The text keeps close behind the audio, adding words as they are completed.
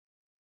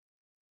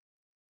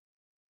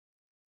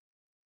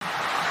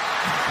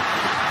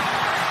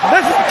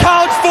This is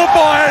college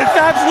football at its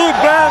absolute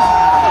best.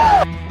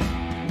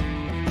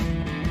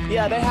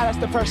 Yeah, they had us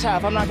the first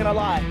half, I'm not going to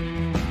lie.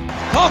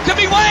 Oh, could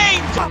be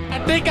Wayne!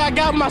 I think I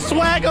got my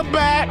swagger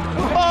back.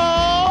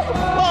 Oh!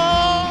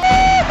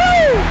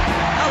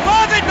 I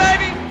love it,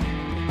 baby!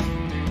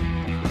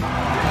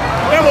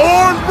 Them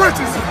orange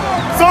britches.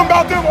 Something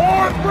about them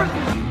orange britches.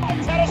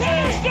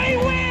 Tennessee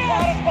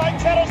wins! By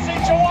Tennessee,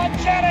 Jawan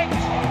Jennings.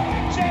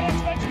 Jennings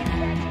makes the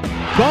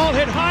catch. Ball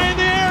hit high in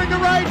the air into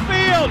right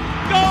field.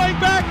 Going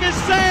back is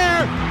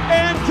Sayre.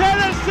 And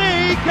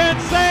Tennessee can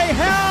say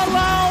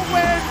hello,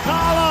 win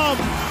column.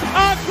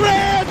 A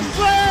grand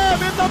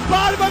slam in the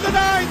bottom of the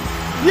ninth.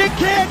 You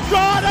can't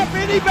draw it up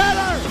any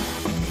better.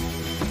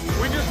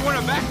 We just won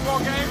a basketball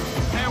game,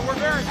 and we're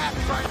very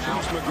happy right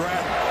now.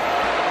 McGrath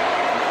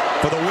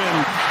for the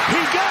win. He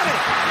got it.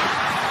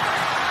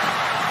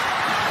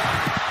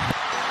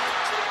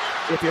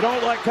 If you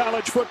don't like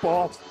college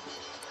football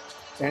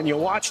and you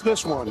watch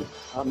this one,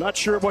 I'm not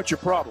sure what your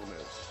problem is.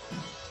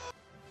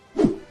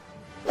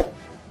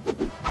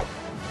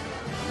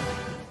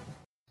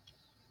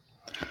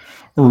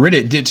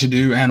 Reddit did to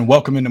do, and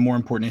welcome into More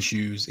Important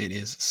Issues. It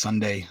is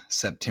Sunday,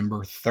 September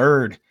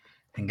 3rd.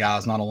 And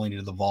guys, not only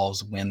did the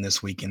Vols win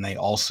this weekend, they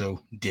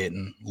also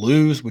didn't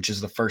lose, which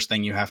is the first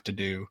thing you have to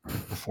do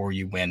before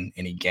you win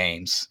any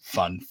games.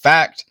 Fun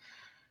fact,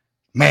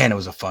 man, it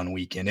was a fun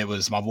weekend.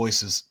 My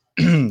voice is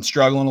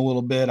struggling a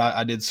little bit.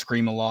 I did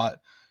scream a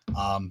lot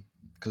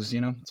because,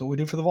 that's what we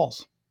do for the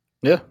Vols.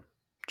 Yeah,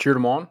 cheered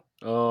them on.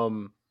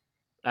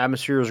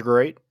 Atmosphere was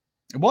great.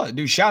 What,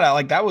 dude, shout out.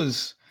 Like, that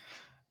was...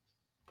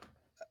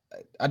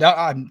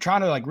 I'm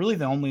trying to, really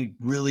the only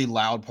really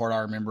loud part I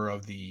remember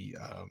of the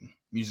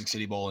Music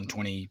City Bowl in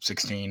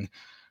 2016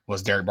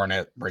 was Derek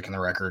Barnett breaking the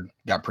record.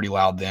 Got pretty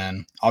loud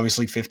then.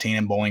 Obviously 15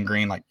 in Bowling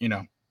Green,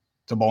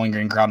 it's a Bowling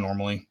Green crowd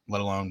normally, let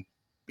alone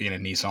being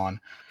at Nissan.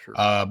 Sure.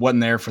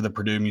 Wasn't there for the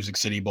Purdue Music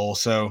City Bowl,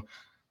 so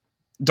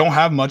don't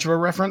have much of a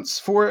reference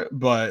for it,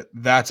 but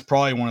that's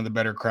probably one of the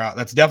better crowd.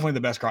 That's definitely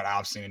the best crowd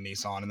I've seen in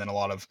Nissan. And then a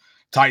lot of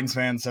Titans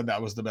fans said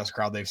that was the best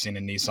crowd they've seen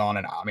in Nissan.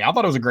 And I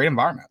thought it was a great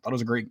environment. I thought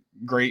it was a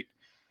great,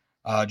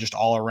 just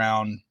all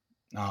around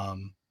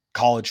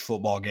college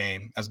football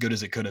game, as good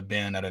as it could have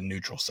been at a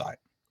neutral site.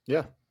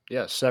 Yeah.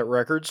 Set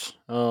records.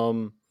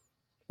 What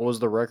was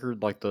the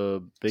record? Like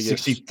the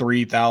biggest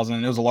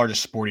 63,000. It was the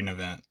largest sporting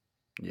event.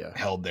 Yeah.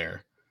 Held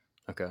there.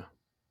 Okay.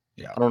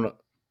 Yeah. I don't know.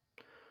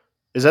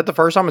 Is that the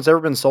first time it's ever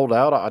been sold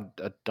out?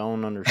 I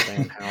don't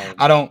understand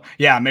how.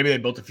 Maybe they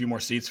built a few more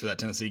seats for that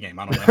Tennessee game.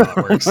 I don't know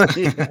how it works.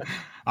 Yeah.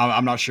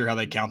 I'm not sure how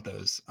they count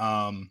those.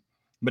 But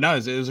no,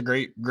 it was a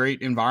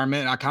great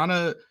environment.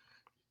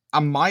 I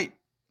might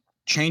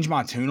change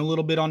my tune a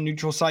little bit on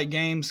neutral site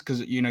games because,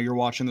 you're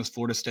watching this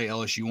Florida State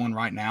LSU one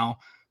right now.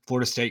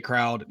 Florida State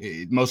crowd,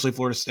 mostly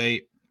Florida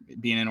State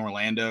being in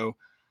Orlando.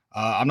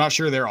 I'm not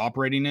sure they're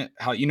operating it.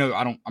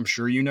 I'm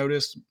sure you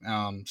noticed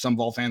some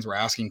Vol fans were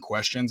asking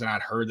questions, and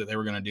I'd heard that they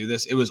were going to do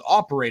this. It was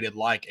operated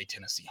like a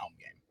Tennessee home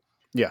game.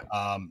 Yeah.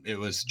 It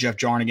was Jeff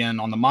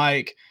Jarnigan on the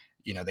mic.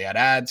 They had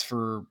ads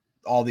for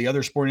all the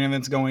other sporting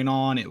events going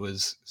on.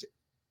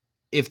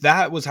 If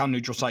that was how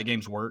neutral site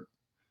games work,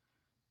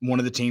 one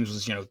of the teams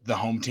was, the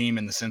home team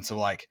in the sense of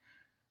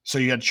so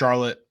you had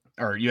Charlotte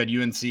or you had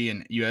UNC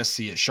and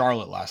USC at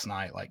Charlotte last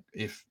night.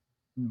 If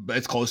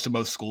it's close to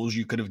both schools,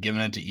 you could have given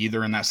it to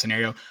either in that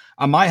scenario.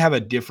 I might have a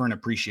different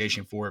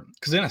appreciation for it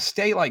because in a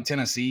state like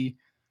Tennessee,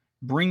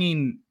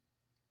 bringing,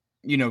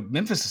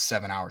 Memphis is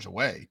 7 hours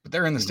away, but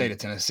they're in the state of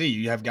Tennessee.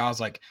 You have guys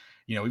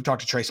we've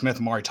talked to Trey Smith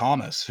and Mari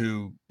Thomas,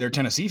 who they're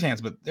Tennessee fans,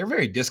 but they're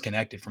very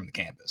disconnected from the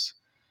campus.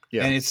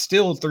 Yeah. And it's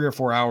still 3 or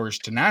 4 hours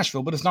to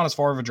Nashville, but it's not as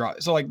far of a drive.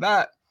 So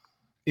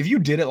if you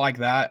did it like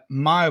that,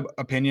 my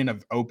opinion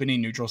of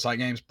opening neutral site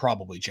games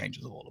probably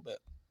changes a little bit.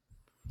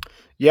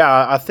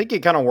 Yeah, I think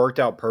it kind of worked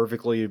out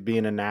perfectly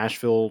being in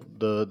Nashville.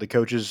 The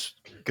coaches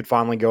could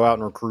finally go out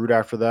and recruit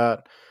after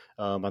that.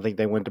 I think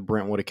they went to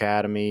Brentwood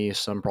Academy.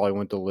 Some probably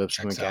went to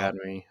Lipscomb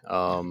Academy.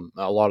 A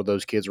lot of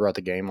those kids were at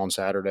the game on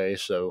Saturday.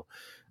 So,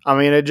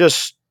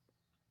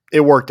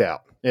 it worked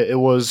out. It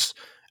was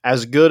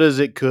as good as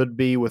it could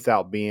be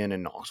without being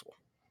in Knoxville.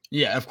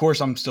 Yeah, of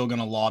course, I'm still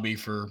going to lobby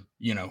for,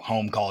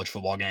 home college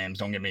football games.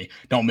 Don't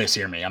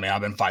mishear me.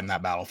 I've been fighting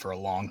that battle for a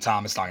long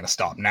time. It's not going to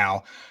stop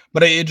now.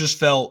 But it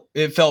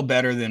felt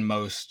better than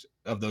most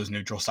of those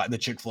neutral sites. The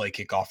Chick-fil-A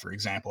kickoff, for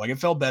example. it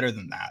felt better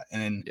than that.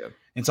 And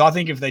so I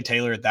think if they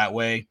tailor it that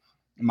way,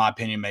 in my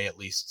opinion, may at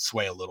least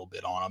sway a little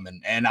bit on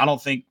them. And I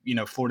don't think,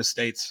 Florida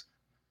State's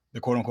the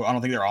quote unquote, I don't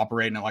think they're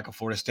operating it like a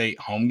Florida State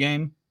home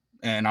game.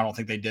 And I don't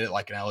think they did it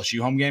like an LSU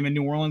home game in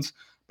New Orleans.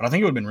 But I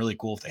think it would have been really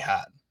cool if they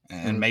had.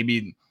 And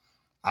maybe,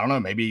 I don't know,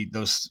 maybe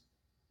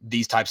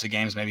these types of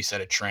games maybe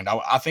set a trend.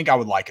 I think I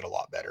would like it a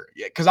lot better.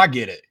 Yeah, because I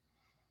get it.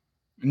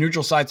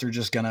 Neutral sites are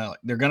just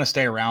they're gonna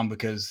stay around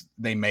because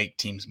they make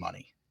teams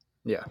money.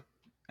 Yeah.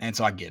 And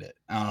so I get it.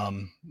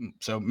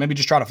 So maybe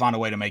just try to find a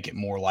way to make it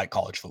more like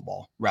college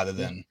football rather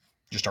than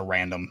just a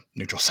random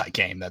neutral site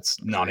game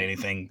that's not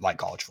anything like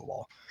college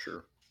football.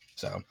 Sure.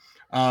 So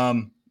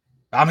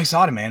I'm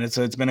excited, man.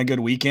 It's been a good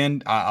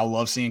weekend. I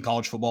love seeing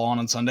college football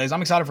on Sundays.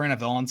 I'm excited for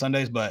NFL on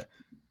Sundays, but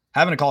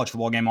having a college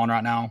football game on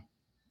right now,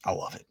 I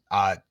love it.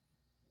 I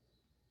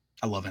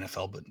love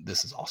NFL, but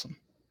this is awesome.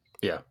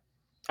 Yeah.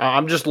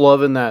 I'm just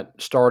loving that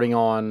starting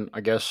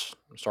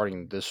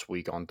this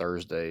week on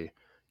Thursday.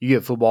 You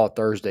get football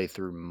Thursday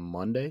through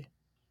Monday.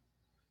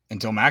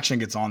 Until Maction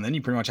gets on, then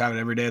you pretty much have it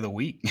every day of the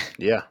week.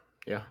 Yeah.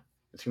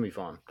 It's going to be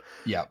fun.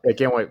 Yeah. I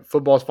can't wait.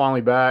 Football's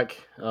finally back.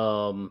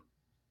 You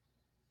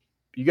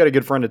got a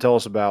good friend to tell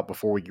us about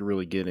before we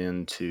really get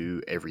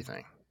into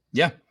everything.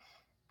 Yeah.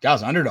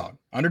 Guys, Underdog.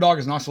 Underdog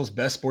is Knoxville's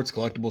best sports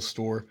collectibles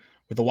store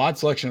with a wide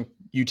selection of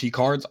UT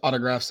cards,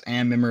 autographs,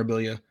 and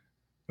memorabilia.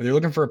 Whether you're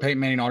looking for a Peyton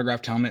Manning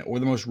autographed helmet or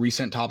the most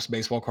recent Topps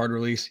baseball card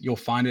release, you'll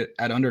find it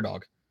at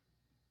Underdog.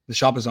 The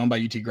shop is owned by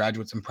UT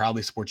graduates and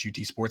proudly supports UT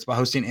sports by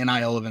hosting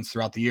NIL events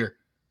throughout the year.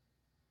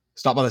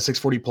 Stop by the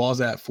 640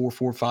 Plaza at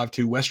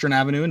 4452 Western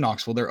Avenue in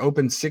Knoxville. They're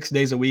open 6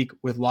 days a week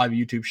with live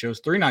YouTube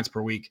shows 3 nights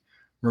per week.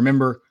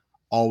 Remember,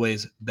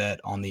 always bet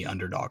on the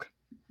Underdog.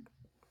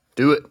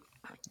 Do it.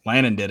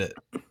 Landon did it.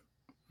 And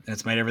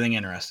it's made everything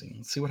interesting.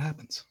 Let's see what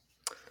happens.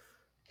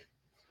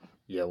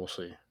 Yeah, we'll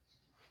see.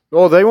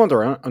 Well, they want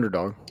their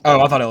Underdog.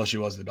 Oh, I thought LSU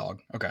was the dog.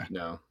 Okay.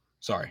 No.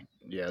 Sorry.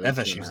 Yeah.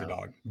 FSU's the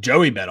dog.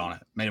 Joey bet on it.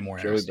 Made it more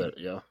Joey interesting. bet,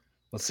 yeah.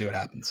 Let's see what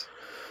happens.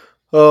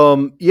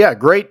 Yeah,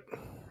 great.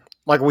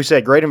 Like we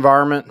said, great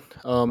environment.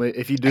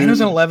 If you do, And it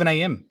was an 11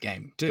 a.m.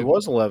 game, too. It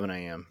was 11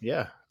 a.m.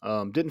 Yeah.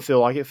 Didn't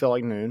feel like it. Felt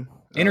like noon.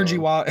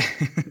 Energy-wise,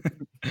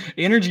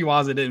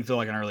 it didn't feel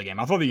like an early game.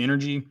 I thought the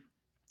energy,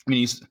 I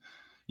mean,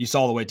 you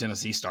saw the way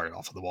Tennessee started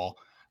off of the ball.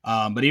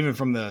 But even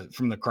from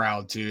the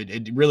crowd, too,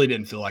 it really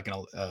didn't feel like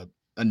a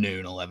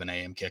noon 11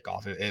 a.m.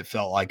 kickoff. It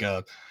felt like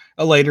a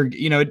later,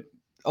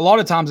 a lot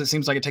of times it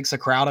seems like it takes the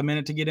crowd a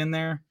minute to get in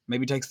there.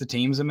 Maybe takes the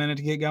teams a minute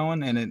to get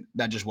going, and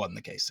that just wasn't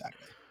the case Saturday.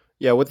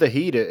 Yeah, with the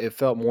heat, it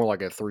felt more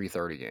like a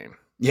 3:30 game.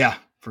 Yeah,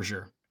 for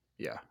sure.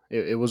 Yeah,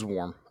 it was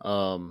warm.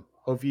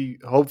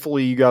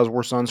 Hopefully you guys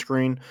wore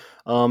sunscreen.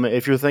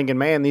 If you're thinking,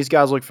 man, these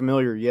guys look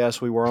familiar, yes,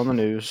 we were on the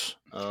news.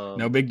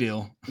 No big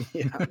deal.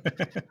 Yeah.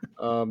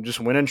 Just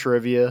winning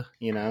trivia,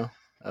 doing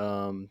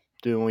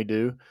what we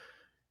do.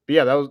 But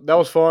yeah, that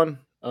was fun.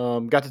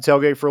 Got to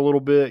tailgate for a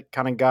little bit.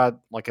 Kind of got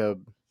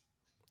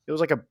it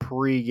was like a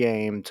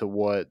pregame to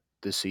what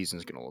this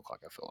season's going to look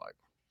like. I feel like.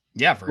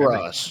 Yeah, for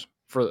us,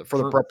 for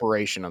the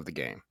preparation of the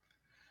game.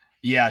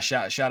 Yeah,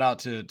 shout out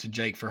to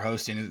Jake for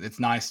hosting. It's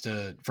nice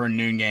for a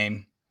noon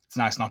game. It's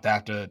nice not to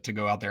have to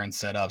go out there and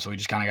set up. So we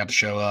just kind of got to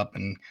show up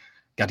and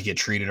got to get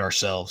treated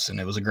ourselves.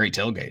 And it was a great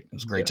tailgate. It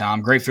was a great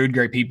time. Great food,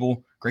 great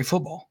people, great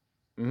football.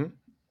 Mm-hmm.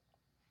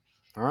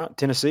 All right,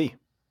 Tennessee,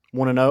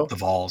 1-0. The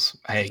Vols.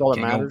 Hey,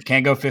 matters.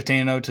 Can't go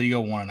 15-0 till you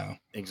go 1-0.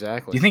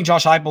 Exactly. Do you think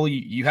Josh Heupel?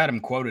 You had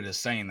him quoted as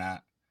saying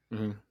that,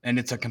 mm-hmm. and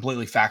it's a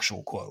completely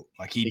factual quote.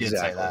 Like he did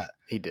say that.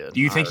 He did. Do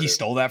you think he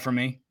stole that from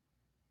me?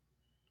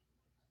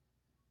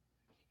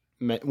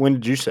 When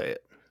did you say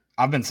it?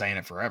 I've been saying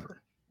it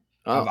forever.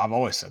 Oh. I've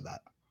always said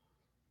that.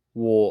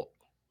 Well,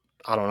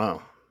 I don't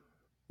know.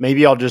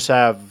 Maybe I'll just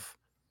have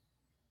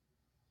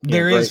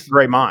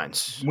great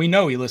minds. We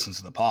know he listens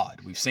to the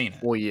pod. We've seen it.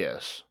 Well,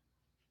 yes.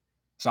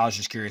 So I was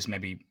just curious,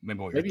 maybe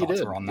what your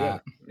thoughts were on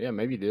that. Yeah,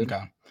 maybe you did.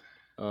 Okay.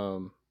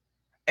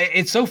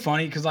 It's so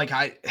funny because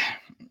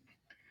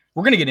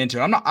we're gonna get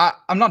into it.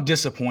 I'm not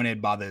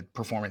disappointed by the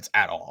performance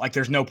at all. Like,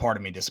 there's no part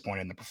of me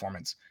disappointed in the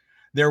performance.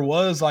 There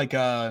was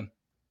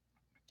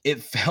it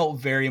felt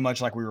very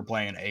much like we were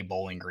playing a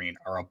Bowling Green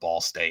or a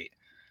Ball State.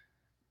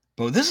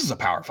 But this is a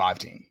Power 5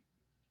 team.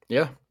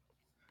 Yeah.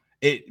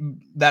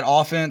 That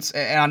offense,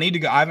 and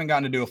I haven't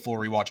gotten to do a full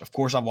rewatch. Of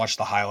course, I've watched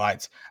the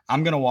highlights.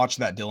 I'm going to watch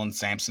that Dylan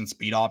Sampson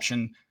speed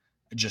option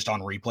just on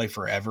replay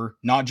forever.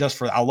 Not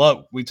just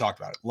we talked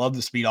about it. Love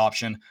the speed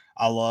option.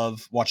 I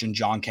love watching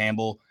John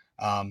Campbell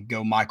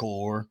go Michael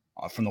Orr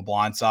from The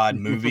Blind Side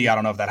movie. I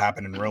don't know if that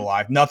happened in real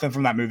life. Nothing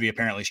from that movie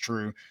apparently is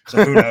true,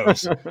 so who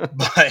knows?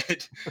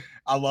 But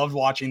I loved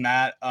watching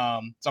that. So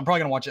I'm probably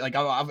gonna watch it. Like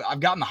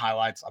I've gotten the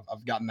highlights.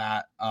 I've gotten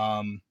that.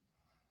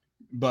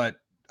 But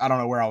I don't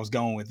know where I was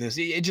going with this.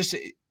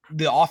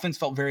 The offense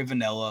felt very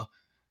vanilla.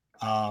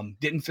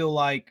 Didn't feel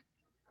like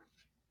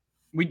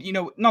we,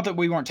 not that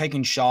we weren't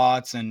taking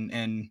shots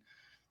and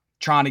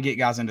trying to get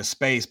guys into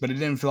space, but it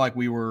didn't feel like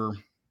we were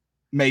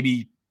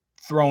maybe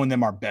throwing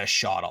them our best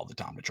shot all the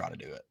time to try to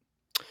do it.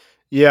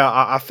 Yeah,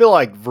 I feel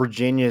like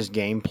Virginia's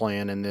game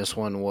plan in this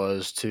one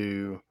was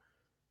to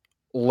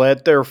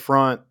let their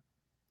front,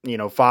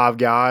 5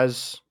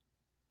 guys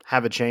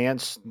have a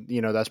chance.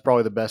 That's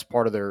probably the best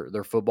part of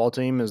their football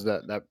team is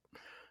that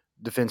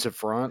defensive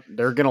front.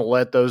 They're going to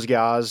let those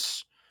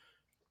guys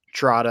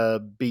try to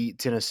beat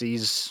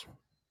Tennessee's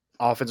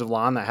offensive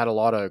line that had a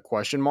lot of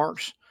question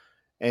marks,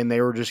 and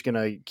they were just going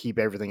to keep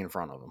everything in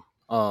front of them.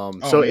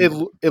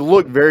 It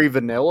looked very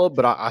vanilla,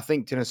 but I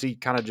think Tennessee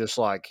kind of just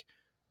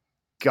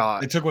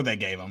they took what they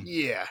gave them.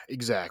 Yeah,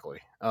 exactly.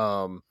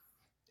 And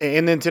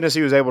then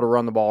Tennessee was able to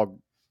run the ball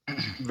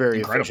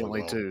very efficiently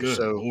well. too. Good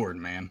so Lord,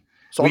 man.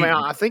 So,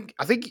 I think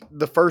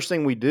the first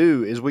thing we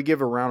do is we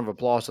give a round of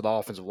applause to the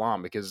offensive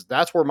line because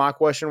that's where my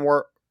question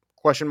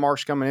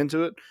marks coming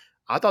into it.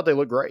 I thought they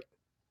looked great.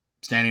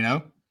 Standing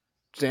O?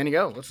 Standing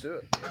O. Let's do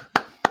it.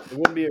 It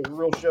wouldn't be a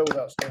real show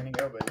without standing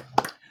O, baby.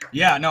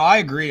 Yeah, no, I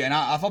agree. And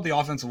I thought the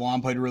offensive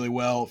line played really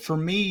well. For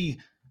me,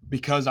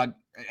 because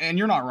and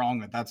you're not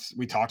wrong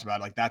we talked about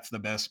it, like that's the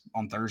best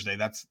on Thursday.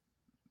 That's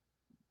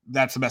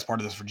the best part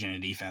of this Virginia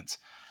defense.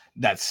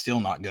 That's still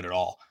not good at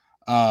all.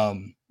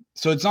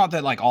 So it's not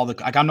that like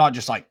I'm not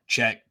just like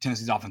check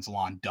Tennessee's offensive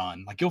line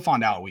done. Like you'll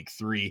find out week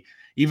 3,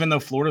 even though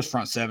Florida's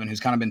front 7, who's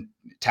kind of been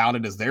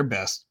touted as their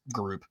best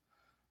group,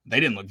 they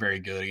didn't look very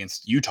good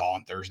against Utah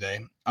on Thursday.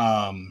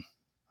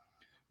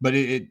 But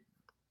it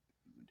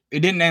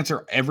didn't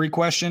answer every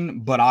question,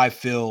 but I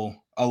feel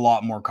a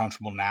lot more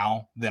comfortable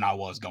now than I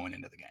was going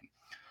into the game.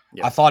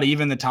 Yeah. I thought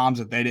even the times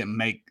that they didn't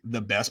make the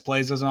best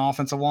plays as an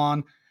offensive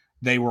line,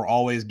 they were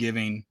always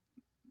giving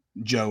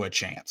Joe a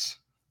chance.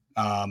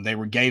 They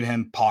gave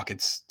him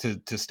pockets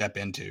to step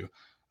into.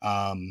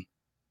 And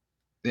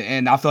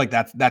I feel like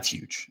that's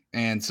huge.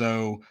 And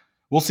so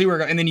we'll see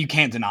where, and then you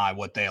can't deny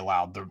what they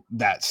allowed.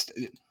 That's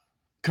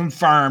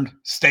confirmed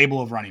stable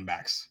of running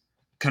backs.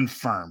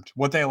 Confirmed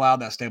what they allowed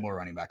that stable of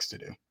running backs to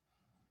do.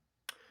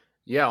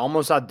 Yeah,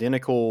 almost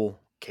identical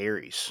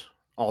carries,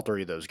 all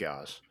 3 of those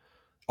guys.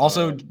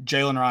 Also,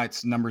 Jalen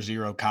Wright's number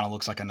 0 kind of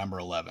looks like a number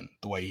 11,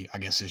 the way I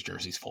guess his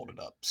jersey's folded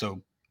up.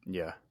 So,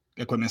 yeah,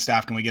 equipment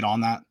staff, can we get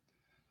on that?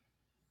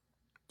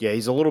 Yeah,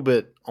 he's a little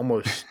bit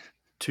almost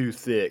too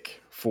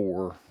thick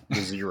for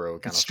the 0.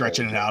 Kind of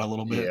stretching it out a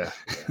little bit.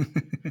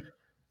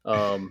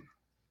 Yeah.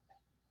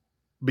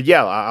 But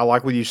yeah, I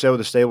like what you said with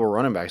the stable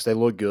running backs. They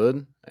look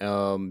good.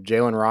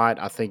 Jalen Wright,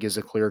 I think, is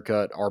a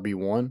clear-cut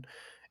RB1.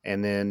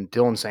 And then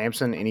Dylan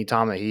Sampson,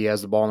 anytime that he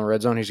has the ball in the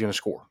red zone, he's going to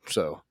score.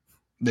 So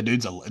the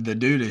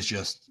dude is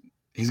just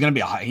 – he might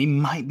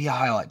be a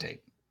highlight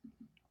tape.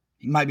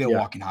 He might be a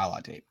walking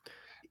highlight tape.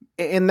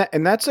 And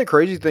that's the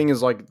crazy thing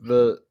is like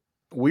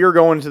we are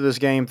going into this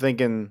game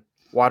thinking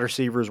wide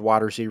receivers.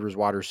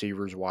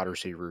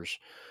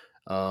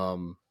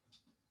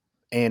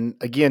 And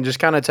again, just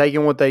kind of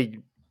taking what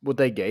they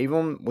gave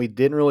them. We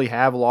didn't really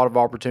have a lot of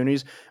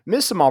opportunities.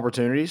 Missed some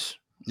opportunities.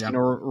 Yeah. You know,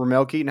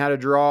 Ramel Keaton had a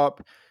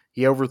drop.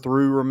 He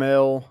overthrew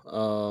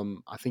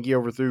Ramel. I think he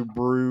overthrew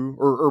Brew.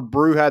 Or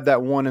Brew had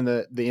that one in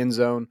the end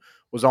zone.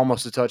 Was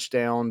almost a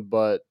touchdown,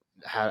 but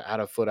had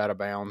a foot out of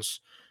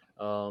bounds.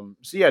 So,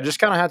 yeah, just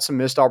kind of had some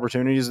missed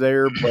opportunities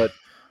there. But,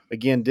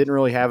 again, didn't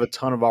really have a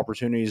ton of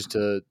opportunities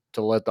to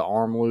let the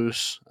arm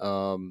loose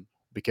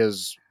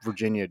because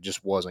Virginia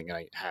just wasn't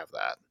going to have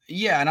that.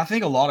 Yeah, and I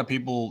think a lot of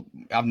people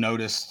I've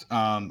noticed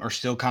are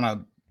still kind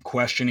of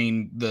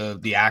questioning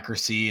the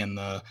accuracy and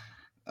the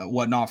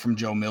whatnot from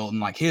Joe Milton.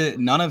 Like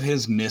none of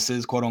his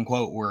misses, quote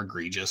unquote, were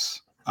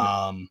egregious.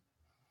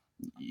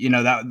 You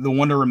know, that the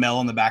one to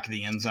Ramel in the back of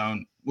the end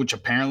zone, which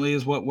apparently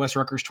is what Wes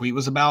Rucker's tweet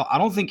was about. I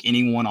don't think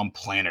anyone on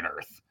planet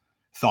Earth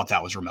thought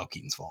that was Ramel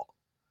Keaton's fault.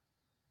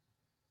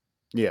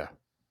 Yeah.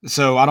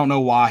 So I don't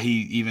know why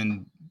he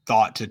even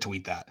thought to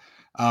tweet that.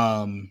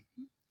 And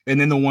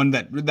then the one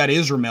that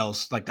is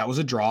Ramel's, like that was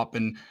a drop,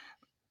 and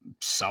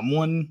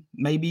someone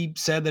maybe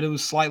said that it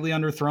was slightly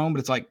underthrown, but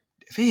it's like,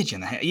 if he hit you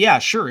in the head, yeah,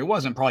 sure, it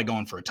wasn't probably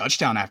going for a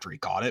touchdown after he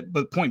caught it,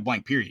 but point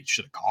blank period,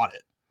 should have caught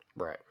it.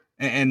 Right.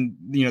 And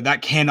you know,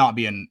 that cannot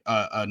be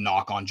a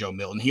knock on Joe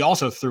Milton. He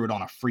also threw it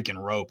on a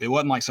freaking rope. It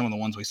wasn't like some of the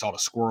ones we saw to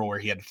Squirrel where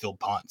he had to field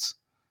punts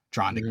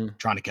trying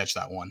to catch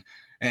that one.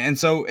 And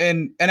so,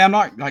 and I'm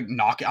not like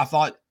knocking. I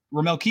thought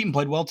Ramel Keaton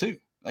played well too.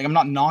 Like I'm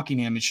not knocking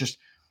him. It's just,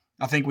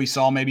 I think we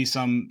saw maybe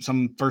some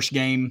first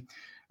game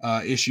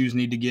issues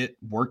need to get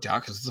worked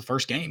out because it's the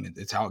first game.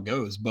 It's how it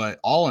goes. But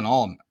all in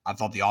all, I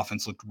thought the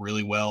offense looked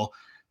really well.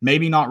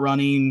 Maybe not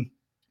running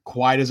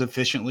quite as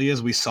efficiently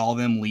as we saw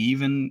them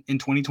leave in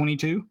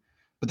 2022,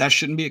 but that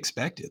shouldn't be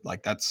expected.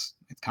 Like it's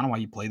kind of why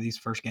you play these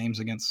first games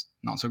against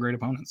not so great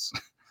opponents.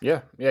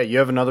 Yeah. You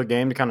have another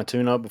game to kind of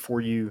tune up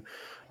before you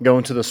go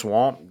into the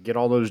swamp, get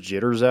all those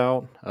jitters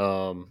out.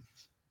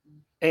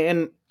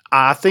 And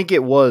I think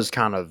it was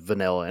kind of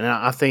vanilla. And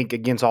I think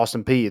against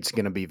Austin Peay, it's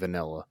going to be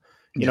vanilla.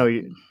 You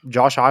know,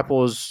 Josh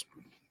Heupel is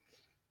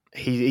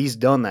he's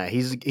done that.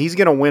 He's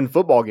going to win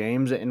football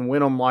games and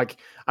win them like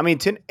 – I mean,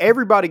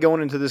 everybody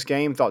going into this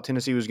game thought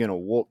Tennessee was going to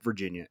whoop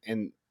Virginia.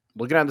 And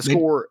looking at the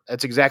score,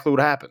 that's exactly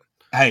what happened.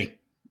 Hey,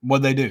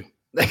 what'd they do?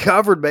 They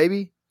covered,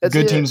 baby. That's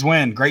Good it. Teams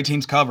win. Great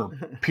teams cover,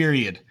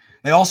 period.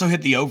 They also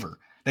hit the over.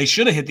 They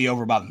should have hit the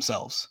over by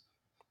themselves.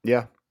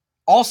 Yeah.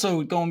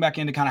 Also, going back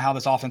into kind of how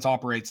this offense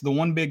operates, the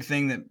one big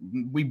thing that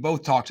we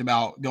both talked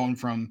about going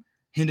from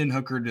Hendon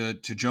Hooker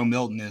to Joe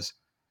Milton is,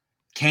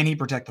 can he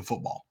protect the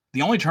football?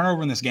 The only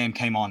turnover in this game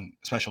came on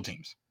special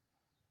teams.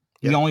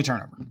 The only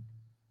turnover.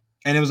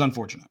 And it was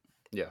unfortunate.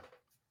 Yeah.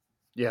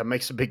 Yeah, it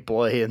makes a big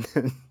play. And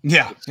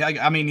yeah.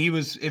 I mean,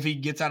 if he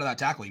gets out of that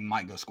tackle, he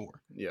might go score.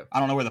 Yeah. I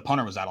don't know where the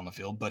punter was at on the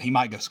field, but he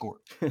might go score.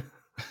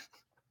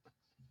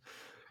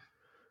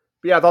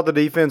 Yeah, I thought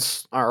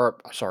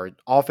the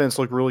offense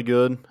looked really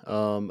good.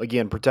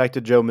 Again,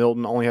 protected Joe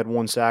Milton, only had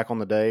one sack on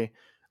the day.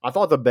 I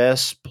thought the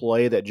best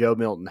play that Joe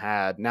Milton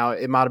had. Now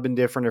it might have been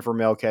different if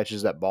Ramel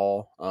catches that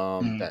ball.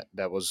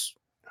 That was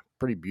a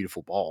pretty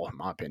beautiful ball in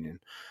my opinion.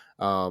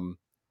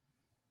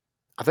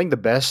 I think the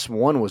best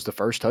one was the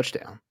first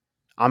touchdown.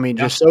 I mean,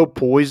 just so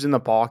poised in the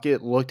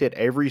pocket, looked at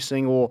every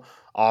single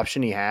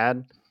option he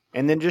had,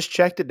 and then just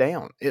checked it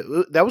down.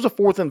 That was a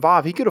 4th and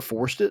 5. He could have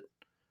forced it,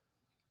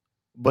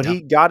 but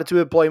he got it to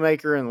a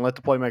playmaker and let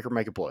the playmaker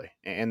make a play.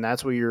 And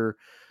that's what your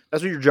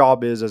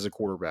job is as a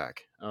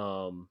quarterback.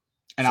 And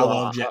I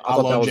love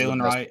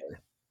Jalen Wright. Play.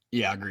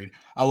 Yeah, agreed.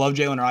 I love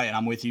Jalen Wright, and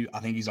I'm with you. I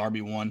think he's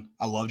RB1.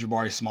 I love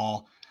Jabari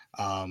Small.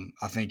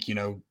 I think,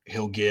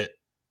 he'll get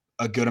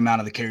a good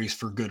amount of the carries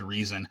for good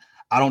reason.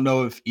 I don't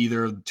know if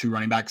either of the 2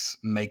 running backs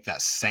make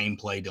that same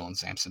play Dylan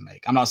Sampson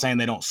make. I'm not saying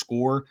they don't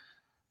score,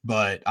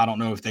 but I don't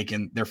know if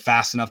they're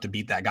fast enough to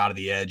beat that guy to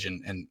the edge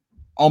and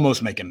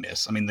almost make him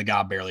miss. I mean, the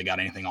guy barely got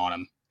anything on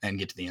him and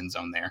get to the end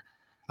zone there.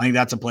 I think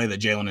that's a play that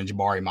Jalen and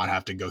Jabari might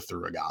have to go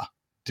through a guy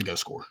to go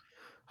score.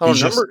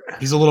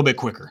 He's a little bit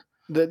quicker.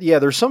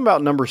 There's something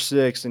about number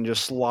 6 and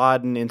just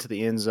sliding into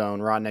the end zone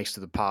right next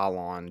to the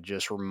pylon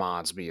just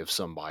reminds me of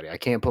somebody. I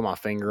can't put my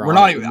finger on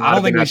it. I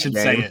don't think we should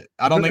say it.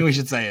 I don't think we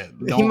should say it.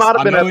 He might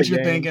have been I know what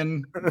you're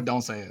thinking.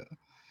 Don't say it.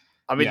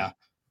 I mean, am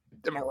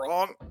I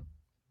wrong?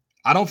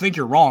 I don't think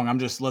you're wrong. I'm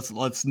just let's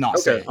not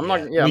say it. I'm not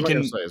going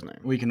to say his name.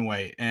 We can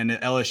wait. And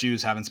LSU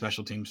is having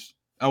special teams.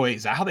 Oh wait,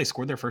 is that how they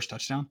scored their first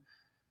touchdown?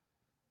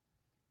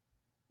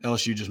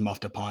 LSU just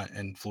muffed a punt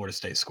and Florida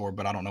State scored,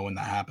 but I don't know when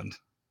that happened.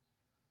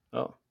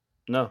 Oh.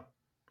 No,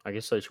 I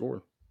guess they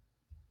scored.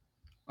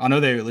 I know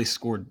they at least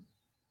scored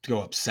to go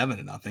up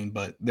 7-0,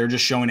 but they're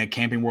just showing a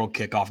Camping World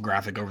kickoff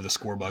graphic over the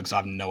score bug, so I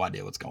have no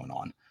idea what's going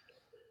on.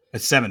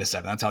 It's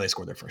 7-7. That's how they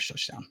scored their first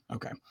touchdown.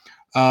 Okay.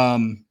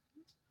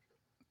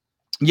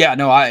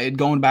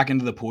 Going back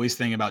into the poise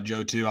thing about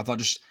Joe too. I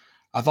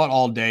thought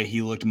all day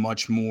he looked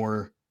much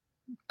more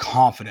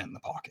confident in the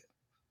pocket.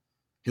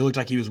 He looked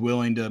like he was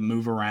willing to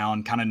move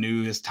around, kind of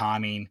knew his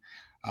timing,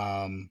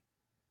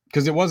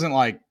 because it wasn't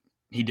like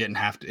he didn't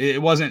have to.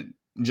 It wasn't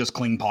just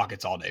clean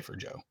pockets all day for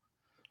Joe.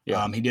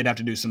 Yeah, he did have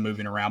to do some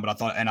moving around, but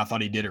I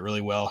thought he did it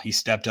really well. He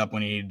stepped up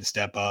when he needed to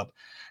step up,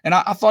 and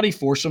I thought he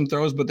forced some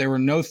throws, but there were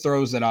no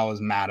throws that I was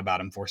mad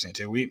about him forcing it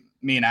to.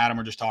 Me and Adam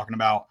were just talking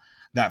about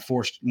that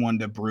forced one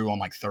to Brew on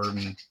like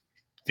 3rd and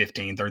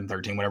 15, 3rd and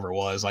 13, whatever it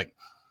was. Like,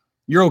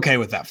 you're okay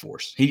with that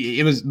force.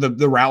 It was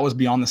the route was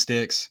beyond the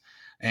sticks,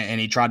 and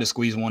he tried to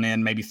squeeze one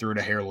in, maybe threw it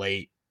a hair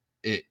late.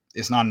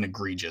 It's not an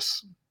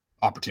egregious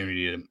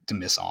opportunity to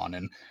miss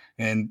on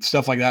and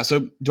stuff like that.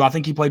 So do I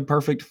think he played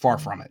perfect? Far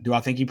from it. Do I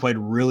think he played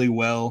really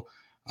well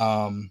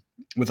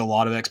with a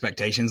lot of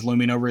expectations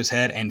looming over his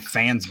head and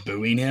fans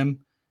booing him,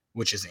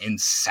 which is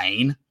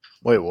insane?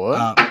 Wait,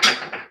 what?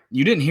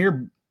 You didn't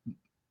hear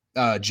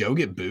Joe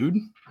get booed?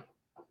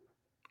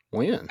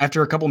 When?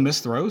 After a couple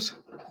missed throws?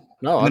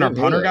 No, and then our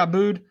punter got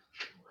booed?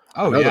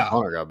 Oh, yeah. The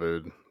punter got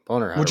booed.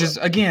 Which is,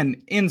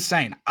 again,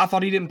 insane. I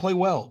thought he didn't play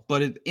well,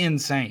 but it's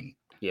insane.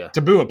 Yeah.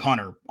 To boo a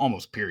punter,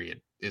 almost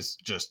period, is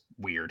just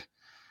weird.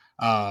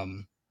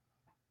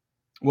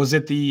 Was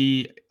it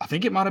I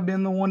think it might have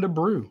been the one to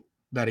Brew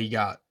that he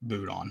got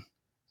booed on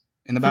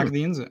in the back of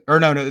the end zone. Or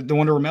no, the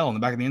one to Ramel in the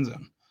back of the end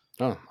zone.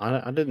 Oh,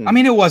 I didn't. I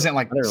mean, it wasn't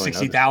like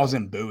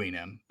 60,000 booing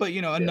him, but,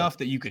 enough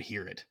that you could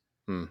hear it.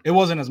 It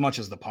wasn't as much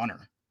as the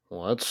punter.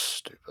 Well, that's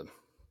stupid.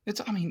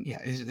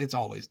 It's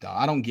always dumb.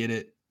 I don't get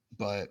it,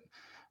 but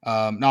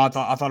no, I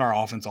thought our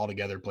offense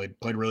altogether played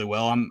really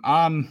well.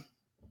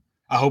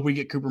 I hope we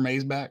get Cooper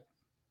Mays back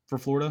for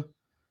Florida,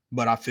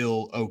 but I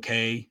feel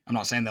okay. I'm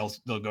not saying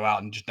they'll go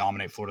out and just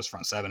dominate Florida's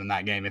front 7 in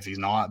that game if he's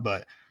not,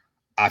 but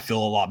I feel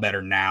a lot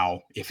better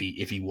now if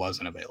he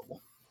wasn't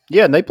available.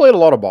 Yeah, and they played a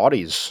lot of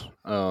bodies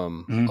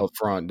up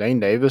front. Dane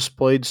Davis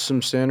played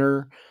some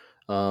center.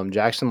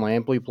 Jackson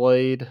Lampley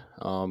played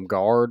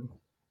guard.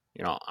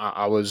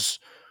 I was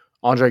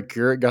Andre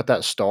Currick got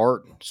that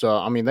start. So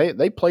I mean,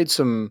 they played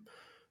some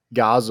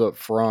guys up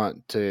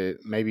front to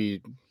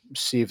maybe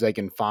see if they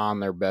can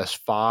find their best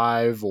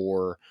 5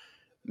 or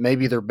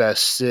maybe their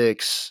best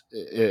 6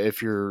 if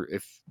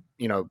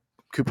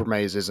Cooper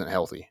Mays isn't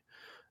healthy.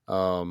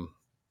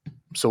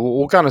 So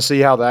we'll kind of see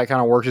how that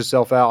kind of works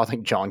itself out. I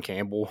think John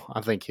Campbell,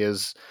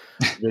 his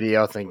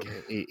video,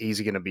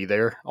 he's going to be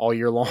there all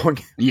year long.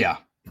 Yeah.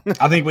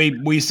 I think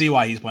we see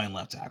why he's playing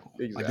left tackle.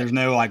 Exactly. Like, there's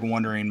no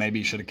wondering maybe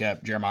he should have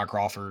kept Jeremiah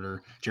Crawford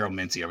or Gerald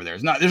Mincey over there.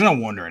 There's no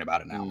wondering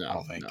about it now. No, I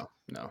don't think.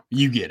 No.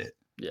 You get it.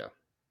 Yeah.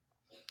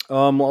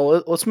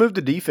 Well, let's move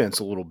to defense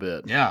a little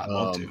bit. Yeah, I'd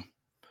love to.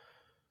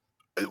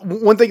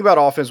 One thing about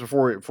offense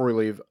before we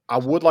leave, I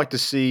would like to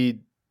see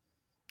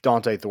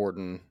Dante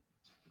Thornton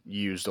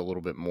used a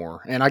little bit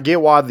more. And I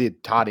get why the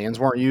tight ends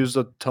weren't used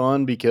a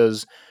ton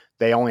because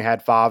they only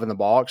had 5 in the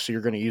box. So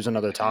you're going to use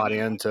another tight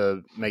end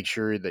to make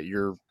sure that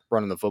you're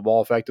running the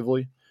football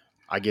effectively.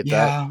 I get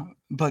that. Yeah,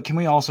 but can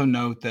we also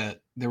note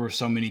that there were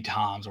so many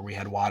times where we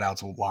had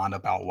wideouts lined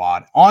up out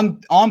wide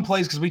on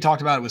plays, because we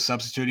talked about it with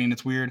substituting.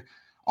 It's weird.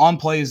 On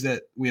plays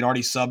that we had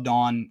already subbed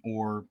on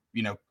or,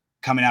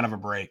 coming out of a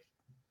break,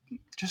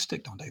 just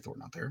stick Dante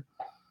Thornton out there.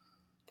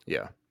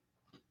 Yeah.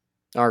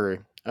 I agree.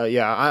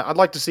 Yeah, I'd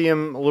like to see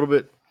him a little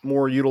bit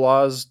more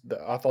utilized.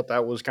 I thought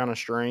that was kind of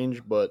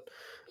strange, but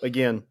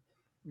again,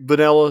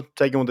 vanilla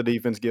taking what the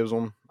defense gives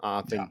them.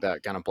 I think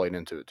that kind of played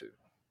into it too.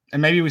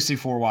 And maybe we see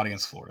 4 wide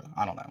against Florida.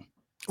 I don't know.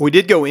 We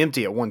did go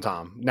empty at one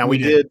time. Now we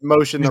did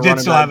motion the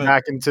running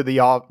back into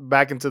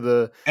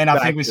the and I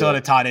think we still had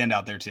a tight end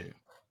out there too.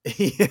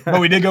 Yeah. But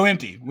we did go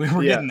empty.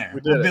 We're getting there.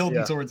 We're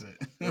building towards it.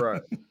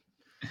 Right.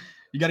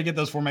 You got to get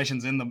those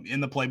formations in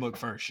the playbook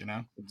first,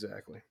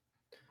 Exactly.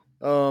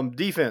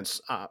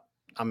 Defense.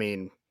 I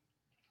mean,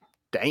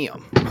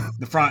 damn.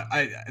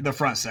 The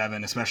front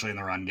 7, especially in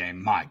the run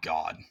game. My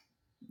God.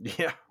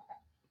 Yeah.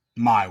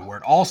 My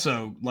word.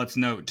 Also, let's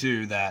note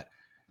too that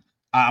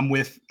Adam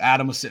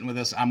was sitting with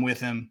us. I'm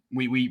with him.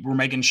 We're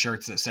making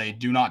shirts that say,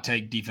 "Do not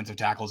take defensive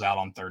tackles out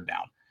on third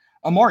down."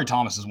 Amari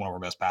Thomas is one of our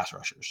best pass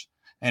rushers,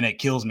 and it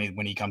kills me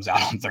when he comes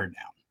out on third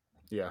down.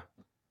 Yeah.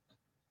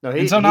 No,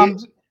 and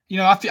sometimes,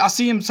 I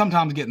see him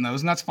sometimes getting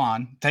those, and that's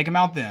fine. Take him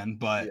out then,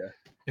 but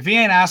if he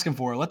ain't asking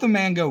for it, let the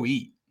man go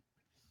eat.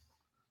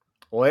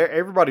 Well,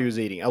 everybody was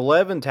eating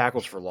 11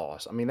 tackles for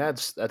loss. I mean,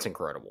 that's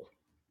incredible.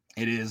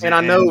 It is, and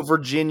I know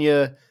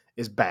Virginia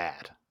is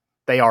bad.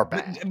 They are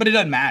bad. But it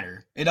doesn't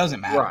matter. It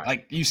doesn't matter. Right.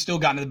 Like, you still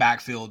got into the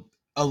backfield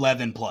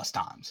 11 plus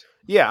times.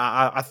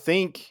 Yeah, I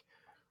think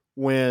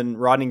when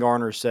Rodney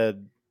Garner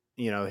said,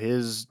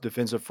 his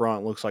defensive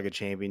front looks like a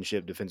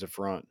championship defensive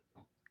front,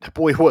 that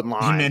boy wasn't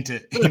lying. He meant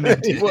it. He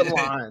meant it. He wasn't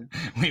lying.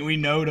 We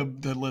know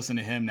to listen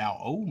to him now.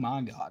 Oh,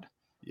 my God.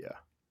 Yeah.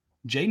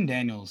 Jaden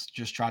Daniels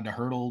just tried to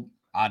hurdle,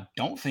 I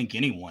don't think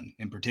anyone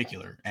in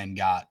particular, and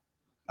got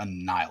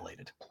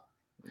annihilated.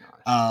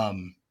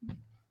 Nice.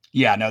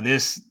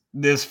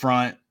 This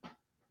front,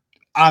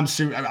 I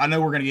know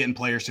we're going to get in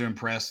players to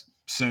impress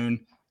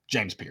soon.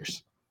 James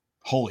Pierce.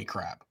 Holy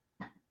crap.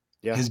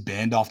 Yeah. His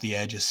bend off the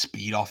edge, his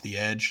speed off the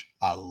edge.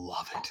 I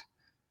love it.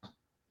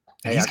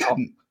 Hey, has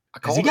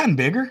he gotten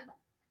bigger?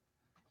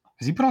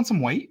 Has he put on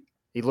some weight?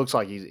 He looks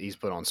like he's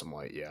put on some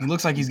weight, yeah. He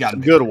looks like he's gotten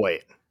good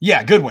weight.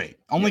 Yeah, good weight.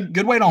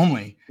 Good weight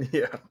only.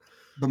 Yeah.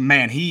 But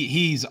man,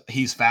 he's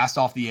fast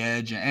off the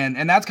edge.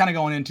 And that's kind of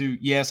going into,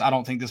 yes, I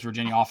don't think this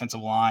Virginia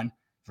offensive line,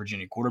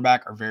 Virginia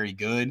quarterback are very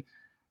good,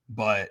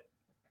 but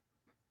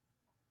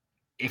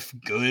if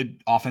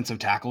good offensive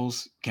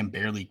tackles can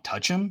barely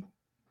touch him,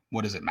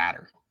 what does it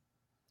matter?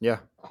 Yeah.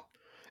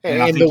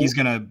 And I think he's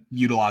going to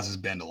utilize his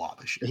bend a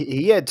lot this year.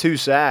 He had 2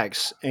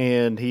 sacks,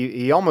 and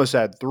he almost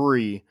had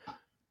 3,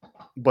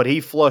 but he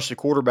flushed the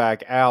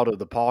quarterback out of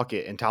the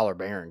pocket, and Tyler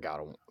Barron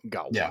got one.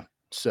 Yeah.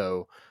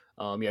 So,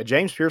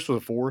 James Pierce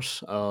was a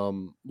force.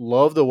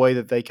 Love the way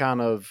that they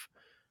kind of,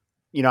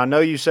 I know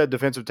you said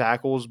defensive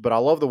tackles, but I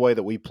love the way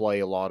that we play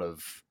a lot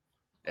of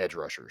edge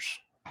rushers.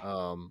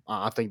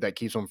 I think that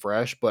keeps them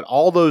fresh, but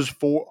all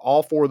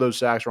 4 of those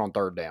sacks are on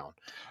third down.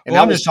 And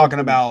I'm just talking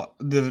about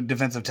the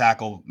defensive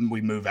tackle.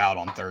 We move out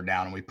on third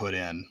down and we put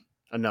in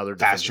another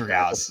faster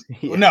guys.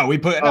 Yeah. No, we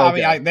put. Oh,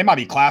 okay. I mean, they might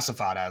be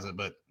classified as it,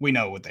 but we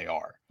know what they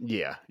are.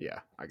 Yeah,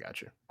 I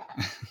got you.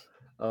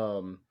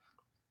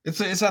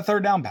 It's that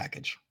third down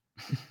package.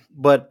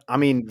 But I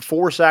mean,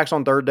 4 sacks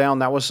on third down,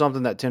 that was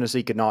something that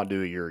Tennessee could not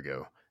do a year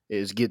ago,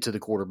 is get to the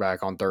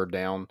quarterback on third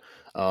down.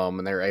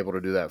 And they were able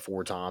to do that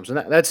 4 times. And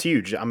that's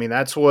huge. I mean,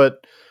 that's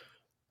what,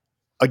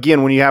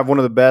 again, when you have one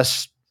of the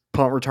best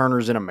punt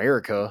returners in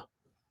America,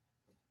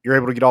 you're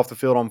able to get off the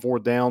field on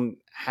fourth down,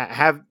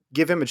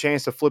 give him a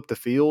chance to flip the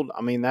field.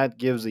 I mean, that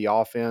gives the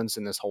offense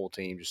and this whole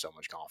team just so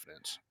much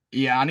confidence.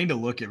 Yeah, I need to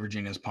look at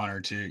Virginia's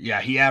punter too.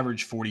 Yeah, he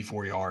averaged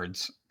 44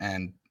 yards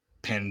and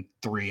pinned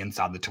 3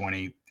 inside the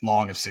 20,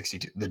 long of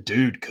 62. The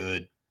dude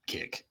could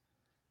kick.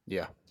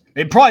 Yeah.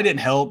 It probably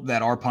didn't help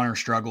that our punter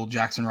struggled,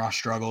 Jackson Ross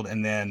struggled,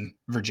 and then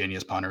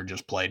Virginia's punter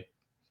just played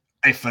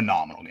a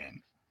phenomenal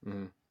game.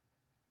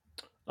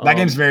 Mm-hmm. That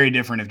game's very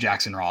different if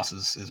Jackson Ross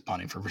is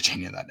punting for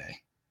Virginia that day.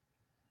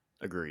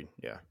 Agreed,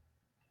 yeah.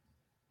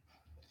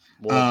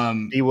 Well,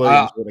 D.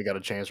 Williams would have got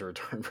a chance to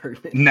return for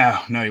me. No,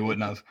 he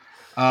wouldn't have.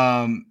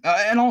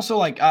 And also,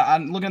 like,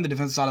 I'm looking at the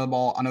defensive side of the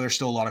ball. I know there's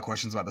still a lot of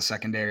questions about the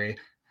secondary.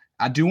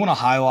 I do want to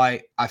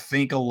highlight, I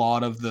think a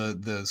lot of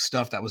the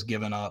stuff that was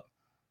given up,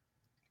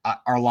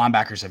 our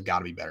linebackers have got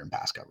to be better in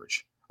pass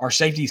coverage. Our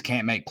safeties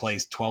can't make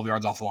plays 12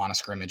 yards off the line of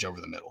scrimmage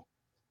over the middle.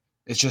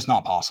 It's just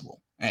not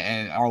possible.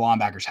 And our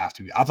linebackers have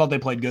to. I thought they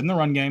played good in the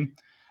run game.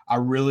 I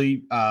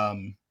really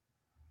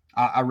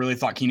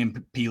thought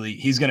Keenan Peely,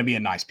 he's going to be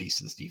a nice piece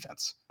to this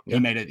defense. Yeah. He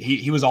made it.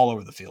 He was all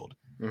over the field,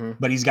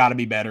 but he's got to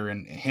be better.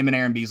 And him and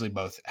Aaron Beasley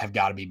both have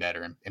got to be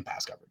better in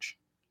pass coverage.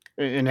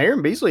 And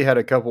Aaron Beasley had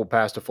a couple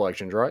pass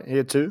deflections, right? He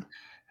had 2.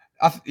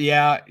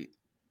 Yeah.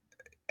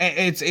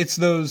 It's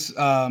those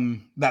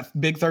that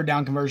big third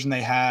down conversion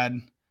they had.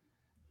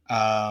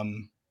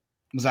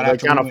 Was that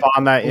after kind of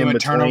find that in between,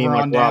 turnover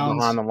on downs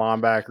behind the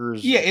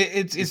linebackers? Yeah,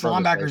 it's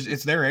linebackers.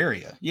 It's their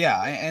area.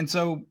 Yeah, and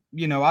so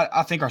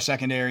I think our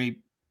secondary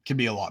could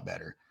be a lot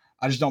better.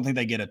 I just don't think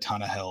they get a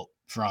ton of help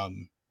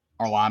from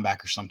our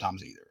linebackers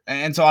sometimes either.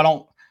 And so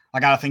I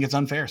gotta think it's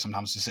unfair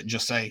sometimes to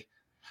just say,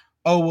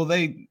 oh well,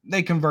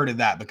 they converted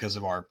that because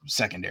of our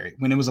secondary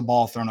when it was a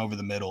ball thrown over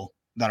the middle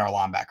that our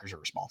linebackers are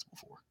responsible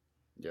for.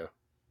 Yeah.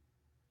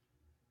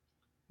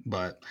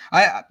 But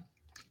I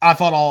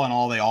thought all in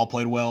all, they all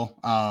played well.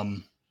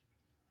 I'm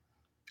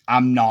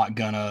not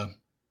going to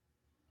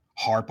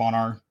harp on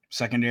our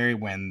secondary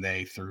when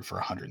they threw for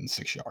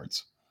 106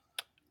 yards.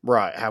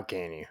 Right. How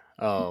can you?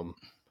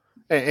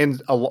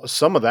 And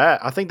some of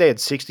that, I think they had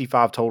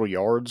 65 total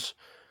yards,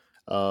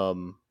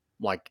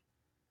 like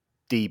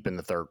deep in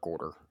the third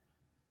quarter.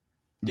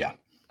 Yeah.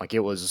 Like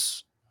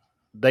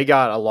they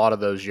got a lot of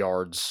those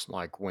yards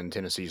like when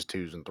Tennessee's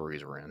 2s and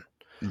 3s were in.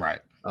 Right.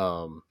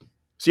 So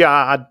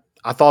yeah,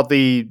 I thought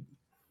the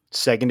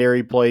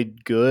secondary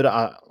played good.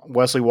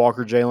 Wesley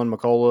Walker, Jalen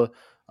McCullough,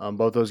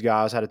 both those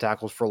guys had a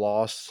tackles for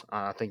loss.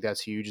 I think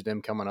that's huge.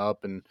 Them coming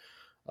up and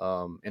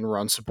in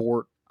run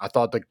support. I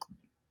thought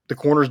the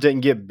corners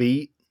didn't get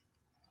beat.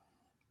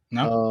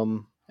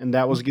 No. And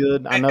that was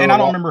good. I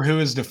don't remember who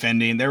was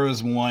defending. There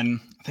was one,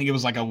 I think it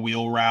was like a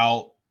wheel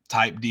route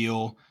type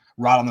deal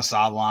right on the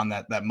sideline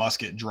that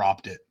Musket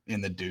dropped it in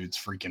the dude's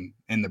freaking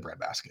in the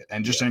breadbasket.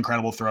 And just an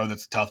incredible throw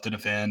that's tough to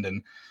defend.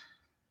 And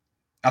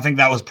I think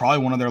that was probably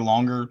one of their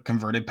longer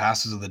converted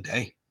passes of the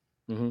day.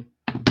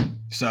 Mm-hmm.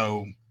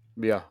 So,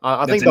 yeah,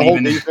 I think the whole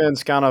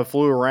defense kind of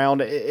flew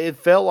around. It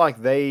felt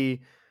like they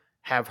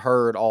have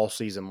heard all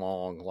season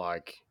long,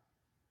 like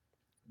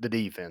the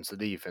defense.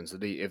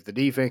 If the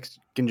defense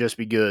can just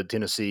be good,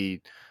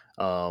 Tennessee,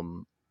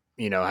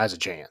 has a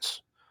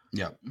chance.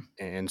 Yep.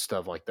 And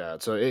stuff like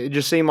that. So it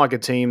just seemed like a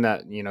team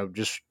that,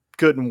 just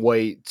couldn't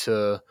wait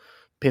to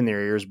pin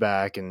their ears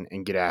back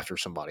and get after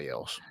somebody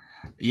else.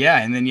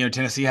 Yeah, and then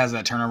Tennessee has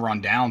that turnover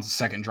on downs, the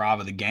second drive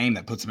of the game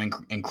that puts them in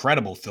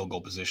incredible field goal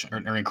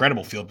position or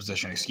incredible field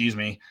position. Excuse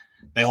me.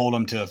 They hold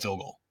them to a field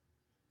goal,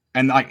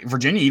 and like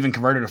Virginia even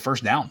converted a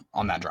first down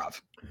on that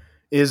drive.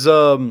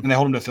 And they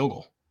hold them to a field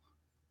goal.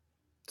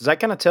 Does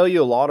that kind of tell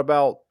you a lot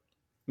about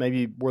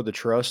maybe where the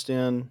trust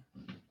in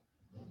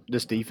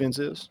this defense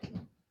is?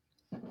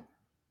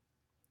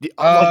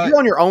 Like you're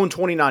on your own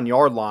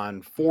 29-yard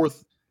line,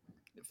 fourth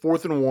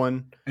and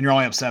 1, and you're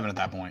only up 7 at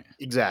that point.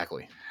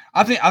 Exactly.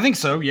 I think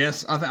so.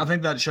 Yes, I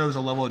think that shows a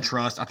level of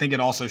trust. I think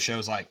it also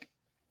shows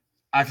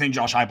I think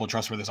Josh Heupel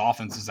trusts where this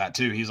offense is at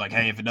too. He's like,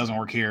 hey, if it doesn't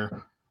work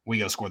here, we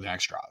go score the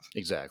next drive.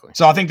 Exactly.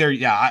 So I think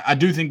I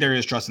do think there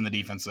is trust in the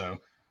defense though.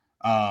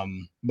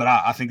 But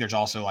I think there's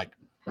also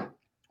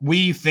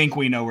we think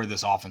we know where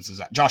this offense is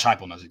at. Josh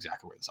Heupel knows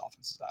exactly where this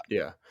offense is at.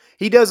 Yeah.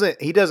 He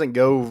doesn't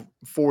go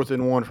 4th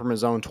and 1 from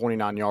his own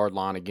 29-yard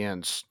line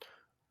against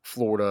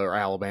Florida or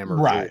Alabama. Or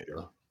right.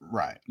 Georgia.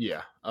 Right.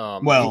 Yeah.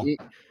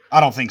 I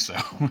don't think so.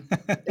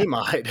 He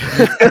might.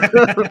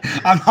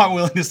 I'm not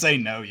willing to say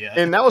no yet.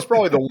 And that was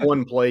probably the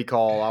one play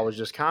call I was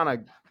just kind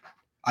of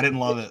 – I didn't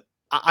love it.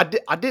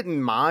 I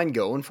didn't mind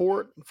going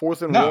for it,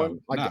 4th and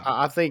 1.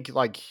 I think,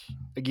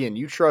 again,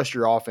 you trust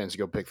your offense to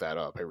go pick that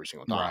up every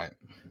single time. Right.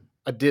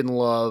 I didn't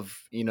love,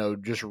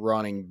 just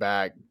running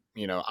back,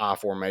 I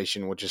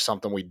formation, which is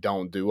something we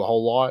don't do a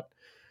whole lot.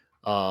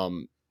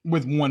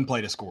 With one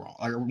play to score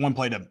on, or one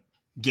play to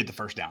get the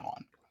first down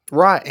on.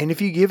 Right. And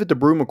if you give it to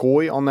Brew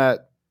McCoy on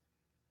that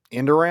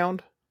end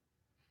around,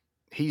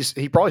 he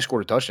probably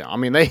scored a touchdown. I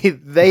mean,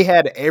 they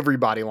had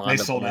everybody lined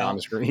up on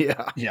the screen.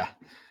 Yeah. Yeah.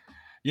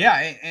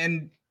 Yeah.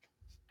 And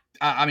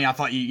I mean, I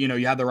thought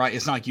you had the right.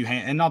 It's not like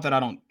and not that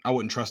I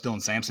wouldn't trust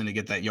Dylan Sampson to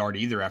get that yard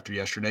either after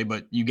yesterday,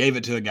 but you gave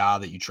it to a guy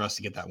that you trust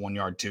to get that 1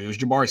 yard too. It was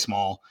Jabari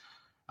Small.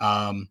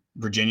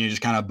 Virginia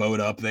just kind of bowed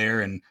up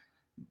there, and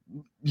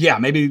yeah,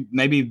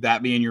 maybe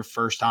that being your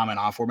first time in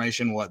I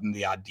formation wasn't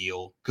the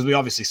ideal, because we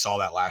obviously saw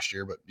that last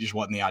year, but just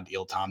wasn't the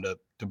ideal time to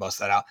bust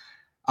that out.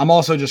 I'm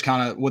also just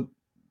kind of with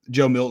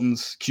Joe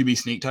Milton's QB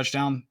sneak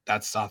touchdown.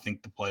 That's, I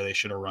think, the play they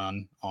should have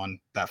run on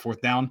that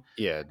 4th down.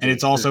 Yeah. And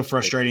it's also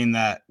frustrating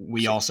that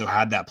we also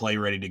had that play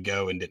ready to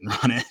go and didn't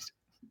run it.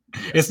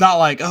 Yeah. It's not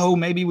like, oh,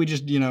 maybe we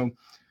just,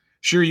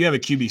 sure, you have a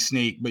QB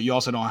sneak, but you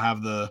also don't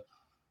have the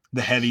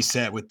heavy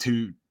set with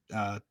two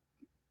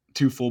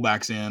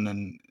fullbacks in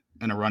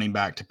and a running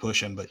back to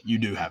push him, but you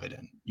do have it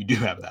in. You do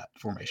have that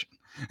formation.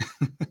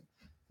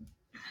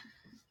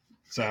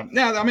 So,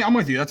 yeah, I mean, I'm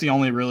with you. That's the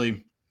only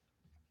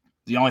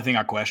thing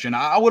I question.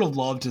 I would have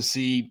loved to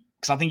see,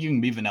 because I think you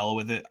can be vanilla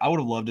with it. I would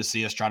have loved to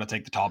see us try to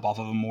take the top off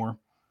of them more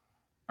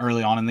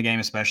early on in the game,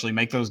 especially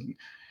make those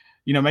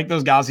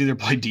guys either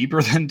play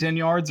deeper than 10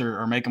 yards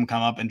or make them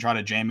come up and try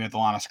to jam you at the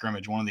line of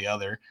scrimmage, one or the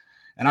other.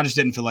 And I just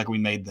didn't feel like we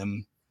made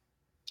them.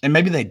 And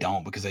maybe they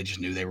don't, because they just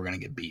knew they were going to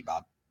get beat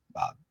by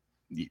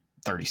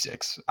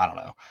 36. I don't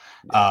know.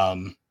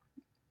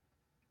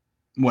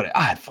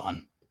 I had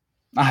fun.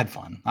 I had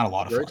a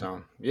lot of Great fun.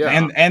 time.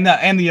 Yeah.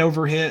 And the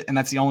over hit, and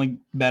that's the only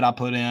bet I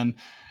put in.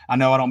 I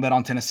know I don't bet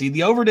on Tennessee.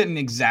 The over didn't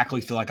exactly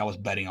feel like I was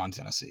betting on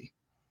Tennessee.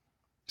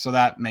 So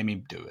that made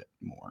me do it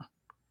more.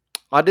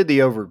 I did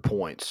the over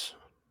points.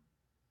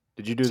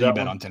 Did you do that? You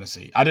bet on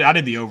Tennessee. I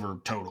did the over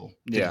total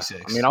 56.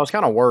 Yeah. I mean, I was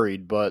kind of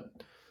worried, but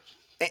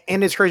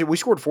and it's crazy. We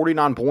scored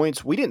 49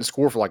 points. We didn't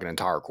score for like an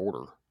entire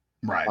quarter.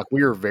 Right. Like,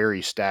 we were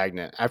very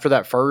stagnant. After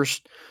that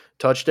first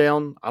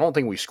touchdown, I don't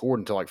think we scored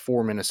until like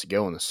 4 minutes to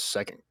go in the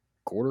second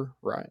quarter,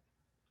 right?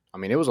 I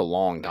mean, it was a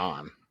long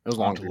time. It was a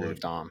long period of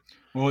time.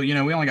 Well, we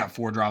only got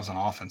 4 drives on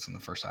offense in the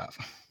first half.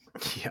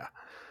 Yeah.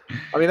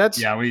 I mean, that's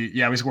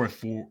we scored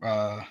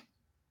 4.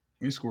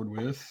 We scored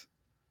with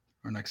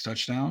our next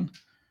touchdown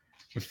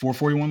with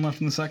 4:41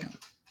 left in the second.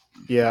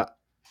 Yeah,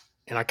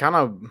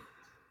 and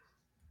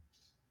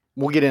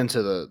we'll get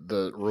into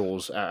the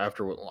rules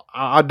after.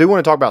 I do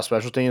want to talk about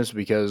special teams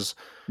because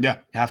you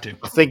have to.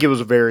 I think it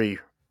was a very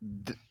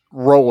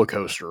roller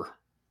coaster.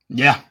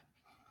 Yeah,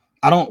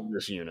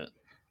 this unit.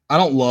 I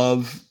don't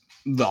love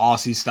the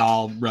Aussie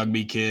style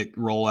rugby kick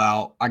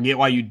rollout. I get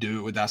why you do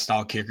it with that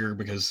style kicker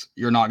because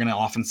you're not going to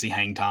often see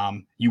hang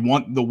time. You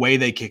want the way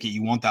they kick it.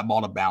 You want that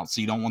ball to bounce.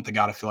 So you don't want the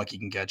guy to feel like he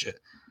can catch it.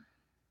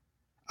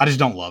 I just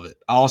don't love it.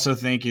 I also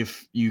think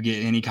if you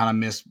get any kind of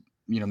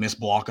miss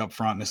block up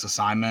front,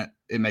 misassignment,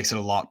 it makes it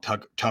a lot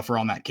tougher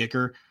on that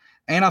kicker.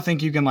 And I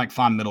think you can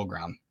find middle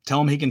ground.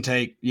 Tell him he can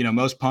take,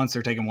 most punts,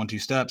 they're taking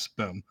 1-2 steps.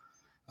 Boom.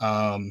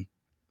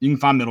 You can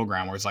find middle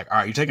ground where it's all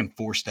right, you're taking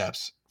 4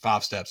 steps,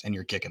 5 steps, and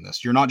you're kicking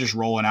this. You're not just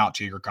rolling out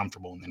till you're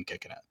comfortable and then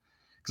kicking it.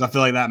 Because I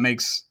feel like that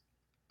makes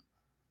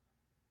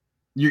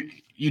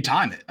you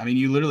time it. I mean,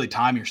 you literally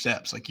time your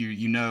steps.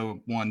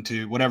 1,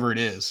 2, whatever it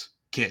is,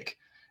 kick.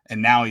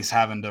 And now he's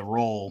having to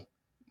roll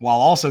while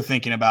also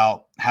thinking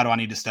about how do I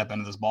need to step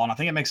into this ball. And I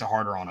think it makes it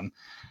harder on him.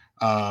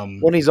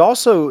 When he's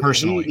also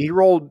personally,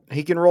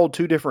 he can roll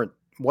 2 different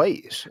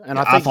ways. And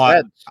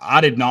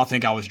I did not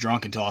think I was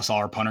drunk until I saw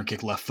our punter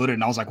kick left-footed,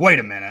 and I was like, wait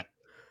a minute.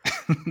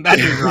 That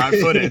dude's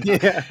right-footed.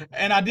 Yeah.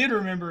 And I did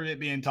remember it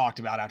being talked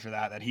about after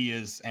that he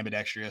is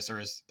ambidextrous, or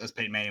as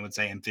Peyton Manning would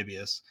say,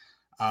 amphibious.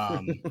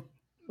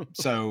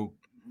 So,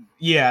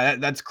 yeah,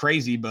 that's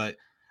crazy, but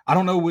I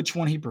don't know which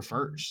one he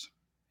prefers.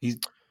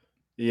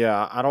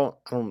 I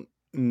don't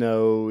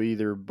know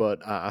either,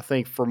 but I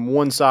think from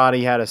one side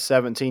he had a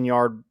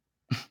 17-yard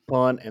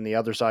punt, and the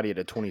other side he had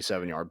a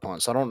 27-yard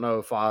punt. So I don't know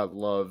if I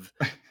love.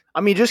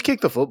 I mean, just kick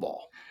the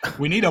football.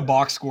 We need a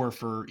box score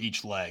for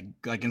each leg.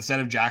 Instead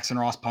of Jackson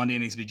Ross punting, it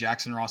needs to be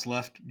Jackson Ross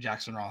left,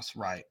 Jackson Ross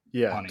right.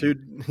 Yeah,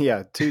 punting.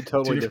 two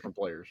totally different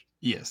players.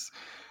 Yes.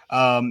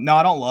 No,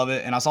 I don't love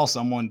it. And I saw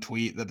someone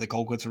tweet that the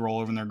Colquitts would roll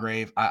over in their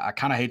grave. I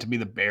kind of hate to be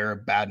the bearer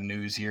of bad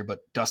news here, but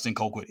Dustin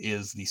Colquitt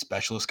is the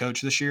specialist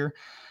coach this year.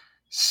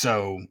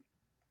 So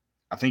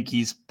I think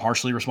he's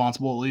partially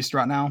responsible, at least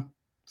right now,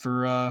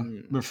 for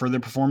the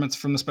performance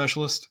from the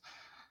specialist.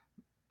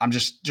 I'm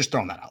just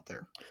throwing that out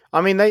there.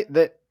 I mean,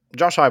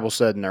 Josh Heupel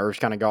said nerves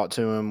kind of got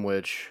to him,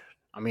 which,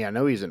 I mean, I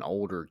know he's an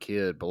older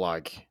kid,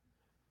 but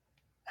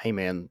hey,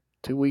 man,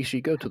 2 weeks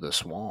you go to the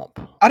swamp.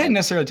 I didn't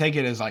necessarily take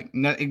it as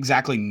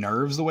exactly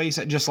nerves the way he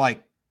said, just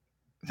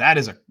that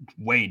is a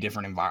way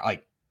different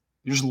environment.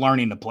 You're just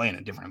learning to play in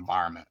a different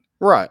environment.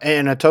 Right.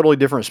 And a totally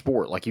different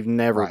sport. You've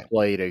never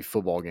played a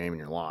football game in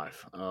your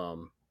life.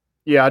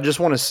 I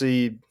just want to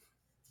see,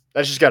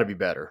 that's just got to be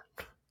better.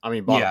 I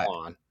mean, bottom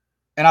line.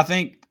 And I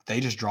think they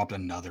just dropped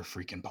another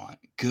freaking punt.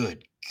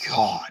 Good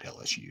God,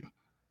 LSU.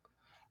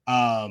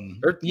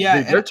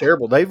 They're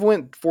terrible. They've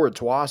went for it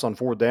twice on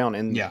 4th down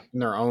in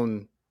their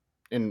own,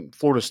 in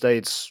Florida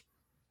State's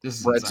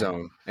red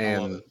zone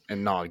and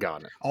not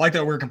gotten it. I like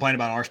that we're complaining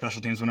about our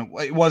special teams when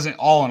it wasn't,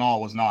 all in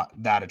all, was not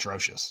that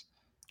atrocious.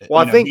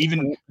 Well, I think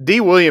even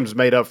D. Williams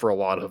made up for a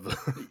lot of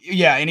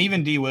and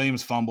even D.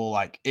 Williams fumble,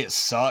 it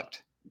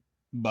sucked,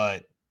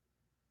 but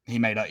he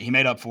made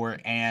up for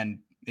it, and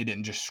it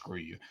didn't just screw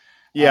you.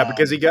 Yeah,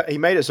 because he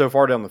made it so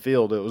far down the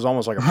field, it was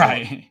almost like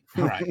a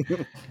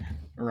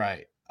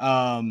right.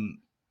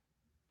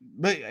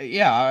 But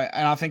yeah,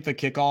 and I think the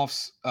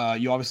kickoffs,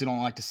 you obviously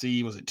don't like to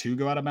see. Was it 2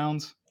 go out of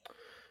bounds?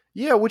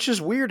 Yeah, which is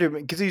weird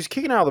because he was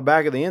kicking out of the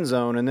back of the end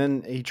zone, and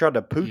then he tried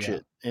to pooch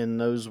it, and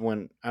those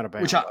went out of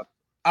bounds. Which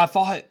I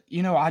thought,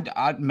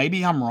 I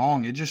maybe I'm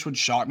wrong. It just would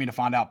shock me to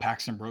find out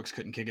Paxton Brooks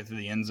couldn't kick it through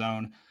the end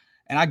zone.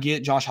 And I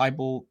get Josh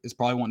Heupel is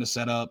probably wanting to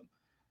set up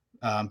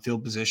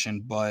field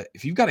position, but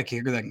if you've got a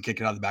kicker that can kick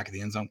it out of the back of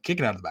the end zone, kick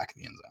it out of the back of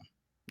the end zone.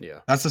 Yeah,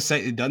 that's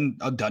it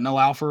doesn't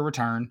allow for a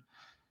return.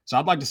 So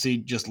I'd like to see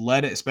just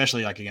let it,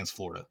 especially against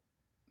Florida,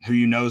 who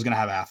is going to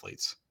have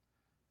athletes.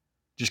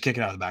 Just kick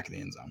it out of the back of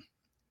the end zone.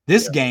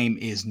 This game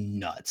is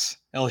nuts.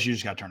 LSU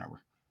just got a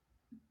turnover.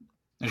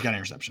 They just got an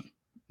interception.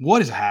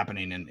 What is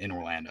happening in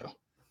Orlando?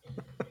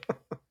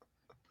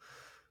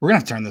 We're going to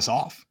have to turn this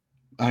off.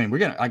 I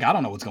mean, I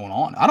don't know what's going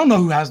on. I don't know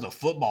who has the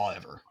football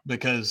ever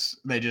because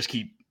they just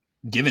keep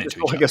giving it to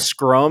each other. Like a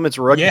scrum. It's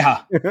rugby.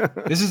 Yeah.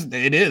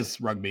 It is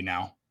rugby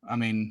now. I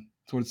mean,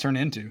 that's what it's turned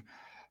into.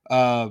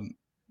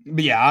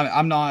 But yeah,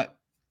 I'm not.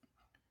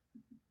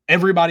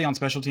 Everybody on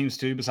special teams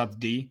too, besides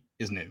D,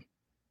 is new.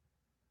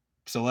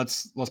 So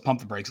let's pump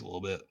the brakes a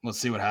little bit. Let's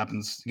see what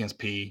happens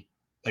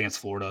against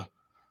Florida,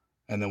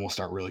 and then we'll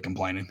start really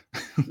complaining.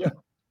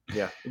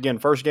 Yeah. Again,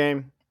 first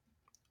game,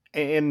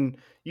 and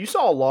you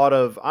saw a lot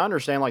of. I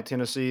understand,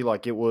 Tennessee,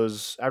 it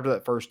was after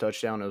that first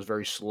touchdown, it was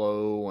very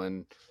slow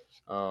and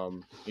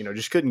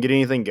just couldn't get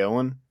anything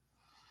going.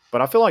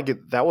 But I feel like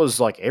that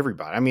was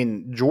everybody. I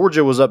mean,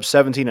 Georgia was up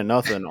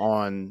 17-0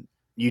 on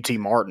UT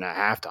Martin at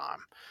halftime.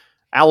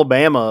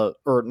 Alabama,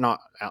 or not,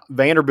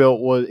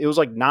 Vanderbilt was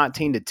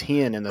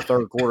 19-10 in the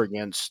third quarter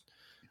against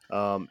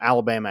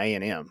Alabama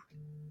A&M.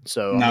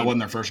 So that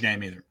wasn't their first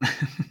game either.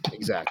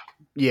 Exactly.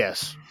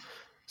 Yes.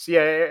 So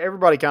yeah,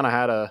 everybody kind of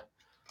had a,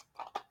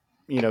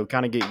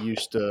 kind of get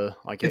used to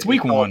like it's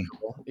week one.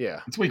 Yeah,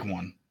 it's week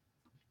one.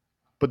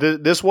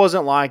 But this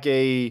wasn't like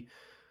a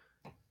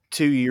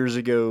 2 years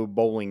ago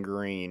Bowling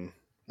Green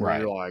where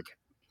you're like,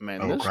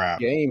 man, this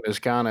game is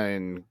kind of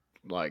in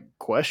like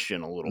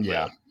question a little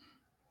bit.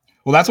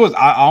 Well, that's what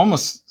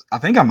I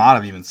think I might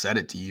have even said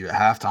it to you at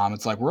halftime.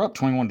 It's like we're up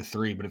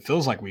 21-3, but it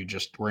feels like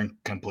we're in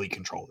complete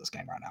control of this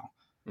game right now.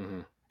 Mm-hmm.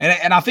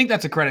 And I think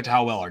that's a credit to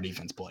how well our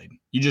defense played.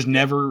 You just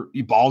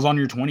you balls on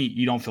your 20,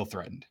 you don't feel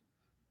threatened.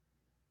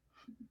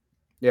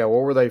 Yeah,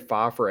 what were they,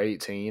 5 for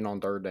 18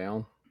 on third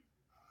down?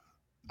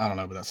 I don't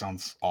know, but that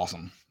sounds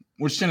awesome.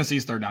 Which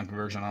Tennessee's third down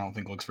conversion I don't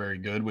think looks very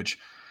good, which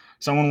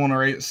some would want to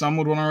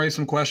raise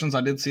some questions.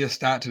 I did see a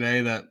stat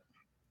today that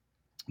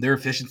their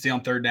efficiency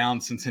on third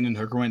down since Hendon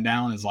Hooker went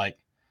down is like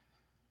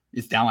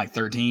it's down like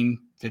 13,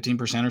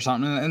 15% or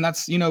something. And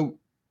that's,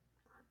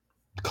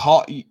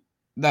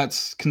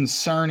 that's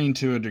concerning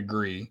to a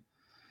degree.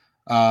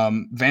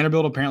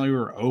 Vanderbilt apparently we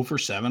were 0 for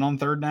 7 on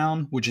third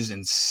down, which is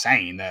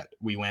insane that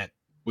we won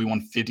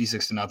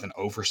 56-0,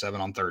 0 for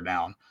 7 on third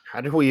down. How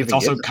did we even it's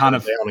also kind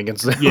of down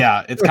against them?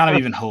 Yeah, it's kind of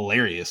even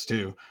hilarious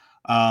too.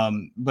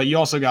 But you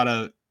also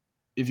gotta,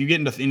 if you get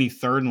into any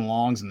third and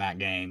longs in that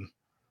game,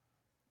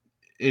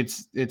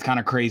 it's kind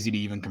of crazy to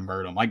even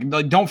convert them. Like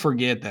don't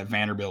forget that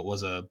Vanderbilt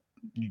was a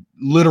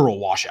literal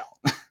washout.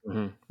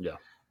 Mm-hmm. Yeah.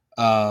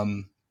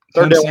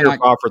 Third down, we were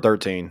 5 for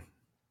 13.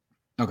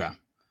 Okay.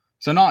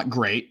 So not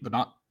great, but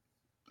not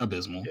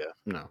abysmal. Yeah.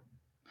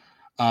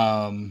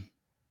 No.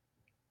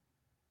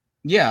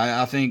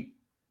 Yeah, I think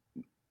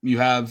you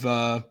have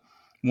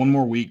one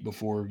more week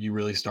before you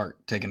really start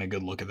taking a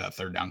good look at that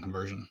third down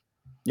conversion.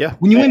 Yeah.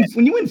 When you win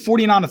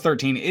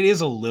 49-13, it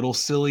is a little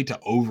silly to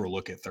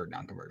overlook a third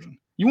down conversion.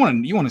 You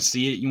want to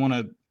see it, you want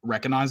to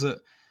recognize it.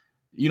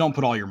 You don't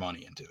put all your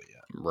money into it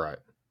yet. Right.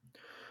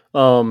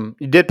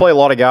 You did play a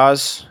lot of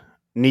guys.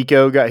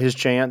 Nico got his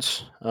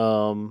chance.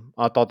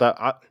 I thought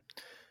that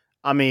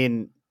I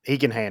mean, he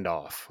can hand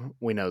off.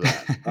 We know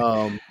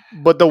that.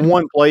 But the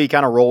one play he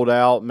kind of rolled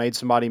out, made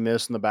somebody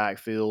miss in the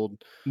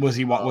backfield. Was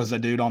the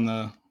dude on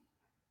the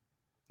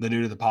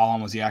dude at the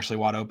pylon? Was he actually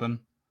wide open?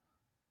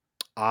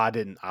 I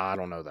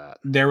don't know that.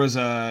 There was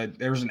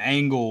an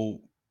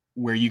angle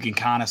where you can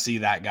kind of see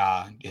that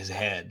guy, his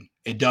head.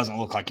 It doesn't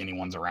look like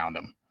anyone's around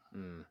him.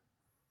 Mm.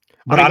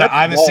 But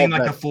I haven't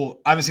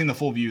seen the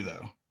full view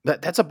though.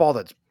 That's a ball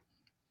that's,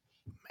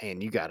 man,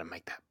 you got to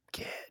make that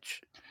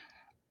catch.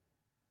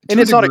 And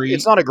it's not a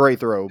great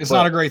throw. It's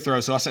not a great throw.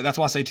 So that's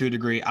why I say to a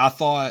degree. I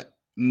thought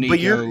Nico. But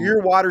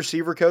your wide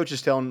receiver coach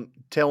is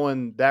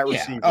telling that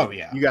receiver,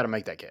 you got to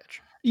make that catch.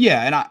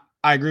 Yeah, and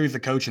I agree with the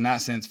coach in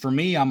that sense. For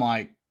me, I'm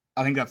like,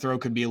 I think that throw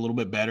could be a little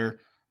bit better.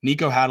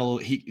 Nico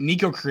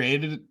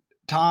created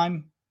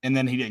time, and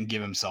then he didn't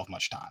give himself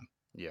much time.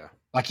 Yeah.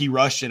 Like he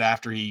rushed it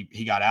after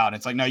he got out.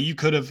 It's like, no, you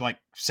could have like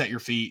set your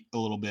feet a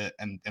little bit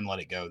and let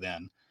it go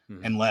then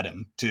and let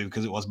him too,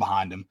 because it was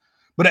behind him.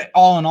 But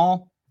all in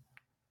all,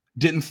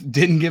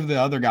 didn't give the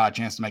other guy a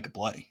chance to make a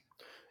play.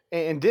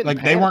 And didn't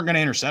like they weren't going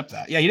to intercept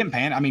that. Yeah, he didn't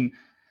pan. I mean,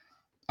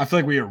 I feel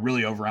like we are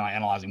really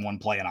overanalyzing one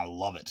play, and I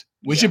love it.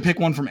 We should pick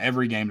one from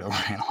every game to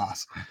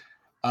overanalyze.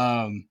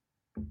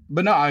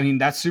 But no, I mean,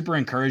 that's super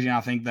encouraging.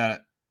 I think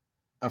that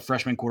a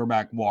freshman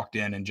quarterback walked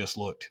in and just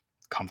looked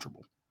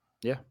comfortable.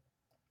 Yeah.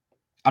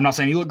 I'm not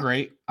saying he looked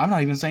great. I'm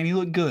not even saying he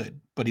looked good,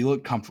 but he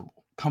looked comfortable.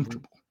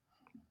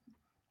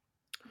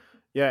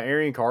 Yeah,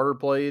 Arian Carter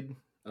played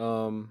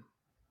quite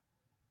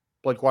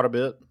a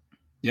bit.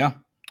 Yeah.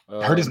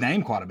 I heard his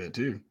name quite a bit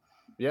too.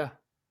 Yeah.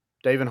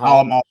 David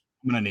Holland. I'm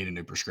going to need a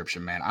new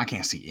prescription, man. I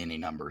can't see any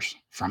numbers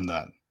from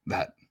that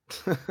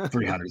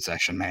 300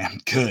 section, man.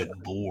 Good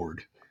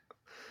Lord.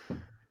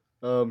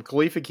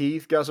 Khalifa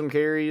Keith got some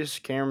carries.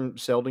 Cam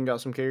Seldon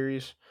got some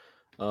carries.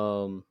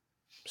 So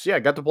yeah,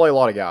 got to play a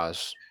lot of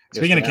guys.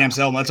 Speaking of Cam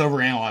Seldon, let's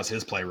overanalyze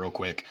his play real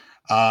quick.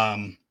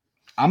 I'm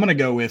going to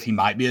go with he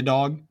might be a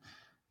dog.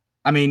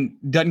 I mean,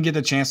 doesn't get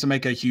the chance to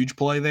make a huge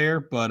play there,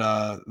 but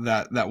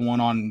that one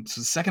on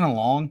second and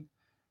long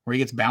where he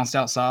gets bounced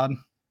outside.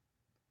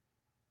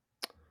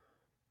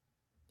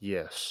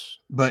 Yes.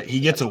 But he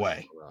gets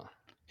away.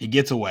 He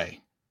gets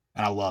away,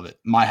 and I love it.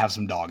 Might have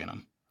some dog in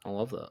him. I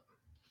love that.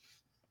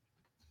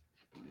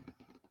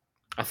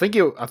 I think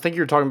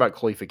you're talking about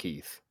Khalifa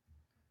Keith.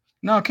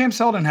 No, Cam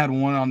Seldon had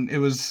one on. It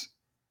was.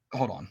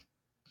 Hold on.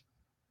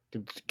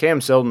 Cam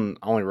Seldon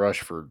only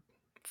rushed for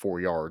 4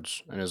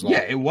 yards, and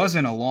it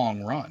wasn't a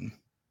long run.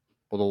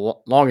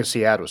 Well, the longest he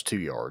had was 2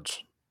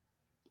 yards.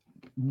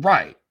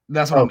 Right.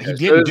 That's what he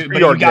didn't do, but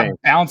he got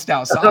bounced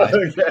outside.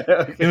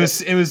 Okay. It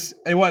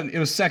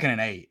was second and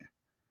 8.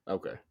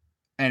 Okay.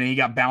 And he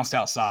got bounced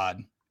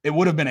outside. It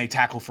would have been a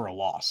tackle for a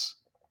loss.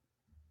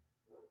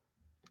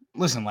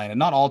 Listen, Landon,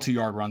 not all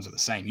 2-yard runs are the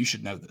same. You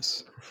should know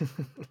this.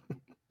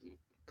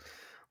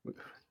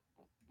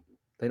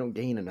 They don't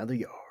gain another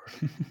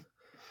yard.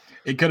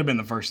 It could have been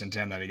the 1st and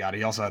 10 that he got.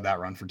 He also had that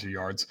run for 2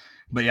 yards.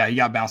 But yeah, he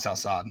got bounced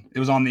outside. It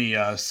was on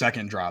the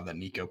second drive that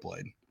Nico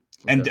played.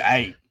 And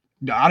hey,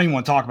 I don't even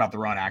want to talk about the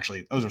run,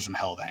 actually. Those are some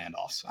hell of a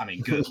handoffs. I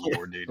mean, good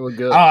Lord, dude.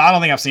 Good. I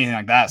don't think I've seen anything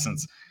like that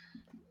since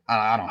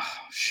I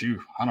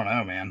don't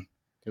know, man.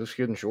 It was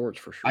good in shorts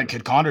for sure.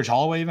 Could Condridge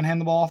Holloway even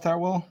hand the ball off that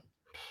well?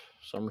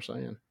 Some are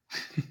saying.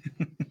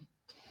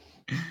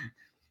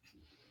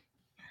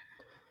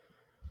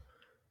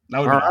 That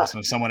would be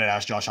awesome if someone had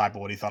asked Josh Heupel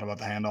what he thought about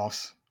the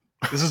handoffs.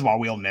 This is why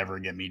we'll never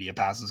get media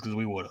passes, because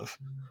we would have.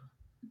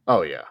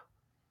 Oh, yeah.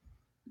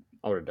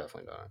 I would have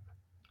definitely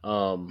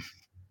done it.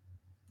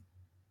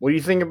 What do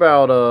you think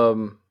about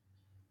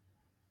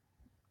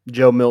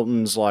Joe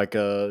Milton's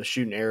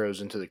shooting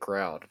arrows into the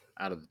crowd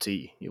out of the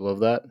tee? You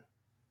love that?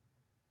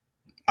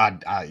 I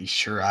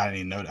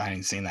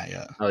hadn't seen that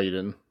yet. Oh, you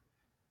didn't?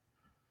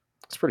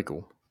 It's pretty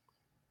cool.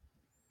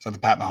 Is that the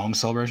Pat Mahomes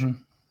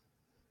celebration?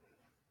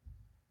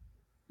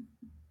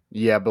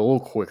 Yeah, but a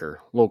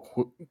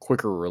little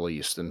quicker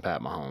release than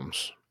Pat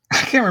Mahomes. I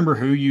can't remember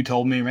who you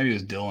told me. Maybe it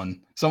was Dylan.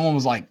 Someone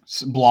was like,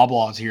 blah,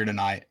 blah is here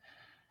tonight.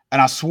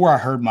 And I swore I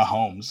heard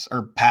Mahomes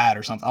or Pat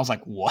or something. I was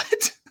like,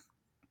 what?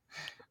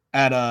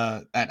 At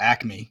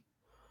Acme.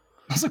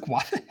 I was like,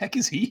 why the heck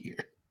is he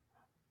here?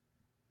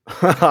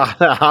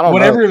 I don't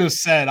Whatever know. it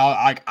was said,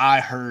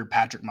 I heard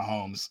Patrick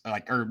Mahomes,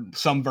 or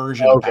some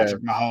version of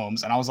Patrick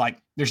Mahomes. And I was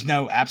like, there's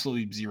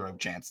absolutely zero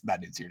chance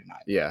that dude's here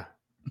tonight. Yeah.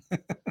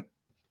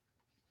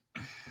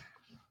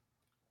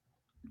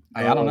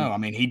 I don't know. I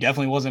mean, he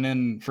definitely wasn't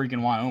in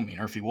freaking Wyoming,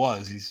 or if he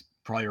was, he's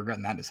probably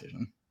regretting that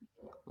decision.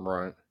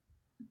 Right.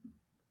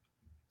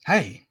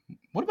 Hey,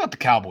 what about the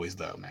Cowboys,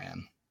 though,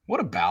 man? What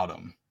about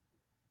them?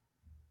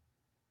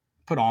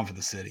 Put on for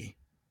the city.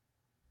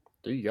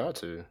 Dude, you got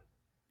to.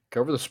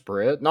 Cover the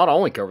spread. Not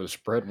only cover the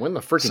spread, win the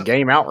freaking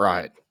game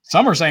outright.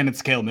 Some are saying it's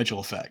the Caleb Mitchell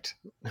effect.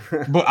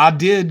 But I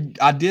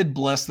did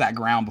bless that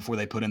ground before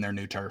they put in their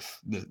new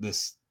turf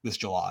this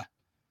July.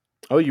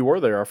 Oh, you were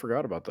there. I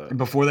forgot about that.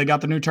 Before they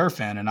got the new turf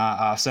in, and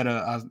I said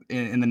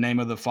in the name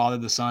of the Father,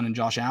 the Son, and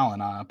Josh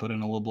Allen, I put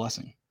in a little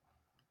blessing.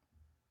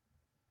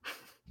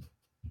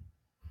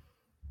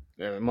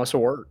 Yeah, it must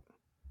have worked.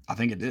 I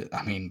think it did.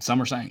 I mean,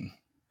 some are saying.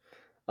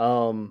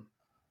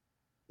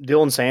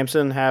 Dylan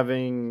Sampson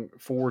having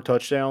 4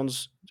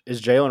 touchdowns.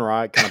 Is Jalen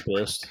Wright kind of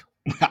pissed?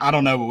 I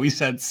don't know, but we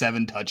said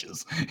 7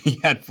 touches. He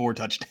had 4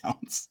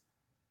 touchdowns.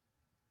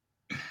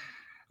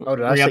 Oh,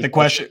 did I we say had the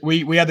question?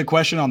 We had the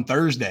question on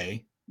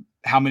Thursday.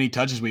 How many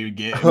touches we would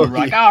get? And we were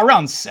like,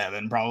 around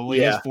 7 probably.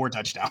 He has 4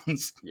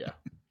 touchdowns. Yeah.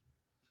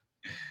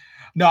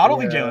 No, I don't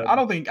think Jalen.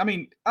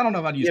 I don't know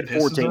if I'd use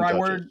piss as the right touches.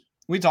 word.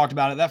 We talked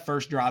about it. That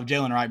first drive,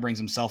 Jalen Wright brings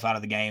himself out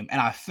of the game. And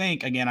I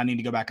think, again, I need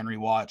to go back and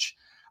rewatch.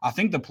 I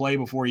think the play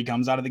before he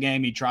comes out of the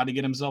game, he tried to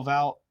get himself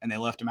out, and they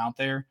left him out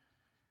there.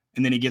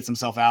 And then he gets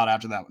himself out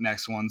after that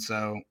next one.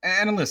 So,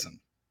 and listen,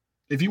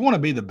 if you want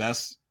to be the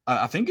best,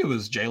 I think it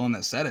was Jalen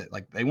that said it.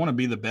 Like, they want to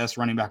be the best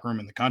running back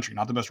room in the country,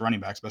 not the best running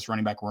backs, best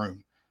running back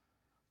room.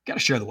 Got to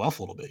share the wealth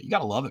a little bit. You got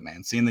to love it,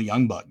 man. Seeing the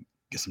young buck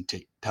get some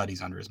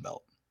tutties under his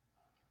belt.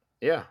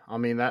 Yeah, I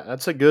mean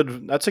that's a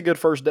good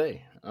first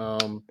day.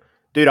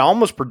 Dude, I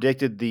almost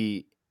predicted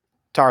the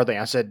entire thing.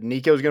 I said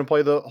Nico's going to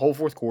play the whole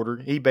fourth quarter.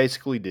 He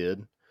basically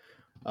did.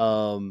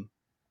 Jalen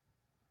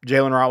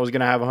Wright was going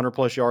to have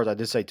 100+ yards. I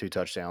did say 2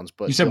 touchdowns,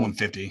 but you said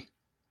 150.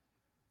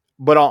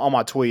 But on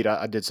my tweet,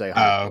 I did say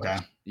 100. Oh, okay.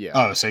 Yeah.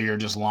 Oh, so you're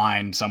just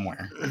lying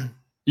somewhere.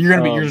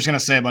 You're just gonna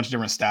say a bunch of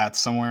different stats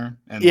somewhere,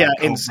 and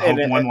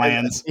hope one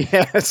lands.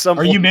 Yeah.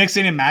 Are you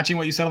mixing and matching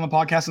what you said on the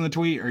podcast and the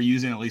tweet, or are you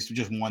using at least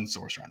just one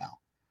source right now?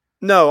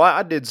 No,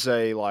 I did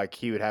say like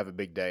he would have a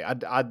big day.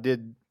 I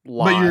did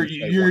lie. But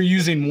you're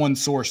using one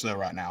source though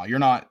right now. You're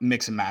not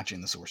mix and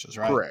matching the sources,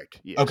 right?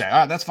 Correct. Yes. Okay. All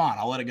right. That's fine.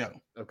 I'll let it go.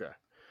 Okay.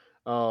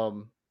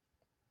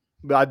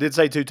 But I did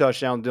say 2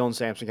 touchdowns. Dylan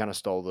Sampson kind of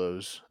stole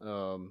those.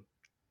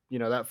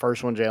 That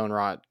first one, Jalen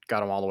Wright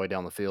got him all the way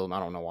down the field, and I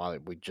don't know why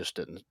we just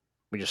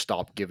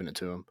stopped giving it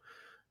to him.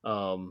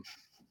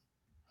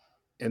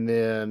 And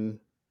then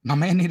my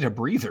man needed a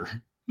breather.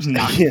 It was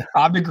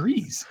 95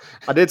 degrees.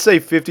 I did say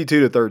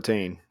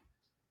 52-13.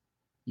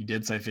 You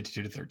did say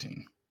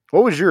 52-13.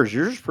 What was yours?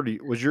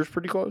 Was yours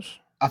pretty close?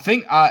 I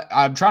think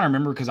I'm trying to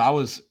remember because I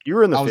was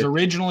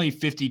originally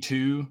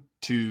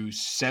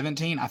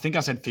 52-17. I think I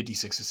said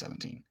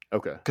 56-17.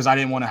 Okay. Because I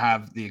didn't want to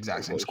have the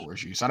exact same score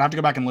as you. So I'd have to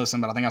go back and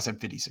listen, but I think I said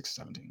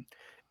 56-17.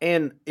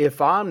 And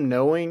if I'm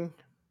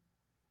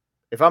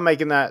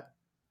making that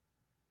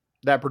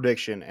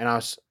prediction and I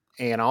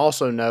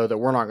also know that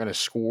we're not going to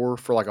score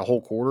for like a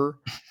whole quarter,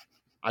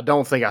 I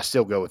don't think I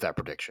still go with that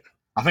prediction.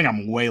 I think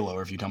I'm way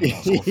lower if you tell me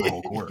I'll score for a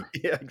whole quarter.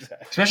 Yeah,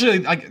 exactly. Especially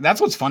like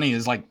that's what's funny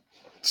is like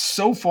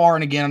so far,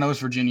 and again, I know it's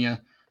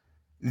Virginia,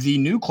 the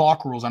new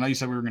clock rules, I know you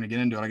said we were going to get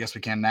into it. I guess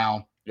we can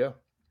now. Yeah.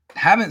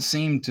 Haven't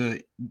seemed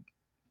to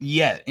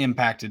yet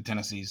impacted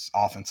Tennessee's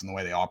offense and the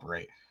way they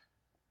operate.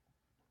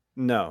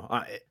 No.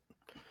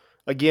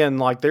 Again,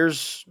 like I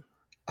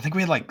think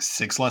we had like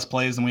 6 less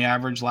plays than we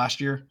averaged last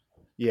year.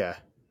 Yeah.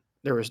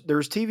 There was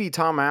TV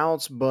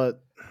timeouts,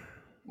 but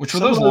which were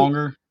those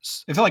longer?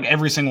 It felt like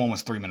every single one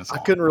was 3 minutes I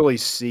long. couldn't really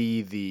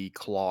see the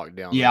clock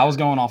down. Yeah, I was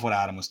going off what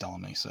Adam was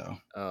telling me. So,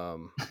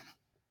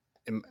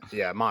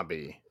 it might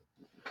be.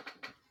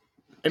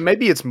 And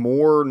maybe it's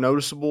more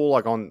noticeable,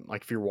 like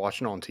if you're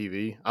watching on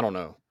TV. I don't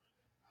know,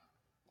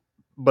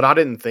 but I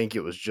didn't think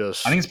it was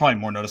just. I think it's probably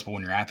more noticeable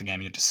when you're at the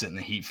game. You have to sit in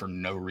the heat for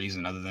no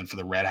reason other than for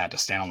the red hat to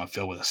stand on the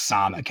field with a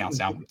sign that counts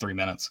down from 3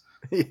 minutes.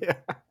 Yeah.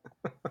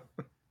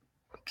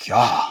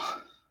 God.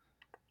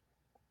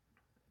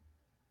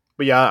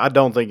 But yeah, I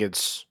don't think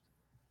it's.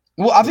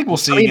 Well, I think we'll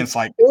see against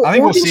I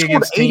think we'll see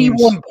against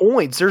 81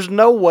 points. There's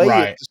no way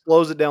Right. it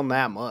slows it down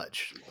that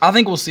much. I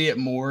think we'll see it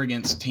more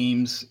against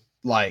teams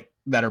like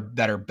that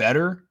are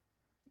better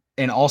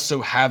and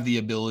also have the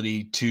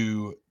ability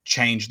to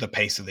change the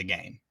pace of the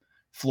game.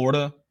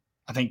 Florida,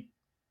 I think,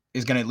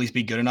 is going to at least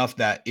be good enough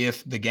that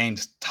if the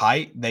game's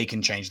tight, they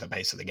can change the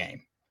pace of the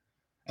game.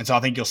 And so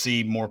I think you'll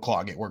see more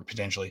clock get work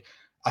potentially.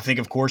 I think,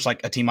 of course, like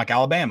a team like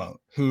Alabama,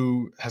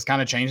 who has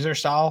kind of changed their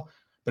style.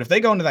 But if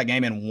they go into that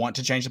game and want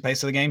to change the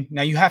pace of the game,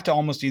 now you have to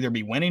almost either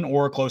be winning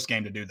or a close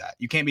game to do that.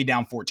 You can't be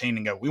down 14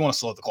 and go, we want to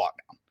slow the clock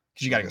down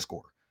because you got to go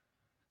score.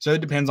 So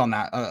it depends on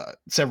that,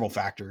 several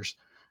factors.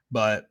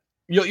 But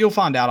you'll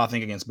find out, I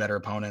think, against better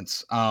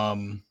opponents.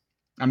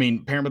 I mean,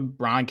 apparently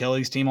Brian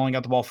Kelly's team only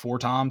got the ball 4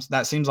 times.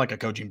 That seems like a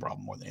coaching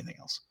problem more than anything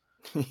else.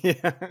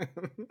 Yeah.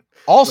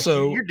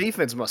 Also, your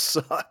defense must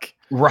suck.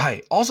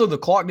 Right. Also, the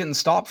clock didn't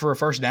stop for a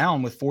first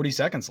down with 40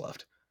 seconds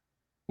left.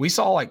 We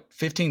saw like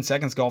 15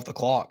 seconds go off the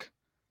clock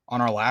on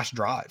our last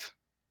drive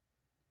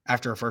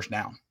after a first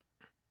down.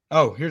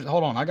 Oh,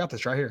 hold on. I got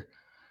this right here.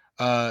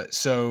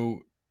 So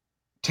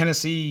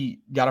Tennessee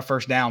got a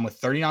first down with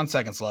 39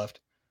 seconds left.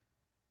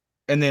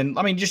 And then,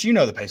 I mean, just,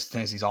 the pace of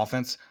Tennessee's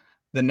offense.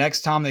 The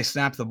next time they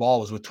snapped the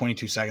ball was with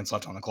 22 seconds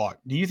left on the clock.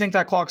 Do you think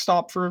that clock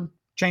stopped for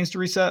chains to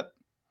reset?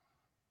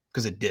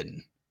 Because it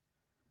didn't.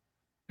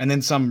 And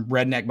then some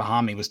redneck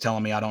behind me was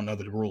telling me I don't know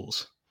the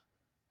rules.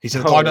 He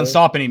said the clock doesn't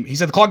stop anymore. He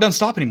said the clock doesn't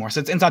stop anymore. I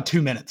said it's inside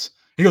 2 minutes.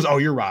 He goes, oh,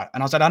 you're right.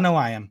 And I said, I know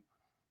I am.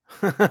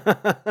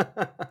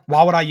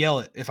 Why would I yell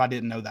it if I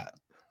didn't know that?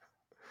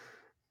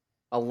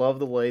 I love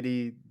the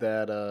lady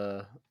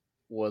that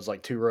was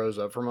like 2 rows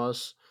up from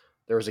us.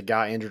 There was a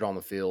guy injured on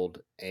the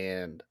field,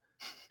 and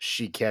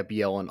she kept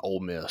yelling Ole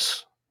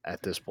Miss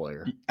at this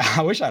player.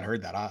 I wish I'd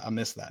heard that. I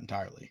missed that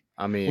entirely.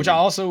 I mean,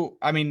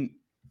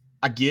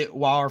 I get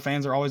why our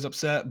fans are always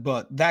upset,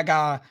 but that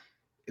guy,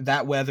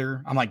 that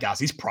weather, I'm like, guys,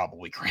 he's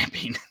probably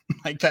cramping.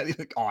 Like that,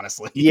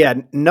 honestly. Yeah,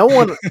 no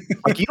one,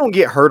 like, you don't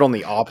get hurt on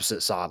the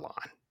opposite sideline.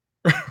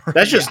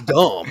 That's just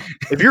dumb.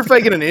 If you're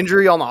faking an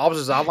injury on the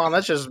opposite sideline,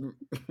 that's just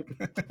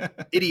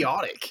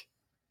idiotic.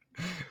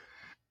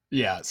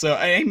 Yeah, so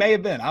he may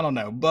have been. I don't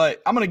know.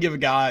 But I'm going to give a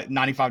guy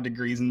 95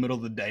 degrees in the middle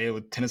of the day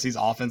with Tennessee's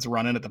offense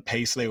running at the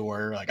pace they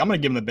were. Like, I'm going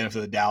to give him the benefit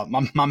of the doubt.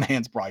 My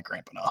man's probably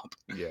cramping up.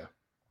 Yeah.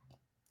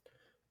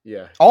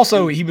 Yeah.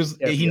 Also, he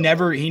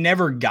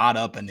never got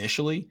up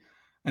initially.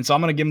 And so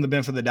I'm going to give him the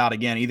benefit of the doubt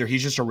again. Either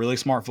he's just a really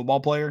smart football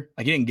player,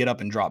 like he didn't get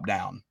up and drop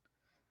down,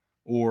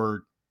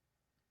 or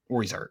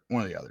he's hurt,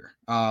 one or the other.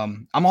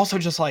 I'm also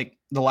just like,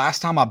 the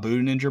last time I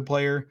booed an injured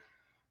player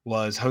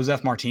was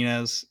Josef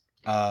Martinez.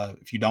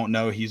 If you don't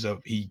know, I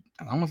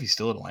don't know if he's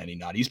still at Atlanta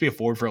United. He used to be a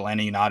forward for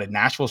Atlanta United.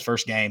 Nashville's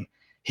first game,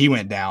 he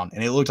went down,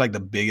 and it looked like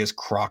the biggest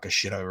crock of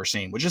shit I've ever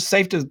seen, which is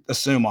safe to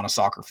assume on a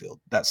soccer field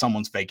that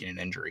someone's faking an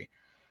injury.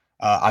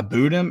 I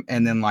booed him,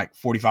 and then like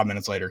 45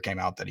 minutes later came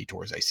out that he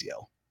tore his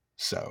ACL.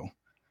 So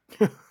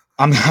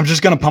I'm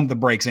just going to pump the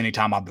brakes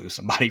anytime I boo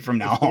somebody from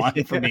now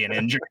on for being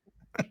injured.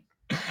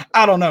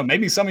 I don't know.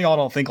 Maybe some of y'all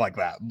don't think like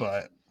that,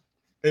 but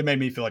it made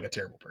me feel like a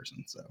terrible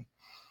person. So,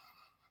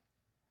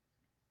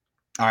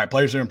 all right,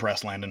 players are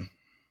impressed, Landon.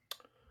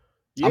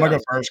 Yeah. I'm gonna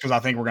go first because I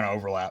think we're gonna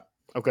overlap.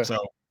 Okay.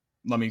 So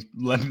let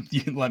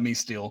me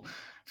steal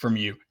from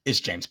you.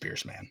 It's James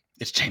Pierce, man.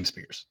 It's James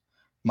Pierce.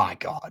 My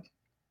God.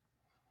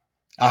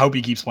 I hope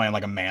he keeps playing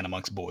like a man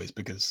amongst boys,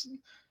 because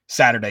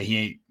Saturday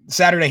he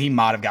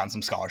might have gotten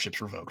some scholarships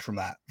revoked from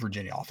that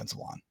Virginia offensive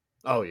line.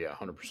 Oh yeah,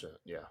 100%.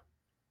 Yeah,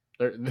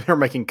 they're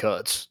making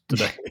cuts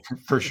today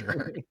for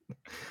sure.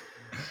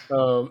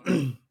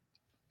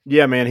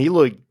 Yeah, man,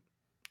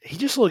 he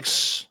just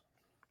looks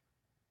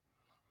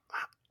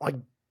like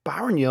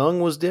Byron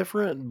Young was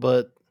different,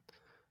 but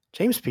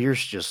James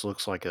Pierce just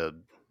looks like I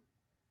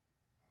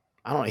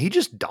don't know. He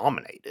just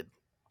dominated.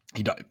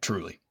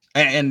 Truly.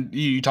 And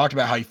you talked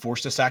about how he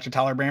forced a sack to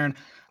Tyler Barron.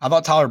 I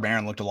thought Tyler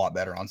Barron looked a lot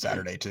better on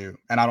Saturday too.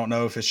 And I don't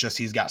know if it's just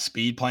he's got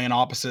speed playing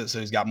opposite, so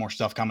he's got more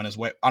stuff coming his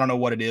way. I don't know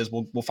what it is.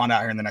 We'll find out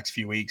here in the next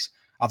few weeks.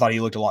 I thought he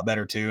looked a lot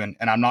better too. And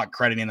I'm not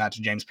crediting that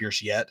to James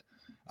Pierce yet,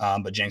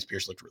 but James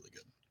Pierce looked really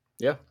good.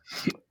 Yeah.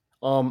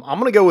 I'm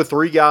going to go with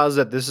 3 guys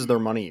that this is their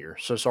money year.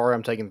 So sorry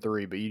I'm taking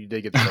 3, but you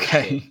did get the first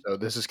one. So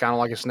this is kind of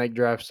like a snake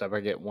draft, so I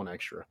get 1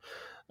 extra.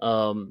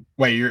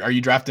 Wait, are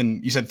you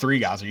drafting? You said 3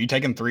 guys. Are you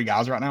taking 3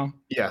 guys right now?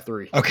 Yeah,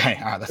 3. Okay,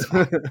 all right, that's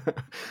fine.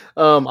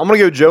 I'm gonna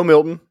go Joe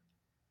Milton.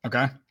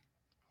 Okay.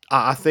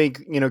 I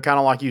think, kind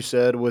of like you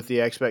said, with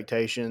the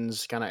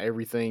expectations, kind of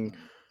everything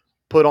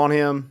put on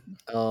him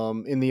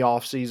in the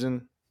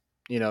offseason,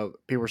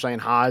 people are saying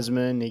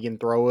Heisman, he can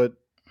throw it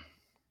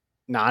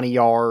 90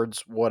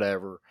 yards,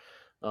 whatever.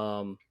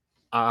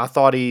 I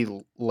thought he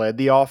led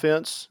the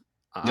offense.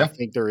 I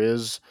think there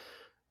is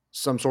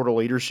some sort of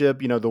leadership.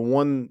 The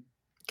one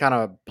kind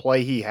of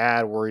play he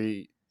had where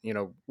he,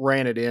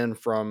 ran it in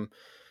from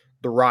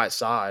the right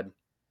side.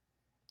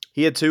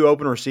 He had 2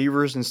 open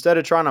receivers. Instead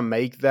of trying to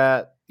make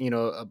that,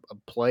 a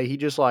play, he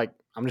just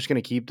I'm just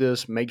going to keep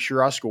this, make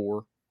sure I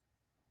score.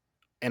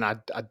 And I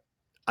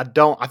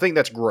think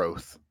that's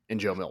growth in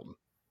Joe Milton.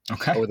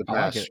 Okay. Over the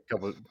past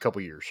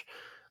couple years.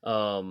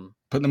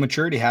 Putting the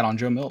maturity hat on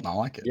Joe Milton. I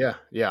like it.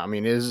 Yeah. I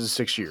mean, it is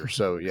 6 years.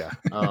 So, yeah.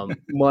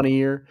 Money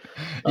year.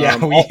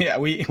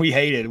 We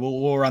hated.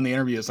 We'll run the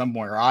interview at some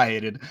point, or I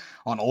hated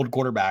on old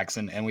quarterbacks,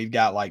 and we've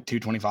got like 2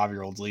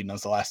 25-year-olds leading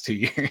us the last 2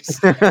 years.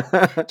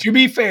 To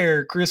be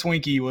fair, Chris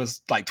Winkie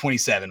was like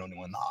 27 when he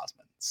won the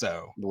Heisman.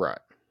 So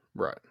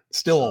Right.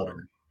 Still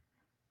older.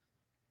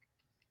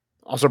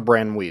 Also,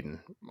 Brandon Weeden,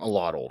 a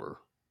lot older.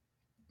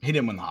 He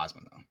didn't win the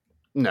Heisman, though.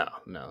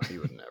 No, he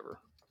would never.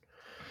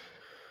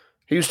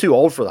 He was too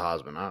old for the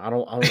Heisman. I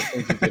don't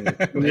think he can.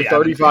 When you're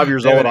 35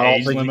 years old, I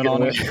don't think he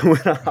can win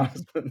a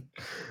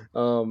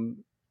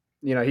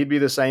Heisman. He'd be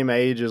the same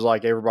age as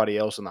like everybody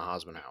else in the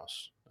Heisman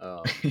house.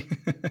 I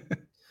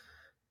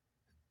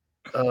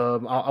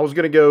was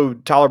going to go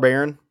Tyler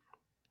Barron.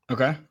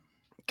 Okay.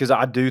 Because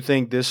I do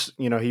think this,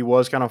 he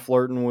was kind of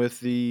flirting with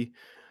the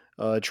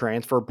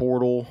transfer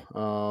portal.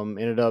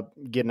 Ended up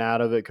getting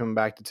out of it, coming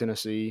back to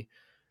Tennessee.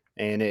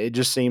 And it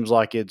just seems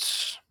like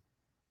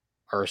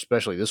or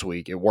especially this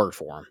week, it worked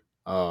for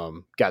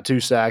him. Got 2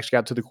 sacks,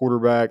 got to the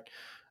quarterback.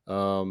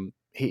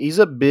 He's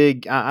a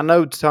big – I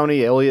know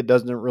Tony Elliott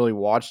doesn't really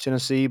watch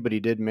Tennessee, but he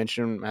did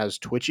mention him as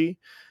twitchy.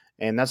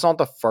 And that's not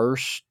the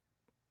first,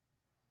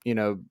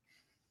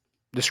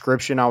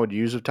 description I would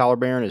use of Tyler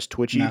Barron is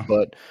twitchy. No.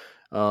 But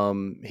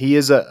he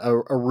is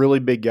a really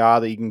big guy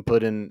that you can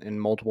put in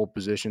multiple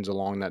positions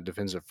along that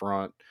defensive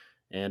front.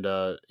 And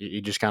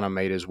he just kind of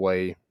made his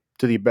way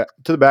to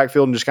the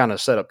backfield and just kind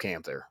of set up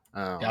camp there.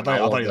 I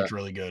thought he looked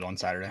really good on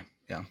Saturday.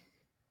 Yeah.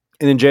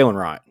 And then Jalen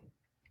Wright,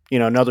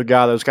 another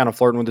guy that was kind of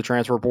flirting with the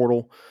transfer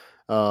portal.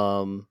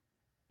 And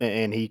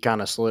he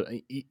kind of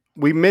slid.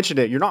 We mentioned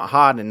it. You're not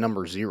hiding in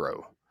number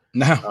 0.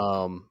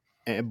 No.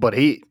 But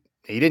he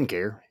didn't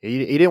care.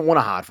 He didn't want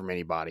to hide from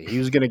anybody. He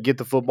was going to get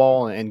the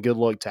football and good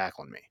luck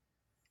tackling me.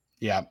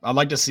 Yeah. I'd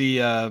like to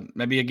see,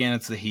 maybe again,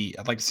 it's the heat.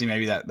 I'd like to see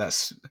maybe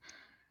that's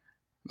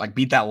like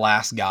beat that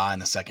last guy in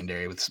the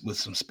secondary with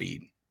some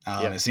speed.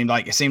 It seemed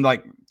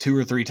like 2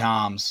 or 3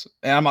 times,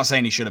 and I'm not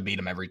saying he should have beat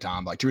him every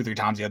time, but like 2 or 3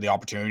 times he had the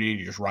opportunity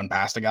to just run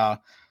past a guy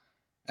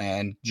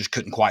and just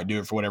couldn't quite do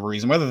it for whatever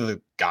reason, whether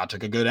the guy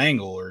took a good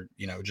angle or,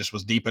 just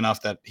was deep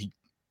enough that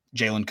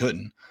Jalen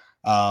couldn't.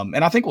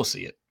 And I think we'll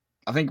see it.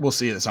 I think we'll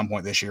see it at some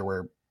point this year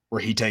where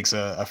he takes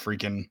a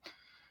freaking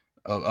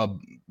a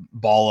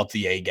ball up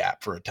the A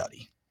gap for a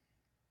tutty.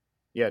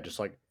 Yeah, just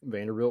like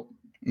Vanderbilt.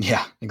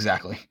 Yeah,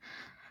 exactly.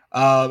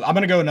 I'm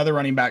going to go another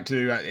running back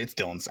too. It's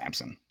Dylan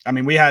Sampson. I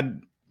mean, we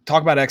had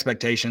talk about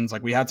expectations.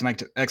 Like we had some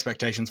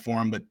expectations for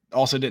him, but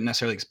also didn't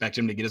necessarily expect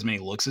him to get as many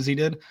looks as he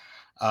did.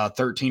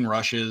 13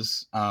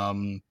 rushes.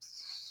 I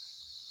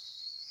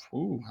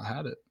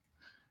had it.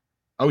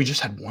 Oh, he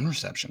just had 1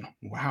 reception.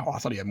 Wow. I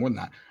thought he had more than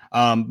that.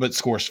 But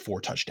scores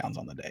 4 touchdowns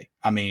on the day.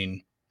 I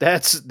mean,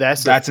 that's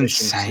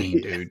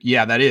insane, dude.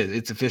 Yeah, that is.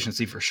 It's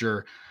efficiency for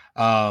sure.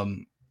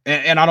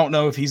 And I don't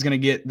know if he's going to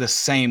get the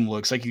same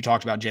looks like you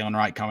talked about Jalen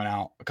Wright coming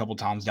out a couple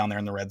times down there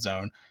in the red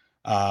zone.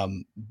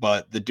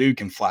 But the dude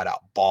can flat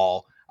out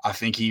ball. I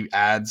think he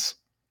adds,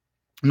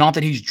 not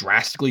that he's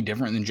drastically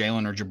different than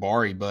Jalen or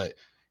Jabari, but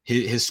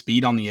his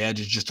speed on the edge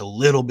is just a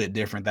little bit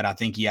different, that I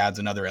think he adds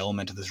another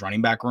element to this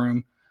running back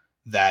room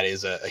that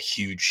is a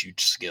huge,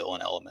 huge skill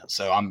and element.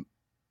 So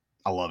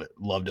I love it.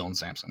 Love Dylan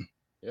Sampson.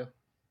 Yeah.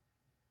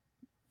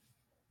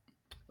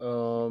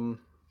 I'm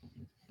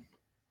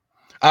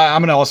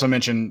going to also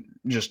mention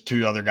just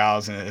 2 other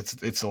guys, and it's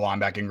the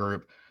linebacking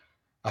group.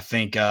 I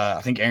think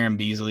Aaron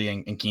Beasley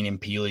and Keenan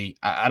Peely.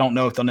 I don't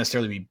know if they'll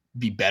necessarily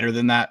be better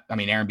than that. I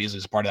mean, Aaron Beasley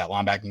is part of that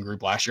linebacking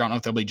group last year. I don't know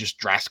if they'll be just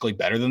drastically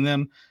better than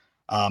them,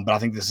 but I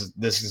think this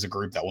is a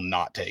group that will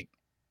not take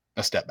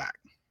a step back.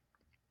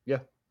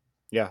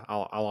 Yeah,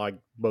 I like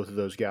both of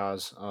those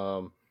guys.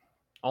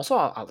 Also,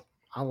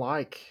 I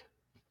like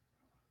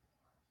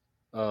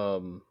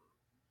Aaron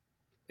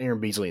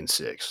Beasley in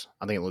 6.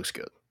 I think it looks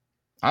good.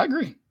 I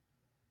agree.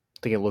 I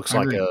think it looks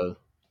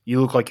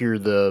you look like you're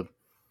the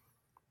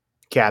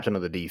captain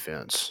of the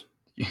defense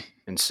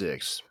in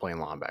 6 playing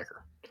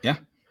linebacker. Yeah.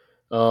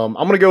 I'm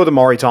going to go with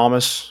Amari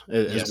Thomas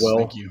as well.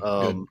 Thank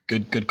you.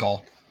 Good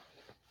call.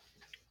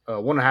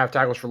 1.5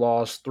 tackles for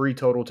loss, 3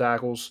 total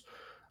tackles.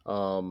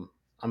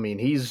 I mean,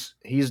 he's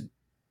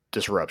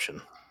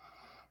disruption.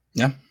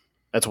 Yeah.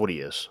 That's what he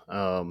is.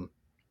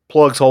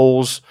 Plugs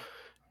holes,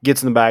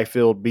 gets in the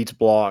backfield, beats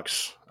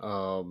blocks,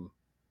 and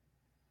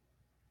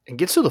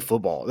gets to the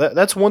football.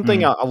 That's one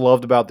thing I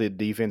loved about the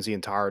defense the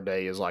entire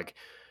day is like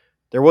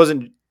there was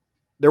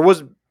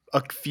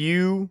a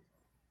few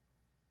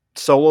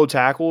solo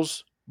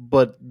tackles,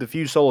 but the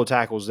few solo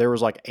tackles, there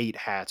was like 8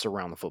 hats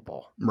around the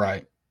football.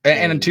 Right.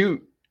 And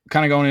two,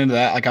 kind of going into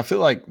that, like I feel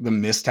like the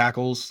missed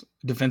tackles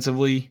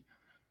defensively,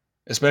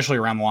 especially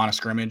around the line of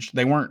scrimmage,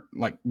 they weren't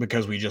like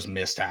because we just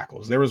missed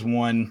tackles. There was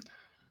one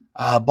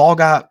ball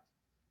got,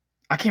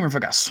 I can't remember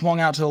if it got swung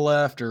out to the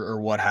left or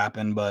what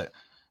happened, but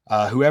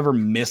whoever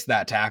missed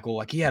that tackle,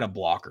 like he had a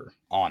blocker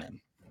on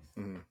him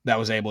that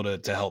was able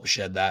to help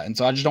shed that. And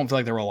so I just don't feel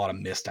like there were a lot of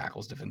missed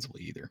tackles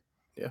defensively either.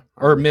 Yeah.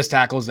 Or missed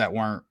tackles that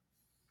weren't,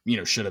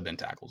 should have been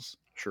tackles.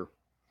 Sure.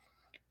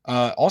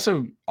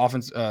 Also,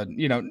 offense, I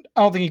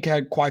don't think he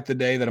had quite the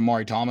day that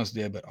Amari Thomas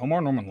did, but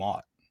Omar Norman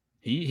Lott,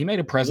 he made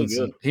a presence.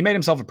 He made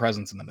himself a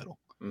presence in the middle.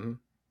 Mm-hmm.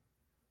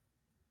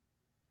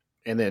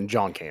 And then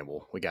John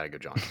Campbell. We got to go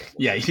John Campbell.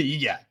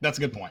 yeah, that's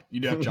a good point.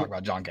 You do have to talk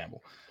about John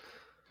Campbell.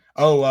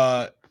 Oh,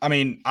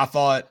 I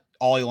thought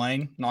Ollie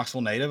Lang,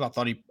 Knoxville native, I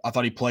thought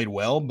he played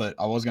well, but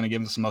I was going to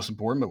give him the most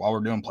important. But while we're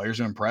doing players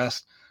who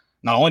impressed,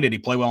 not only did he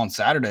play well on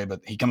Saturday,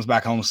 but he comes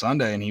back home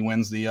Sunday and he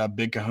wins the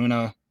Big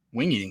Kahuna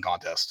wing eating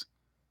contest.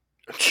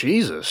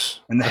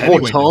 Jesus. In the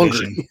heavyweight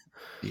division.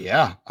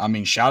 Yeah. I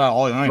mean, shout out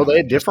Ollie Lang. Well, they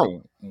had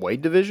different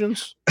weight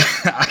divisions?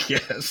 I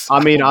guess.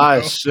 I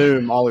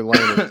assume Ollie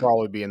Lang would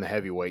probably be in the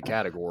heavyweight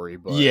category.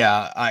 But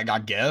yeah, I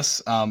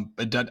guess. I'm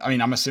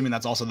assuming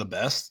that's also the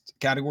best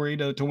category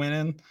to win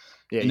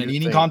in an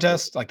eating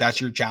contest. Like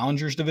that's your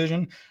challengers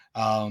division.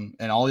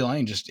 And Ollie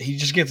Lang he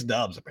just gets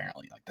dubs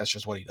apparently. Like that's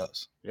just what he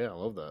does. Yeah, I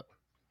love that.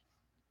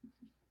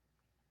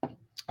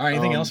 All right,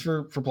 anything else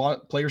for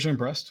players who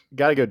impressed?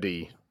 Got to go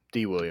D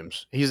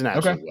Williams. He's an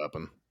absolute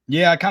weapon.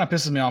 Yeah, it kind of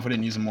pisses me off we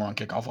didn't use him more on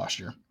kickoff last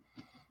year.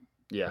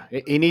 Yeah,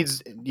 he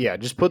needs –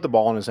 just put the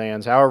ball in his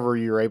hands. However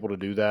you're able to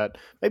do that.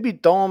 Maybe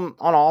throw him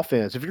on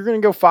offense. If you're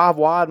going to go 5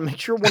 wide, make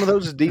sure one of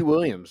those is D.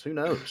 Williams. Who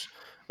knows?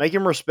 Make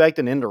him respect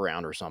an end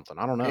around or something.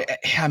 I don't know.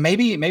 Yeah,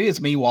 maybe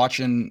it's me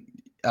watching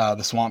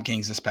the Swamp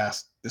Kings this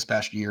past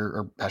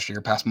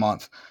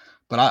month.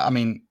 But,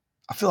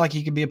 I feel like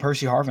he could be a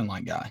Percy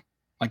Harvin-like guy.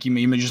 Like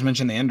you just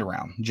mentioned the end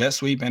around. Jet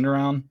sweep, end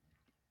around.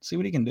 See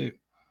what he can do.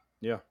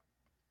 Yeah.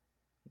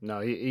 No,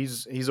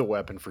 he's a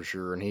weapon for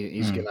sure, and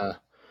he's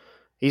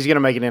gonna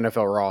make an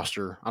NFL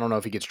roster. I don't know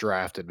if he gets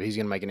drafted, but he's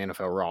gonna make an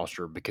NFL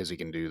roster because he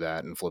can do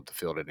that and flip the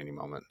field at any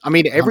moment. I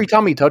mean, every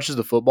time he touches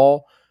the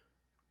football,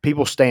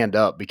 people stand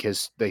up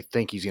because they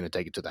think he's gonna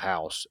take it to the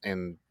house,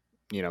 and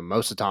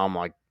most of the time,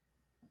 like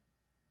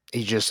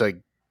he's just a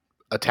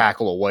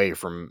tackle away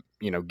from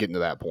getting to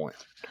that point.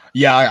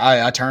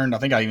 Yeah, I turned. I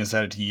think I even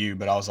said it to you,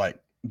 but I was like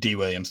D.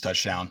 Williams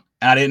touchdown.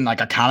 And I didn't I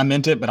kind of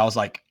meant it, but I was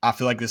like, I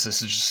feel like this is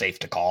just safe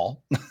to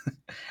call.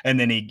 And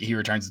then he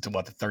returns it to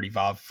the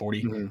 35,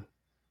 40. Mm-hmm. And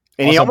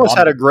also, he almost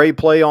had a great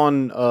play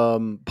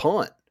on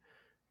punt.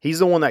 He's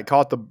the one that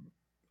caught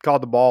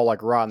the ball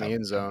like right in the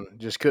end zone.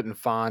 Just couldn't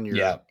find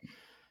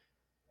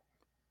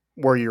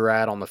where you're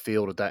at on the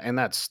field at that. And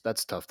that's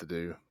tough to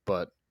do.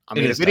 But I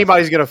mean, if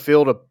anybody's going to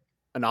field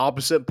an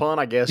opposite punt,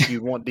 I guess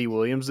you'd want D.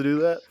 Williams to do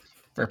that.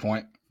 Fair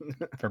point.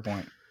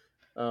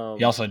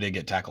 He also did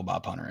get tackled by a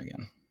punter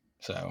again.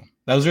 So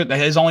those are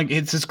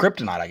it's his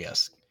kryptonite, I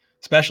guess.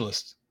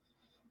 Specialists.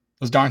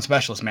 Those darn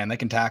specialists, man, they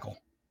can tackle.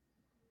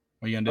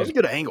 What are you gonna do? That was a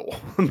good angle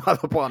by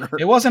the punter.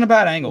 It wasn't a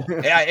bad angle.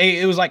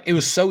 It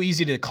was so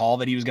easy to call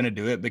that he was gonna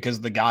do it because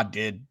the guy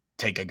did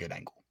take a good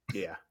angle.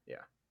 Yeah.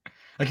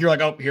 Like you're like,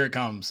 oh, here it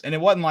comes. And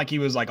it wasn't like he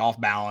was like off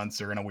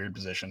balance or in a weird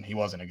position. He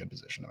was in a good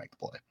position to make the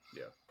play.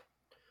 Yeah.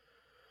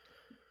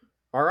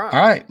 All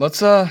right.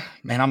 Let's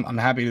man, I'm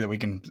happy that we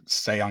can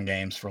stay on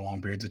games for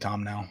long periods of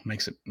time now.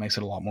 Makes it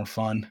a lot more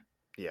fun.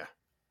 Yeah.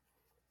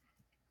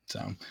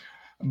 So,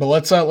 but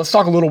let's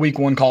talk a little week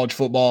 1 college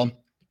football.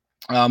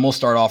 We'll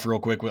start off real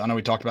quick. I know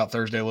we talked about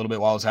Thursday a little bit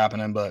while it was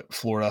happening, but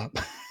Florida.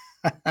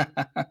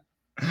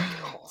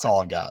 That's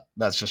all I got.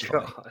 That's just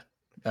funny.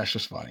 That's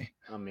just funny.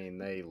 I mean,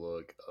 they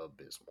look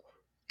abysmal.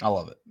 I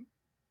love it.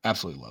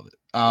 Absolutely love it.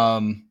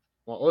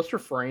 Well, let's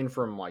refrain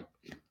from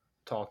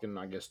talking,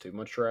 I guess, too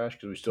much trash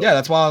because we still. Yeah,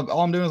 that's why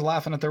all I'm doing is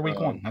laughing at their week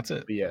 1. That's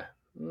it. But yeah,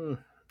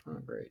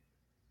 not great.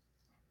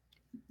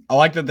 I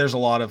like that there's a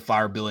lot of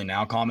fire Billy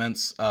now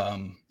comments.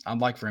 I'd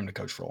like for him to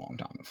coach for a long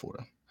time in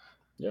Florida.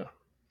 Yeah.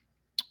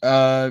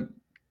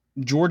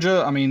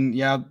 Georgia,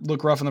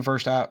 look rough in the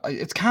first half.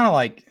 It's kind of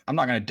like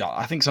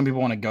I think some people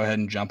want to go ahead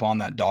and jump on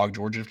that dog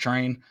Georgia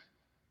train.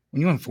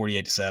 When you win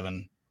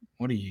 48-7,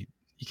 you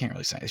can't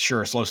really say.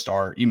 Sure, a slow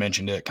start. You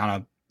mentioned it. Kind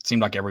of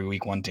seemed like every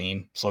week 1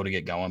 team slow to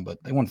get going,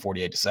 but they won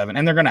 48-7,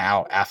 and they're going to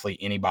out athlete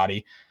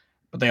anybody.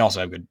 But they also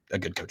have a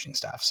good coaching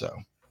staff. So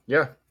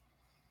yeah.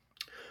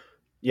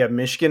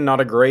 Michigan,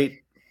 not a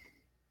great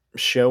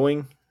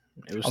showing.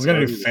 I was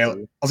gonna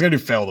do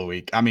fail of the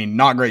week. I mean,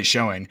 not great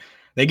showing.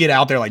 They get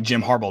out there like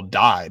Jim Harbaugh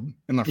died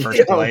in the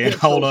first play and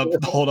hold up the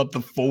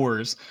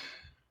 4s.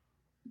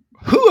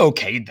 Who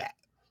okayed that?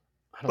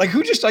 Like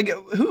who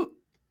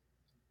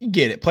you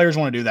get it? Players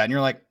want to do that, and you're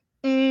like,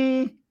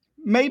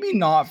 maybe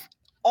not.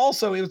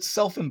 Also, it was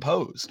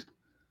self-imposed.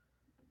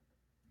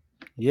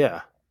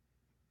 Yeah.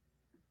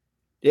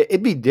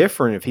 It'd be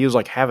different if he was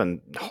like having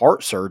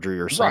heart surgery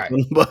or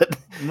something, but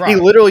he Right.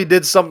 literally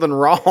did something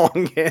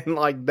wrong, and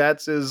like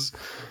that's his.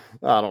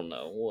 I don't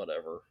know,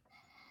 whatever.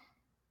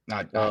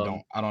 I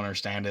don't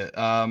understand it.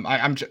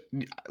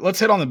 Let's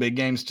hit on the big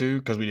games too,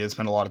 because we did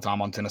spend a lot of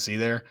time on Tennessee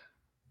there.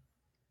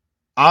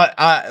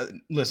 I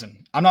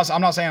listen. I'm not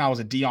saying I was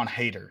a Deion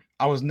hater.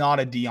 I was not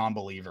a Deion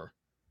believer.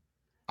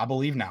 I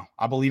believe now.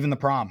 I believe in the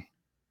prom.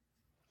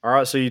 All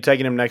right, so you're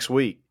taking him next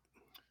week?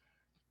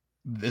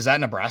 Is that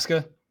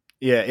Nebraska?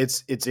 Yeah,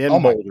 it's in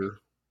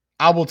Boulder.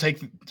 I will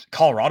take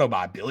Colorado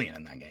by 1 billion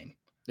in that game.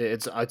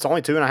 It's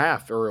only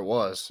 2.5, or it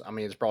was. I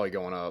mean, it's probably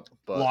going up.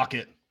 But lock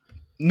it.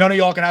 None of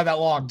y'all can have that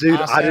lock, dude.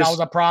 I was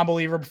a prom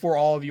believer before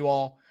all of you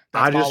all.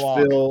 I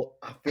feel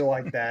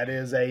like that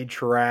is a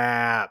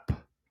trap.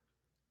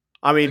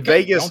 I mean,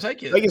 Vegas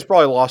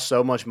probably lost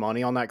so much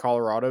money on that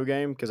Colorado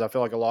game because I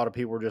feel like a lot of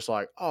people were just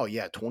like, "Oh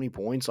yeah, 20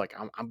 points. Like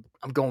I'm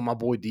going with my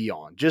boy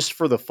Deion just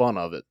for the fun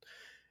of it."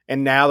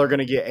 And now they're going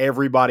to get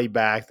everybody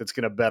back that's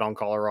going to bet on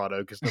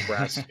Colorado because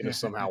Nebraska's going to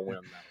somehow win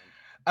that one.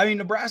 I mean,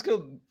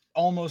 Nebraska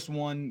almost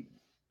won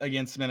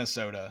against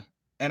Minnesota,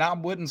 and I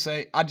wouldn't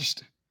say I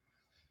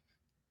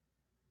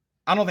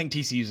don't think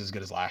TCU is as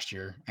good as last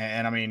year.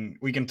 And I mean,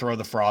 we can throw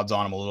the frauds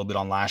on them a little bit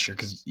on last year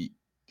because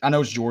I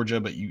know it's Georgia,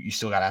 but you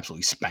still got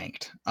absolutely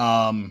spanked.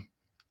 But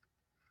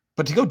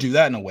to go do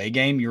that in a away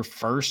game, your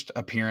first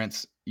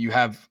appearance, you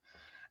have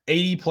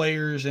 80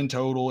 players in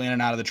total in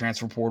and out of the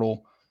transfer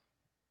portal.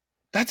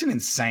 That's an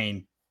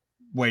insane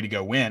way to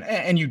go win.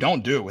 And you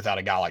don't do it without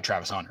a guy like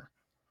Travis Hunter.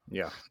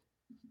 Yeah.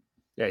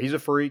 Yeah, he's a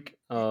freak.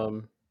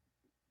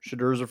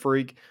 Shedur's a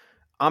freak.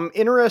 I'm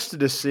interested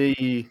to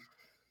see.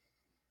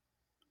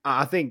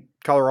 I think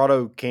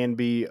Colorado can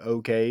be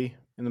okay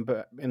in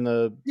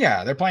the.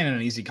 Yeah, they're playing in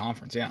an easy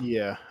conference. Yeah.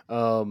 Yeah.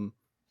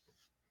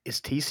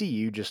 Is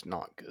TCU just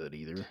not good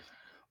either?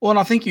 Well, and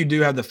I think you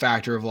do have the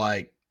factor of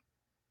like,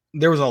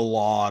 there was a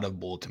lot of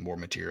bulletin board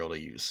material to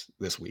use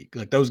this week.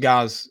 Like those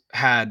guys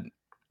had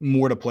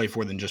more to play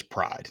for than just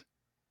pride.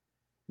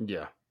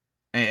 Yeah.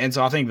 And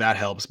so I think that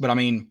helps. But I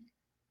mean,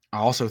 I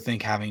also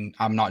think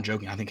I'm not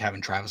joking, I think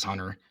having Travis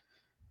Hunter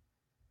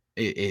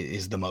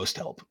is the most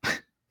help.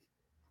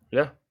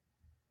 Yeah.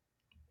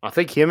 I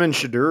think him and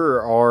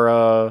Shedur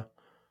are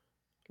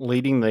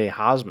leading the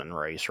Heisman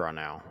race right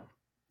now.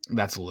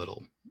 That's a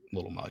little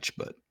much,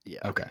 but yeah.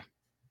 Okay.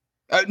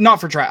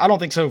 Not for I don't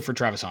think so for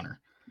Travis Hunter.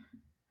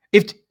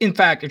 If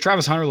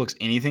Travis Hunter looks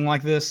anything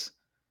like this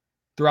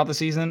throughout the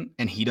season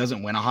and he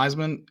doesn't win a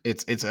Heisman,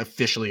 it's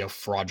officially a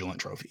fraudulent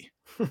trophy.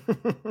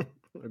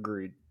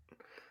 Agreed.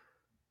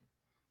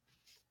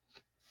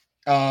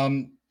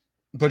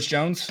 Butch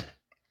Jones,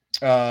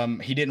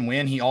 he didn't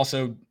win. He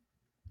also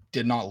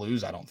did not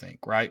lose, I don't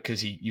think, right?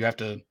 Because you have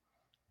to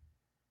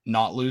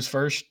not lose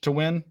first to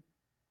win.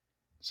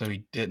 So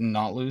he did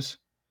not lose.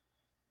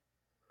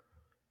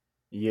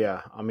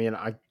 Yeah, I mean,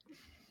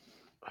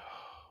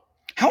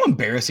 How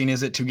embarrassing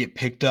is it to get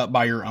picked up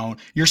by your own?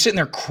 You're sitting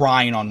there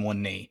crying on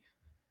one knee.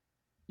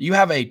 You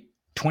have a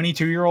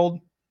 22-year-old,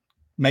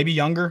 maybe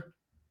younger,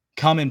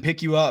 come and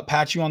pick you up,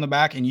 pat you on the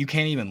back, and you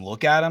can't even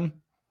look at him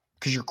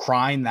because you're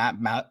crying that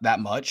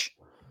much.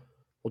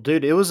 Well,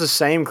 dude, it was the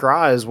same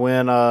cry as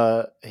when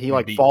he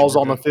like falls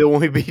on the field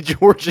when we beat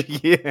Georgia.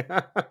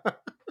 Yeah.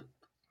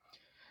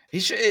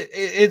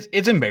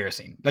 It's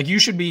embarrassing. Like you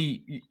should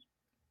be,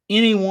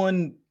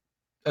 anyone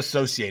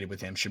associated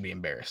with him should be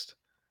embarrassed.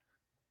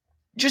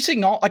 Just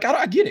acknowledge, like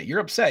I get it.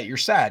 You're upset. You're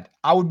sad.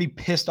 I would be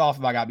pissed off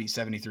if I got beat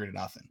 73-0.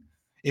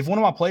 If one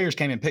of my players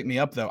came and picked me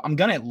up, though, I'm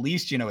gonna at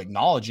least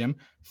acknowledge him,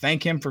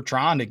 thank him for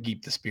trying to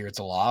keep the spirits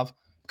alive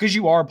because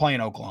you are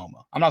playing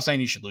Oklahoma. I'm not saying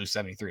you should lose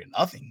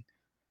 73-0,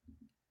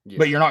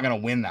 but you're not gonna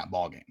win that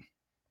ball game.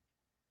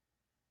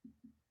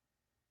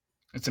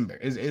 It's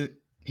embarrassing.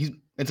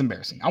 It's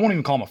embarrassing. I won't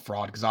even call him a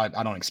fraud because I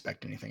don't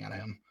expect anything out of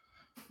him.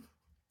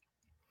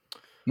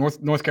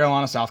 North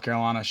Carolina, South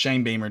Carolina,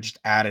 Shane Beamer just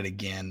at it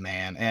again,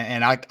 man.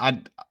 And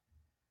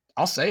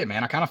I'll say it,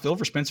 man. I kind of feel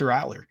for Spencer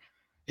Rattler.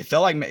 It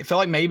felt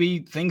like maybe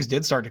things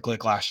did start to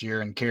click last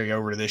year and carry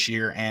over to this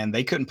year, and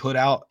they couldn't put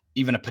out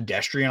even a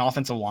pedestrian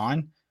offensive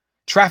line.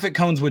 Traffic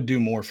cones would do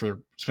more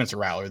for Spencer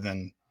Rattler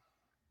than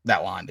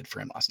that line did for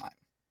him last night.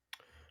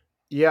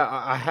 Yeah,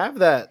 I have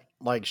that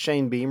like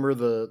Shane Beamer,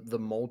 the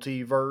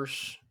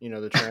multiverse,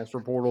 the transfer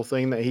portal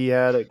thing that he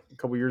had a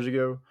couple years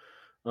ago.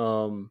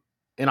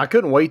 And I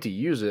couldn't wait to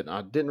use it.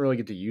 I didn't really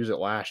get to use it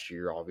last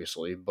year,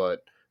 obviously,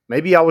 but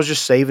maybe I was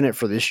just saving it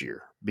for this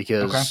year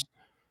because,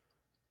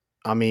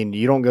 I mean,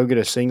 you don't go get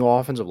a single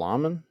offensive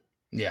lineman.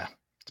 Yeah,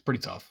 it's pretty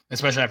tough,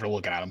 especially after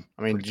looking at him.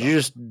 I mean, did you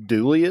just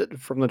dually it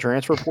from the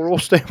transfer portal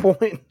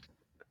standpoint?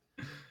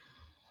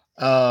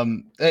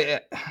 And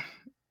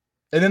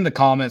then the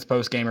comments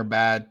post game are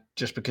bad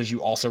just because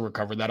you also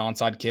recovered that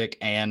onside kick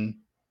and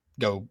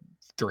go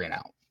 3 and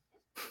out.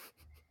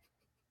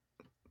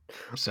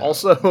 So.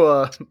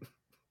 Also,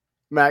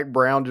 Mac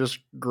Brown just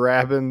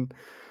grabbing.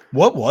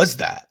 What was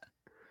that?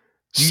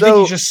 Do you think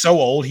he's just so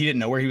old he didn't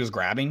know where he was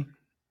grabbing?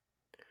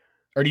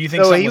 Or do you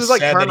think something was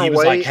said that he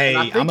was like, hey,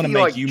 I'm going to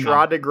make you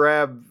tried to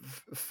grab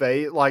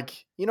face,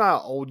 like you know how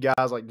old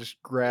guys like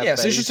just grab. Yeah,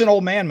 so it's just an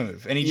old man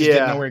move, and he just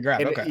didn't know where he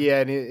grabbed. And, Okay.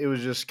 Yeah, and it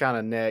was just kind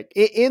of neck.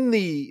 In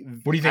the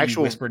What do you think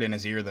actual, he whispered in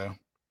his ear, though? What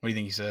do you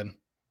think he said?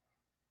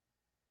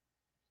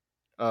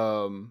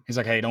 He's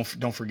like, "Hey, don't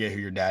forget who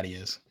your daddy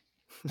is,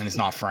 and it's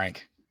not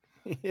Frank."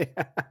 Yeah.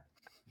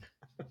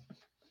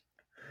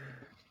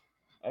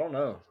 I don't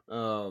know.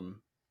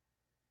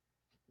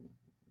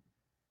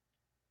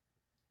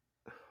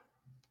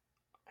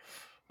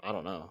 I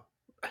don't know.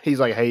 He's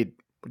like, "Hey,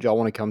 would y'all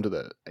want to come to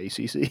the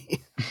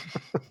ACC?"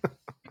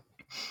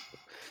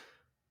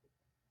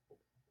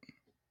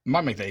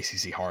 Might make the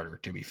ACC harder,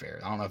 to be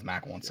fair. I don't know if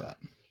Mac wants that.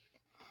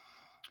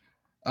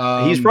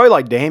 He's probably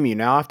like, "Damn you!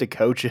 Now I have to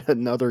coach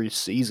another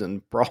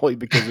season, probably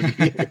because of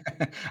you."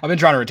 I've been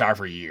trying to retire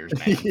for years,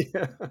 man.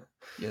 Yeah.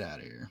 Get out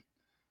of here.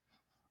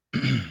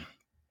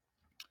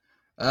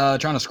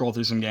 Trying to scroll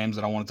through some games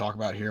that I want to talk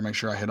about here. Make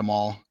sure I hit them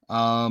all.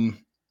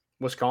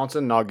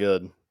 Wisconsin, not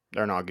good.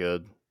 They're not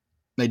good.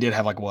 They did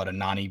have like what a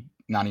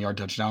 90-yard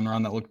touchdown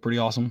run that looked pretty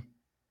awesome.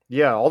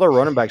 Yeah, all their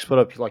running backs put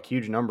up like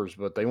huge numbers,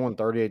 but they won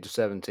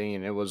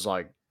 38-17. It was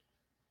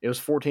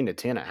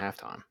 14-10 at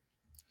halftime.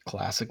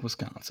 Classic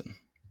Wisconsin.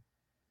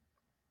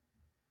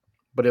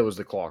 But it was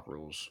the clock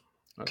rules.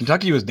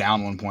 Kentucky was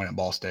down 1 point at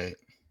Ball State.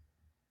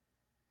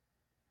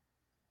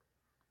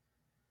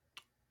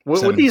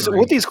 With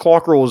these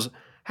clock rules,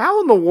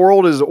 how in the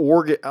world is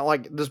Oregon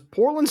like? Does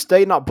Portland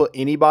State not put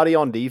anybody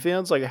on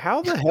defense? Like,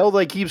 how the hell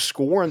they keep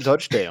scoring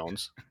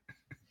touchdowns?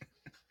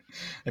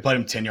 They played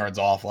him 10 yards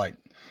off. Like,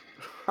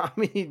 I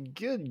mean,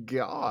 good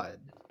God.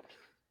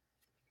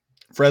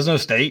 Fresno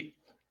State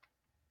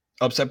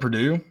upset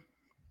Purdue.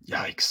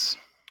 Yikes.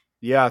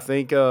 Yeah, I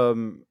think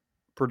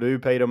Purdue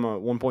paid them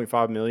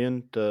 $1.5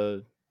 million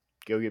to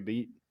go get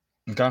beat.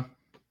 Okay.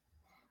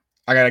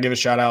 I got to give a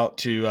shout out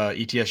to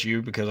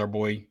ETSU because our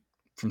boy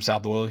from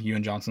South Louisville,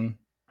 Ewan Johnson,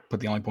 put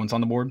the only points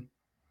on the board.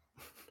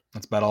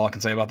 That's about all I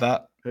can say about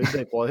that. Who did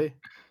they play?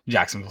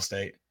 Jacksonville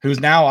State, who's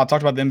now, I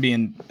talked about them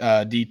being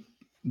D1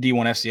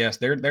 FCS.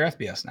 They're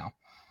FBS now.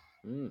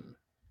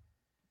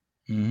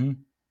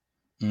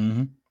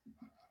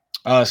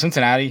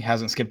 Cincinnati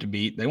hasn't skipped a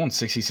beat. They won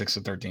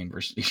 66-13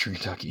 versus Eastern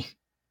Kentucky.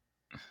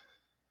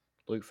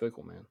 Luke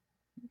Fickell, man.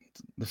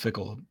 The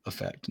Fickell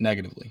effect,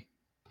 negatively.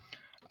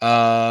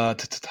 I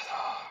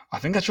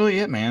think that's really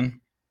it, man.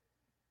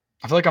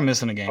 I feel like I'm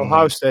missing a game.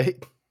 Ohio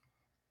State.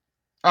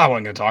 I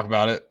wasn't going to talk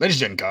about it. They just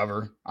didn't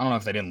cover. I don't know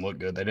if they didn't look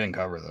good. They didn't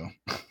cover, though.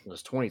 It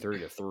was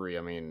 23-3.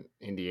 I mean,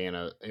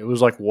 Indiana, it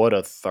was like, what, a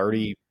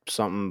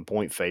 30-something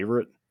point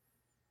favorite?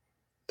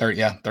 30,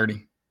 yeah,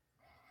 30.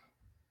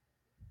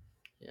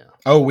 Yeah.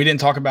 Oh, we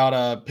didn't talk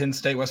about Penn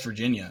State, West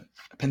Virginia.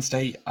 Penn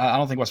State, I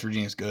don't think West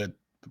Virginia's good,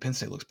 but Penn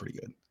State looks pretty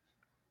good.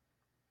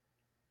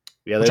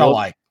 Yeah, which I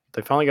like.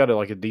 They finally got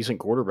a decent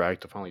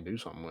quarterback to finally do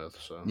something with.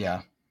 So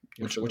yeah,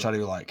 which I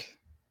do like.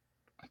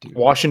 I do.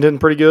 Washington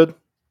pretty good.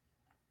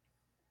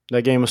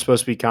 That game was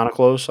supposed to be kind of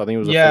close. I think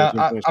it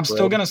was. I'm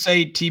still gonna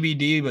say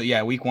TBD, but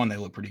yeah, week 1 they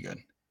look pretty good.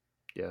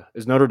 Yeah,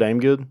 is Notre Dame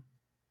good?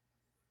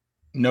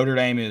 Notre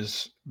Dame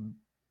is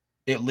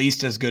at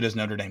least as good as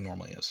Notre Dame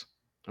normally is.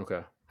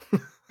 Okay.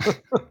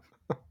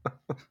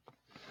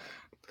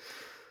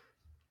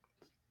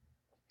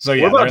 So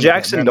yeah, what about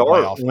Jackson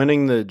Dart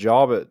winning the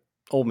job at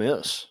Ole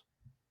Miss?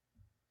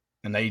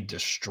 And they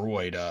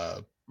destroyed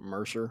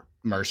Mercer.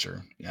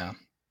 Yeah.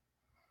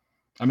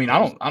 I mean, I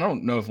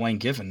don't know if Lane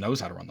Kiffin knows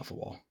how to run the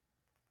football.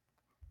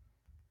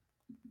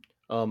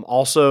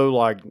 Also,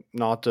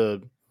 not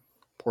to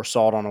pour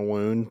salt on a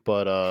wound,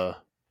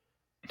 but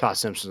Todd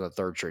Simpson's a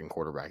third-string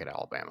quarterback at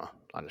Alabama.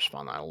 I just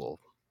found that a little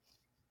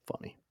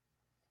funny.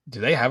 Do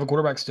they have a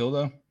quarterback still,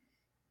 though?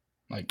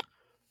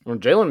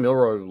 Jalen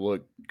Milroe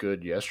looked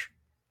good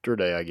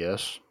yesterday, I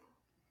guess.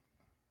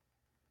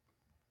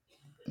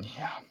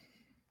 Yeah.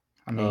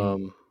 I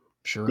mean,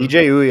 sure.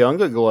 DJ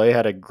Uyunglele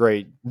had a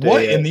great day.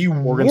 What in the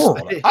world?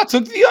 State. I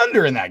took the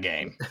under in that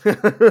game.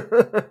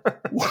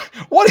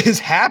 What is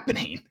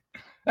happening?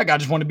 That guy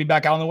just wanted to be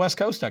back out on the West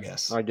Coast, I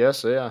guess. I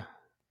guess, yeah.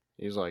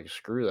 He's like,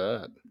 screw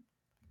that.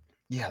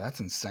 Yeah,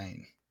 that's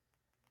insane.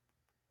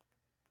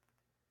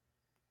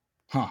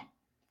 Huh.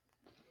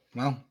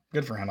 Well,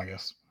 good for him, I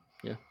guess.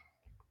 Yeah.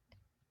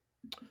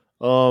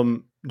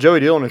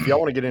 Joey Dillon, if y'all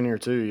want to get in here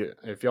too,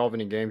 if y'all have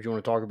any games you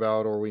want to talk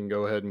about, or we can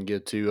go ahead and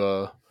get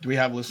to do we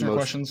have listener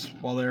questions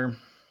while they're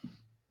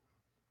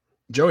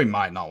Joey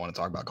might not want to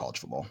talk about college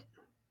football.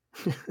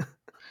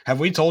 Have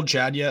we told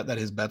Chad yet that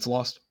his bet's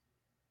lost?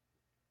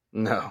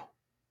 No.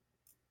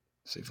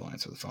 See if he'll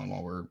answer the phone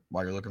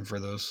while you're looking for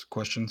those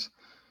questions.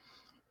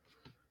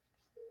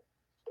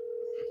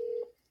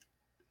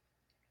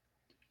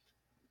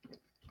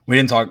 We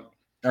didn't talk,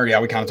 or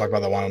yeah, we kind of talked about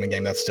that Wyoming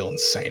game. That's still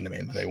insane to me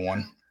that they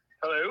won.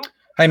 Hello?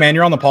 Hey man,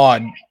 you're on the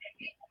pod.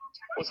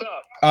 What's up?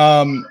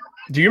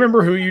 Do you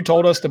remember who you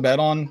told us to bet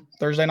on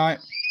Thursday night?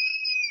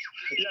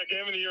 Yeah,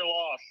 Game of the Year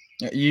loss.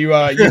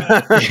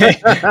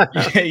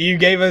 You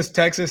gave us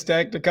Texas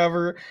Tech to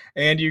cover,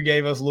 and you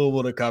gave us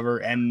Louisville to cover,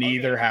 and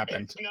neither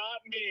happened. It's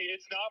not me.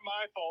 It's not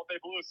my fault. They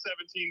blew a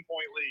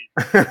 17-point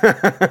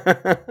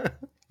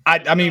lead.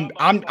 I mean,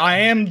 I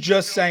am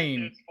just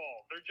saying. Kids' fault.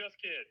 They're just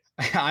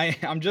kids.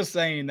 I'm just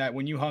saying that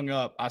when you hung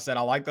up, I said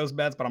I like those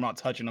bets, but I'm not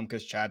touching them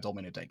because Chad told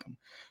me to take them.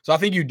 So I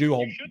think you do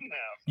hold. You shouldn't have.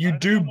 You I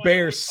do know why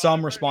bear we're some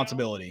fine right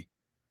responsibility.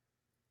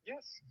 now.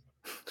 Yes.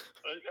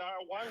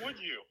 Why would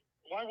you?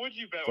 Why would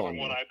you bet It's on on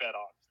you. what I bet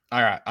on?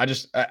 All right. I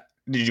just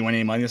did you win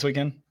any money this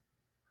weekend?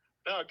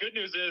 No, good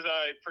news is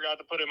I forgot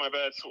to put in my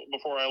bets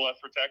before I left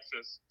for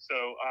Texas, so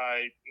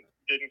I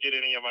didn't get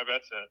any of my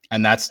bets in.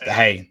 And that's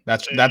And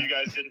that's And that. you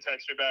guys didn't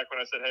text me back when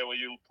I said, "Hey, will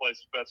you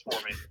place bets for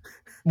me?"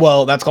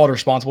 Well, that's called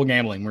responsible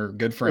gambling. We're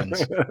good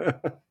friends.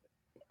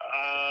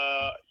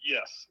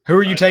 Yes. Who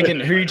are you I taking?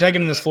 did. Who are you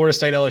taking in this Florida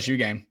State LSU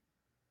game?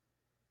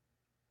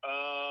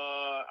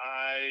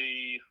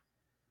 I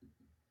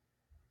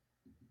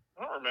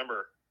don't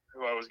remember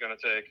who I was going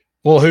to take.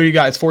 Well, who you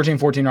got? It's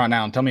 14-14 right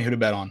now. Tell me who to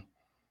bet on.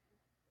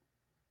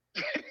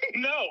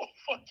 No,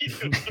 fuck you.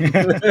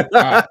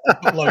 All right.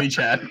 Love you,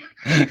 Chad. Love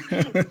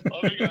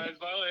you guys.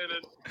 Bye,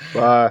 Landon.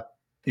 Bye.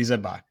 He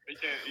said bye.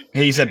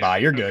 He He said can't- bye.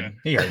 You're okay. good.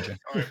 He heard you.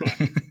 All right,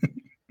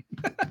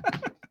 bye.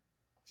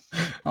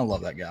 I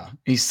love that guy.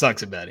 He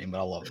sucks at betting, but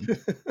I love him.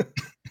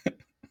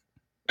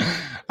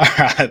 All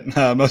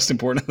right. Most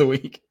important of the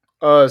week.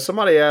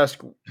 Somebody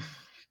asked,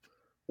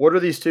 what are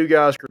these two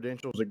guys'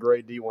 credentials as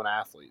grade D1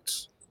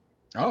 athletes?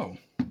 Oh.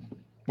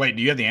 Wait,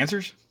 do you have the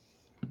answers?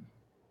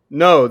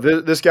 No,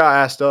 this guy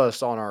asked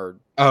us on our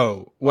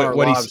Oh, what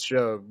live he's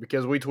show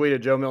because we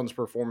tweeted Joe Milton's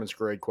performance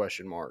grade ?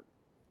 but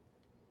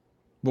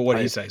what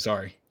did he say?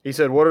 Sorry. He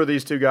said, what are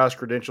these two guys'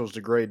 credentials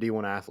to grade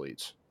D1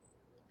 athletes?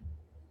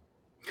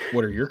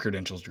 What are your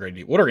credentials to grade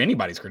D? What are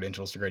anybody's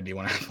credentials to grade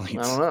D1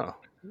 athletes? I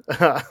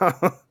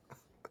don't know.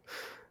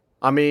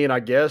 I mean, I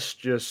guess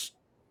just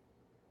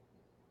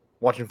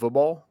watching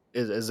football.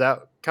 Is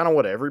that kind of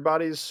what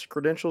everybody's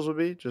credentials would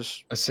be?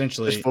 Just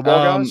Essentially,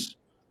 football guys?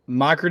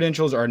 my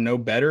credentials are no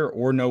better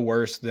or no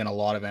worse than a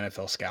lot of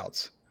NFL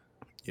scouts.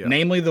 Yeah.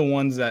 Namely the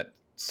ones that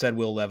said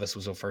Will Levis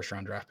was a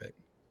first-round draft pick.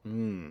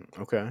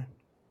 Okay.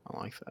 I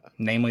like that.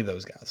 Namely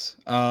those guys.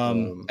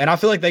 And I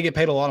feel like they get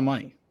paid a lot of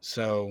money.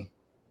 So,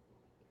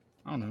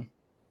 I don't know.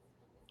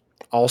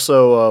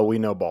 Also, we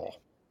know ball.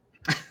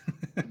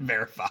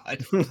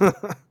 Verified.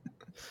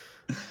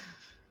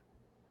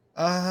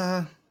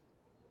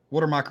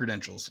 What are my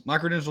credentials? My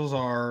credentials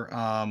are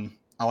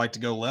I like to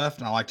go left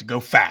and I like to go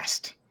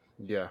fast.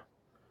 Yeah.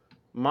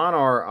 Mine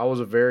are, I was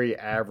a very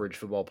average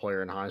football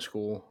player in high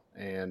school,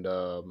 and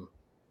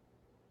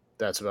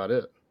that's about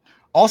it.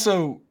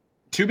 Also,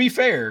 to be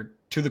fair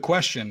to the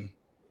question,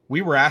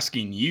 we were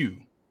asking you.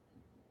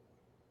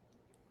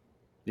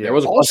 Yeah. There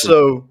was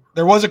also,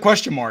 There was a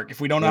question mark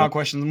if we don't know how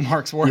questions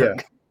marks work. Yeah.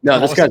 No,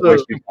 this guy's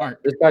Also-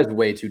 this guy's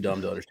way too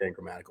dumb to understand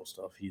grammatical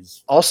stuff.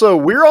 He's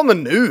we're on the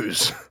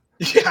news.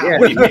 Yeah,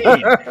 what do you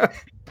mean?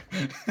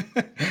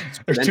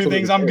 There's two mentally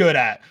things I'm prepared. good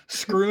at: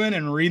 screwing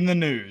and reading the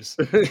news.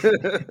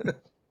 And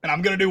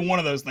I'm gonna do one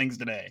of those things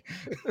today.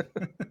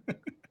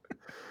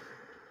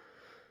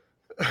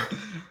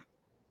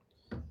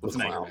 What's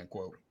an Wow. Anchorman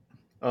quote?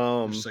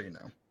 Just so you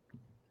know.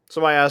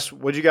 Somebody asked,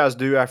 what'd you guys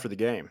do after the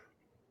game?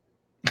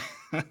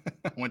 I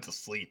went to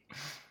sleep.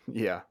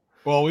 Yeah.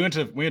 Well, we went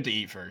to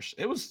eat first.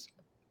 It was,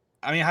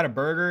 I mean, I had a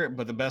burger,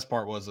 but the best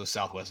part was those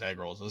Southwest egg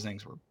rolls. Those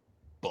things were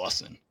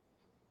bussin'.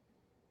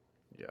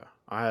 Yeah.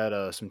 I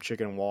had some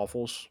chicken and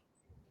waffles.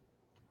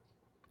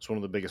 It's one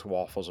of the biggest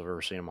waffles I've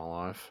ever seen in my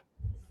life.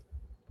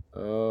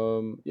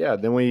 Yeah,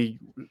 then we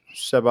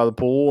sat by the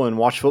pool and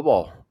watched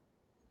football.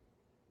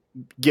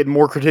 Getting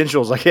more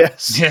credentials, I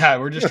guess. Yeah,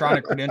 we're just trying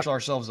to credential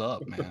ourselves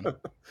up, man.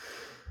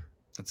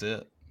 That's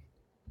it.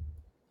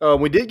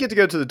 We did get to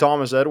go to the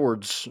Thomas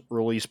Edwards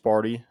release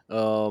party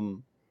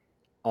on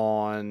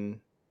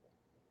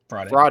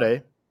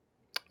Friday.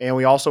 And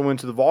we also went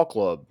to the Vol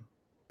Club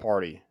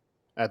party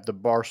at the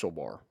Barstool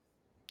Bar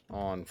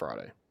on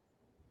Friday.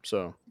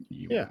 So,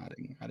 yeah.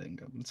 I didn't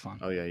go. It's fine.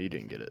 Oh, yeah, you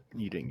didn't get it.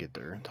 You didn't get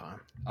there in time.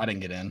 I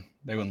didn't get in.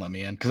 They wouldn't let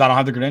me in because I don't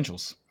have the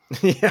credentials.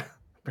 Yeah. I'm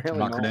Apparently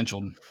not not.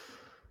 credentialed.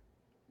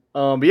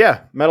 But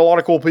yeah, met a lot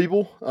of cool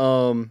people.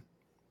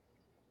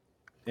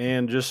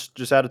 And just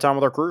had a time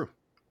with our crew.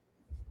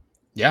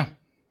 Yeah,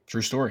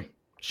 true story.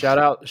 Shout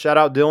out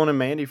Dylan and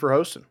Mandy for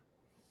hosting.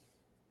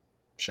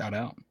 Shout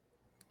out.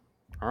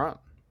 All right.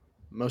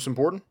 Most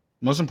important?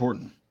 Most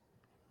important.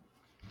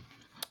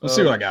 Let's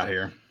see what I got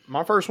here.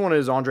 My first one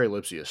is Andre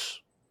Lipsius.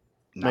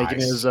 Making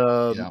Nice. his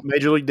Yeah.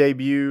 major league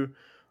debut.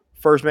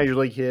 First major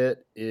league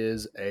hit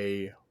is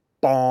a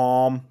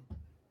bomb.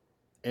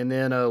 And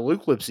then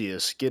Luke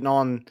Lipsius getting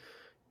on,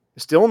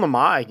 still in the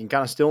mic and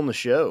kind of still in the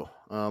show.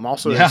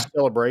 Also, Yeah. his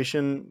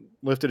celebration,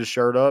 lifted his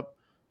shirt up.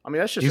 I mean,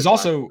 that's just He's a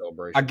classic also,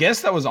 celebration. I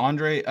guess that was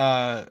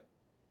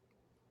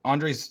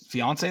Andre's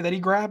fiance that he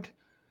grabbed.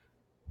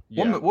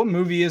 Yeah. What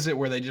movie is it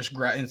where they just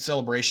grab in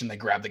celebration? They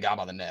grab the guy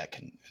by the neck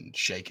and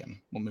shake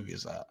him. What movie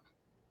is that?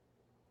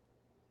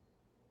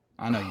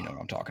 I know you know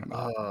what I'm talking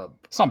about.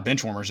 It's not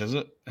Benchwarmers, is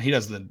it? He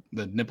does the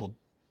nipple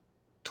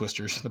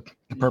twisters, the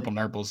purple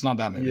nurple. It's not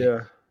that movie.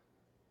 Yeah.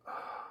 I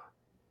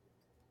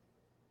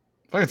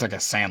feel like it's like a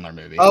Sandler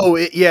movie. Oh,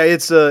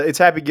 it's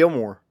Happy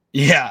Gilmore.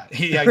 Yeah,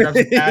 he grabs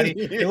his caddy.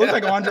 It looked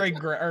like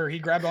he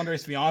grabbed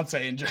Andre's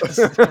fiance and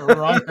just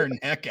wrung her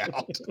neck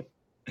out.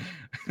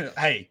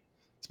 Hey,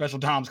 special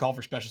times call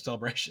for special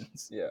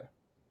celebrations. Yeah.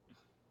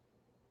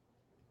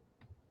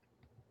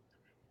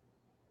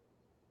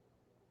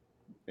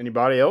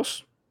 Anybody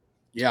else?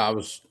 Yeah, I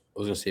was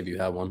gonna see if you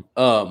had one.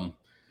 I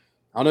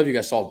don't know if you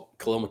guys saw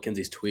Khalil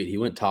McKenzie's tweet. He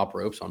went top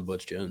ropes on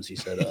Butch Jones. He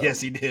said, yes,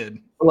 he did.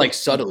 Like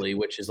subtly,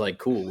 which is like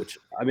cool. Which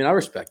I mean, I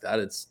respect that.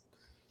 It's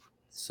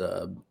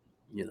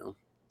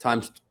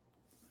time's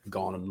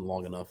gone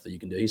long enough that you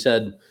can do. He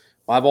said,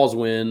 5 balls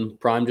win.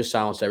 Prime just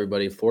silenced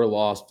everybody. 4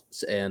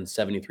 lost and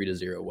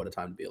 73-0. What a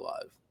time to be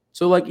alive.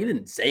 So like he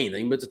didn't say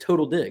anything, but it's a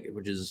total dig,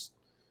 which is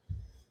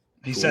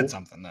he cool. said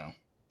something though,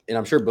 and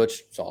I'm sure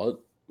Butch saw it,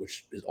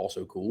 which is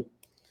also cool,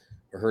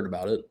 or heard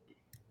about it.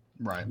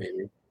 Right?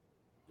 Maybe.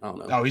 I don't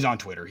know. Oh, he's on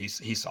Twitter. He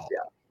saw. Yeah.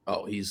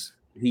 Oh, he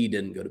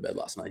didn't go to bed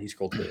last night. He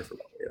scrolled Twitter for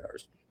about 8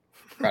 hours.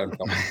 Proud of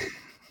himself.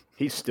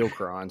 He's still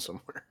crying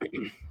somewhere.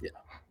 Yeah.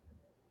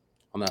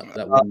 On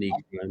that one knee.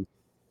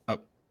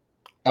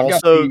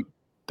 Also,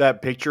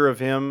 that picture of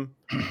him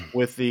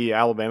with the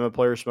Alabama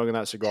player smoking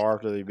that cigar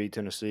after they beat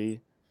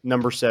Tennessee,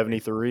 number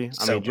 73.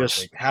 So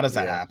just how does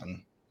that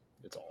happen?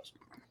 It's awesome.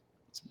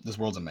 This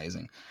world's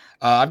amazing.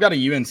 I've got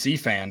a UNC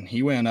fan.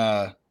 He went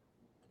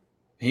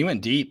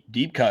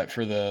deep cut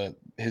for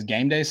his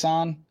game day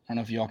sign. I don't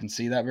know if y'all can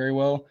see that very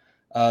well.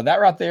 That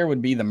right there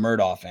would be the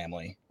Murdaugh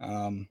family.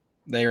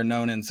 They are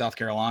known in South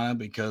Carolina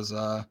because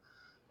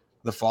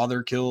the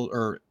father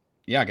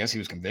I guess he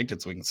was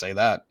convicted, so we can say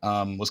that,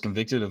 was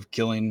convicted of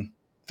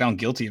found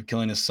guilty of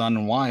killing his son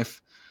and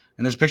wife.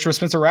 And there's a picture of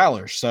Spencer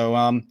Rattler.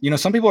 So,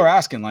 some people are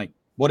asking, like,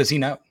 what does he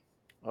know?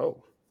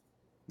 Oh.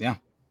 Yeah.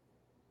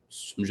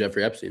 Some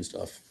Jeffrey Epstein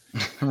stuff.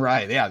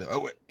 Right, yeah.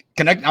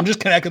 I'm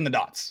just connecting the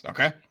dots,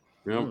 okay?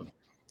 Yeah.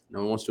 No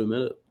one wants to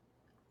admit it.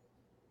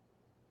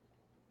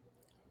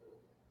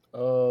 I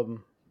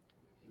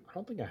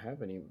don't think I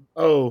have any.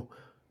 Oh,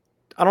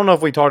 I don't know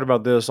if we talked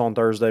about this on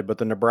Thursday, but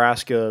the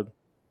Nebraska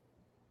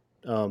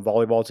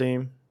volleyball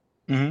team.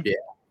 Mm-hmm.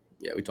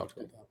 Yeah, we talked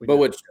about that. But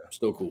which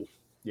still cool.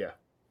 Yeah,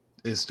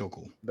 it's still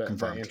cool. That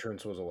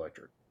entrance was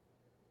electric.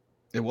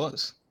 It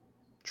was.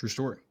 True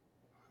story.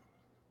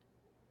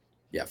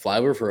 Yeah,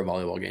 flyover for a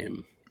volleyball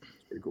game.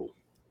 Pretty cool.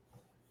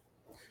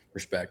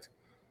 Respect.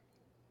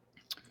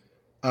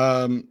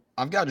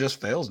 I've got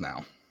just fails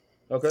now.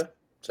 Okay.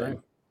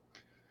 Same.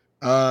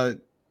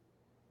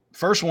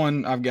 First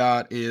one I've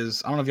got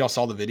is, I don't know if y'all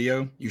saw the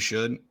video. You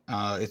should.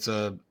 It's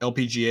a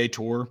LPGA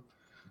Tour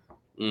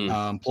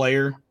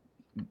player.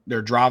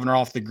 They're driving her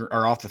off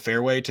the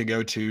fairway to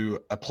go to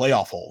a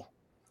playoff hole.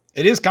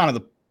 It is kind of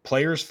the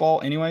player's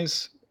fault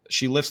anyways.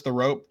 She lifts the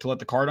rope to let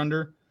the cart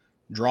under,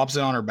 drops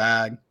it on her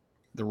bag.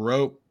 The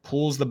rope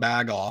pulls the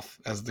bag off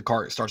as the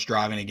cart starts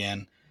driving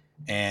again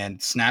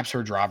and snaps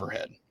her driver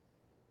head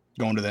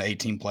going to the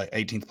 18th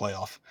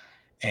playoff.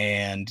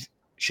 And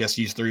she has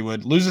to use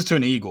 3-wood, loses to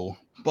an eagle,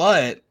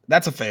 but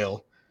that's a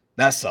fail.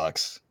 That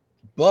sucks.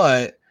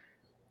 But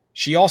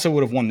she also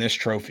would have won this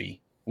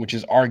trophy, which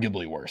is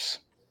arguably worse.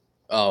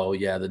 Oh,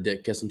 yeah, the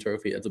dick kissing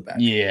trophy. That's a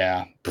bad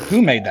Yeah.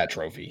 Who made that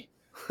trophy?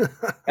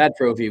 Bad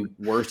trophy,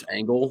 worst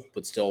angle,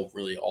 but still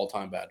really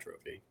all-time bad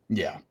trophy.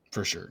 Yeah,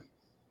 for sure.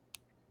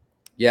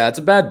 Yeah, it's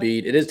a bad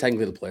beat. It is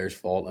technically the player's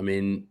fault. I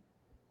mean,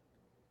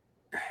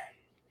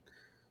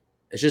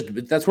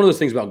 that's one of those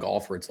things about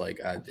golf where it's like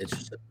it's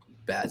just a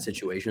bad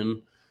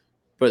situation.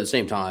 But at the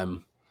same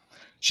time,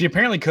 she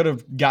apparently could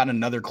have gotten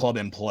another club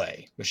in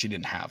play, but she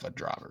didn't have a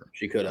driver.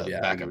 She could have,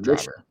 yeah. Backup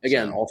driver.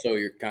 Again, also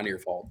kind of your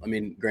fault. I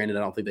mean, granted, I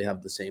don't think they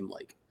have the same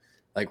like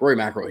Rory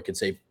McIlroy could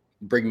say,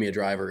 "Bring me a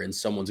driver," and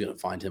someone's going to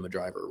find him a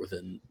driver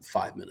within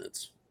 5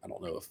 minutes. I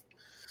don't know if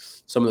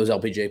some of those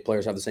LPGA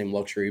players have the same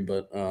luxury,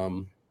 but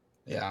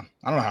yeah,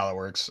 I don't know how that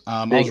works.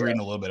 I was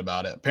reading a little bit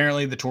about it.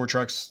 Apparently, the tour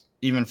trucks,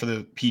 even for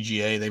the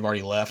PGA, they've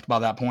already left by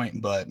that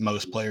point, but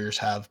most players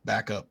have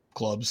backup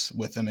clubs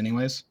with them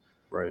anyways.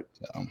 Right.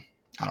 So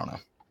I don't know.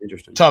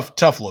 Interesting.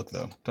 Tough look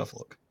though. Tough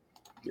look.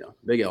 Yeah.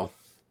 Big L.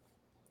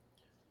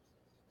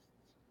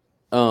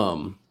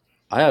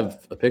 I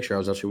have a picture. I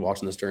was actually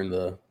watching this during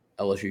the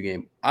LSU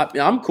game.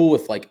 I'm cool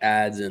with like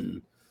ads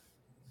and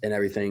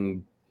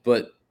everything,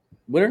 but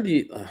whenever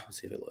let's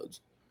see if it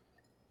loads.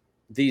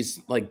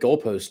 These like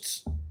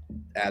goalposts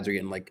ads are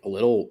getting like a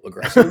little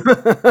aggressive.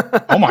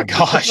 Oh my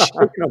gosh.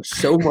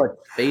 So much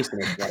space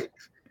in it. Like,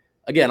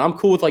 again, I'm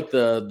cool with like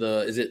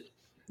the is it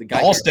the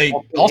guy Allstate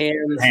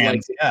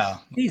hands, like, yeah,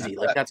 easy.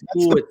 Like that's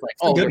cool. It's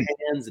like their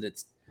hands and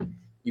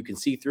you can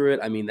see through it.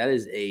 I mean, that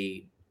is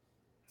a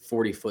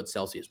 40-foot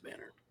Celsius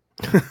banner.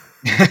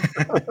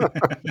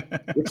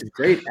 Which is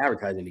great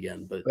advertising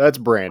again, but that's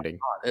branding.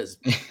 That is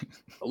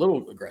a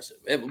little aggressive.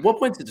 At what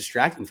point is it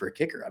distracting for a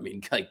kicker? I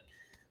mean, like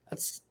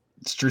it's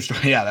true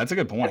story. Yeah, that's a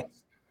good point.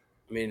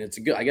 I mean, it's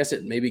a good. I guess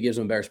it maybe gives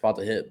them a better spot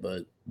to hit,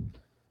 but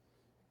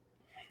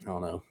I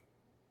don't know.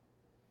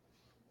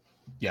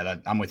 Yeah,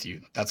 I'm with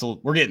you.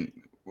 We're getting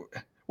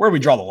where we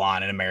draw the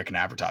line in American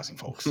advertising,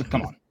 folks.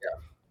 Come on. Yeah,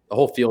 the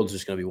whole field's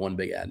just going to be one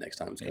big ad next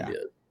time. It's going to be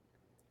it.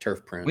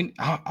 turf print.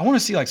 I want to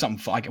see like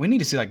something like we need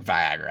to see like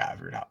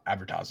Viagra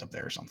advertised up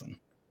there or something,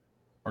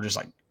 or just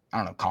like I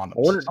don't know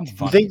condoms. Something you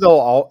funny. think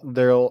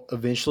they'll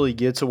eventually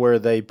get to where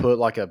they put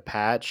like a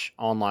patch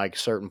on like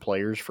certain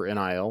players for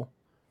NIL?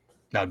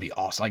 That would be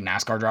awesome. Like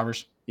NASCAR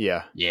drivers.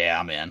 Yeah, Yeah,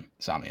 I'm in.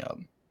 Sign me up.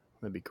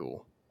 that'd be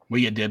cool.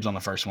 We get dibs on the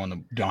first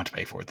one. Don't have to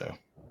pay for it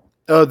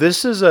though.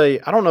 This is I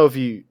don't know if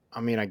you.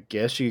 I mean, I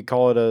guess you could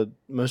call it a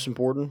most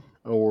important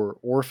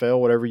or fail,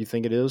 whatever you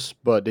think it is.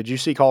 But did you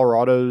see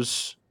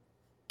Colorado's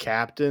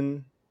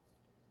captain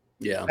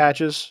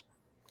patches?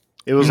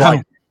 It was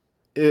like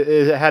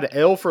it had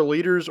L for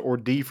leaders or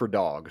D for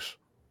dogs.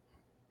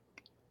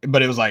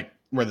 But it was like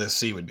where the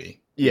C would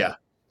be. Yeah.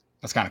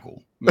 That's kind of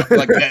cool.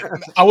 Like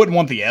I wouldn't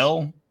want the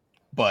L,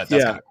 but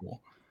that's kind of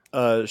cool.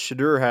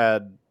 Shadur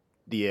had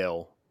the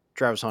L.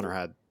 Travis Hunter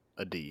had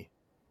a D.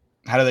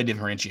 How do they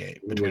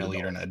differentiate between a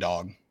leader and a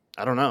dog?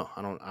 I don't know.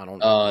 I don't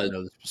know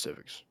the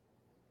specifics.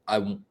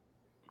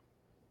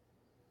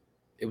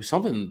 It was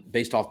something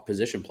based off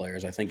position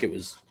players. I think it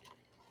was.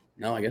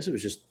 No, I guess it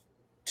was just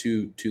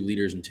two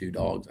leaders and 2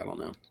 dogs. I don't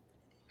know.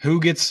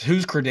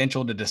 Who's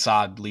credentialed to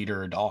decide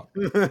leader or dog?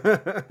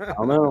 I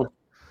don't know.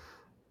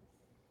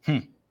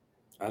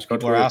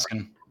 People are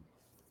asking.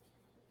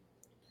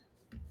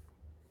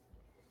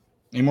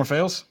 Any more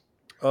fails?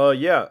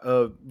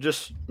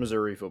 Just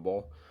Missouri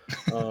football.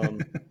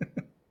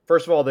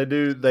 First of all,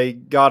 they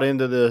got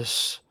into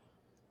this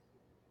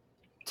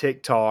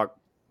TikTok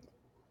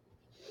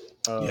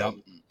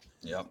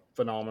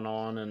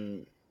phenomenon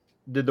and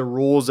did the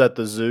rules at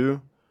the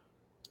zoo.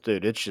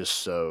 Dude, it's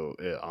just oh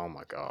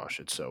my gosh,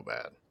 it's so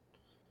bad.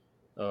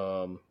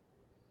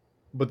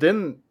 But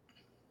then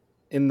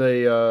in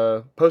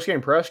the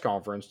post-game press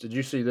conference, did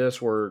you see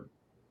this where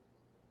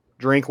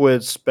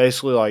Drinkwitz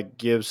basically like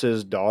gives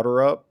his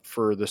daughter up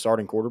for the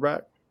starting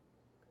quarterback?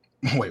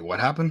 Wait, what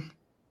happened?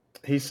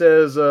 He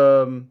says,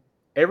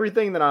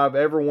 everything that I've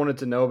ever wanted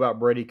to know about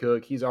Brady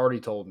Cook, he's already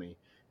told me.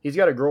 He's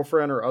got a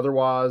girlfriend, or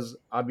otherwise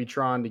I'd be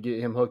trying to get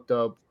him hooked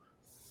up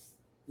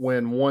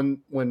once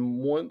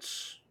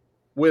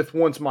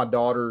my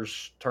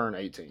daughters turn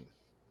 18.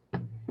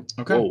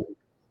 Okay. Whoa.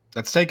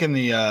 That's taking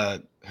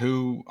the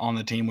who on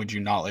the team would you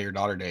not let your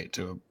daughter date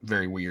to a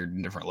very weird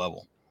and different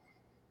level.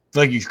 I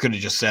feel like you could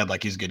have just said,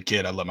 like, he's a good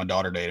kid. I'd let my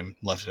daughter date him.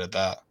 Left it at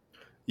that.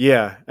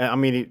 Yeah. I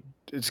mean,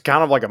 it's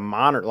kind of like a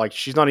minor. Like,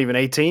 she's not even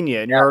 18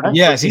 yet. And you're already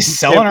is he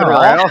selling her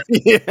out?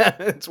 Yeah,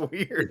 it's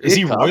weird. Is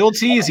he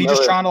royalty? Is he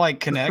just trying to, like,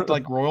 connect,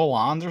 like, royal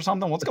lawns or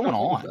something? What's going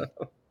on?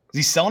 Is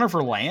he selling her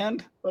for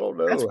land? I don't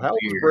know. How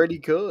is Brady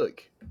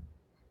Cook?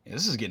 Yeah,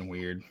 this is getting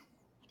weird.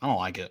 I don't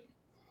like it.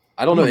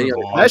 I don't know.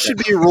 That should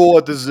be a rule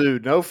at the zoo.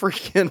 No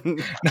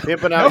freaking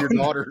pimping out your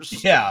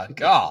daughters. Yeah,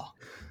 God.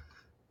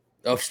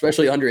 Oh,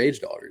 especially underage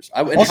daughters.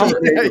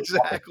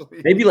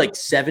 Exactly. Maybe like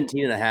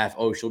 17 and a half.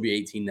 Oh, she'll be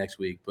 18 next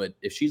week. But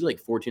if she's like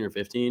 14 or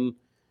 15.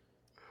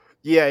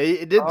 Yeah,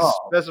 it didn't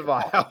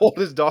specify how old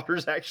his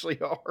daughters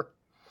actually are.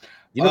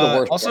 You know the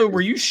worst also,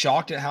 were you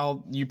shocked at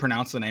how you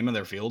pronounce the name of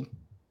their field?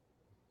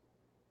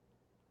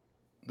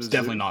 It's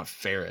definitely not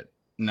Ferret.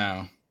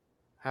 No.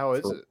 How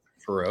is it?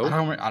 Faroe?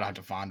 I'd have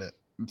to find it.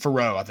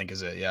 Faroe, I think,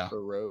 is it. Yeah.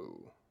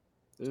 Faroe.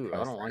 Ooh,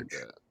 I don't like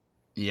that.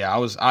 Yeah,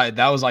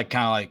 that was like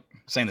kind of like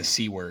saying the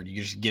C word.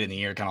 You just get it in the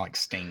ear, kind of like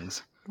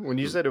stings. When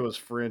you said it was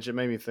French, it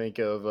made me think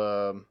of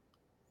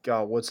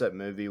God, what's that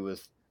movie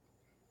with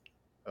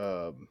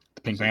the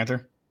Pink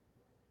Panther?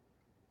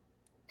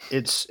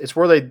 It's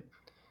where they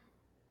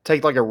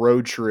take like a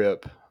road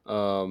trip.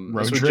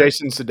 With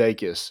Jason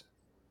Sudeikis.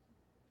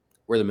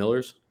 We're the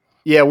Millers?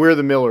 Yeah, we're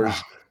the Millers.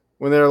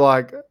 When they're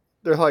like,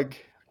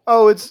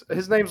 oh,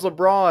 his name's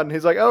LeBron.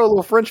 He's like, oh, a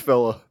little French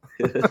fella.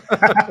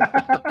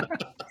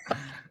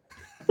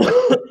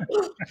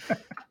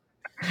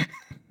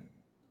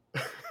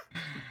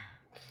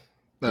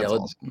 That's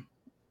awesome.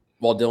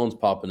 While Dylan's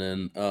popping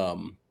in,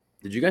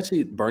 did you guys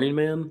see Burning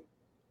Man?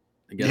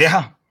 I guess,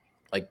 yeah.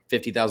 Like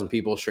 50,000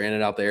 people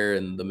stranded out there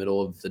in the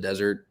middle of the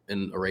desert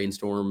in a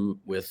rainstorm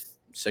with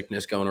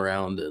sickness going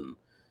around. And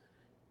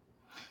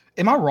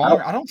am I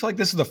wrong? I don't feel like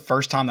this is the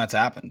first time that's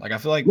happened. Like, I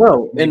feel like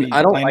and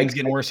I don't like it's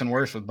getting worse and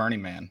worse with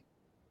Burning Man.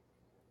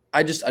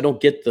 I don't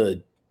get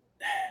the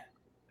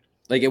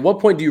like. At what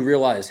point do you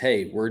realize,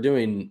 hey, we're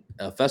doing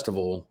a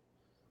festival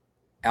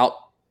out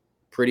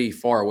pretty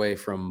far away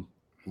from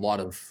a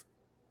lot of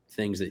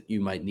things that you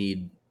might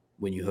need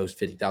when you host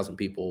 50,000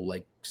 people,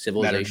 like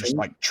civilization, that are just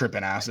like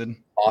tripping acid,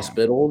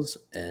 hospitals,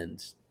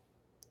 and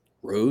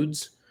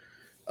roads,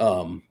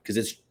 because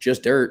it's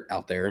just dirt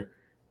out there.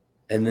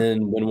 And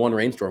then when one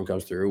rainstorm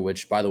comes through,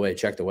 which, by the way,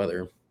 check the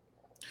weather,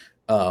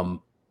 one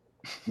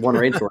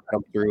rainstorm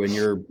comes through and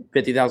your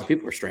 50,000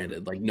 people are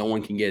stranded. Like, no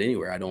one can get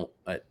anywhere. I don't.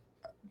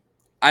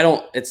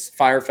 It's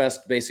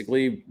Firefest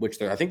basically, which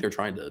I think they're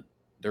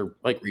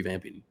like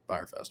revamping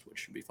Firefest, which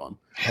should be fun.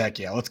 Heck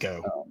yeah, let's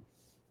go.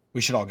 We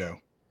should all go.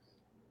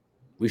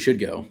 We should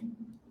go.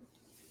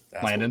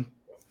 Landon?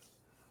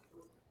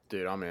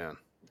 Dude, I'm in.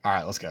 All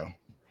right, let's go.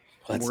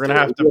 We're going to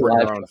have to bring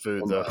our own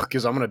food, though,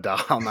 because I'm going to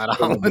die on that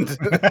island.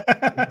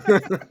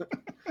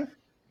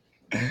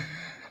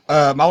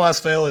 My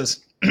last fail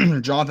is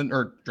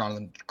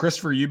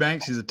Christopher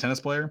Eubanks. He's a tennis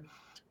player.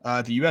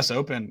 At the U.S.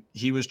 Open,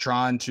 he was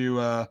trying to.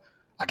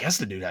 I guess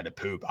the dude had to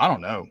poop. I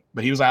don't know,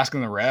 but he was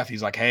asking the ref.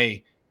 He's like,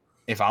 "Hey,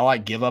 if I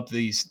give up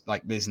this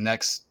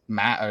next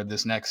mat or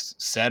this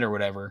next set or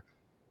whatever,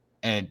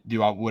 and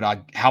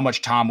how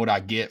much time would I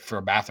get for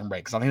a bathroom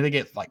break? Because I think they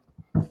get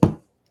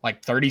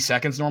like 30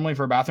 seconds normally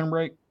for a bathroom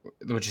break,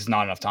 which is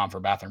not enough time for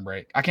a bathroom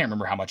break. I can't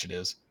remember how much it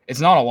is. It's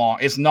not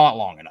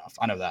long enough.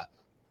 I know that.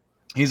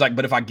 He's like,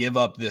 but if I give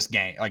up this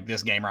game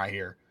right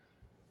here,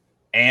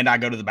 and I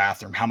go to the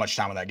bathroom, how much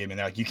time would that give me? And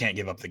they're like, you can't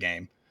give up the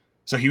game.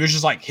 So he was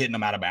just like hitting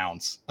them out of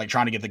bounds, like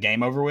trying to get the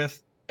game over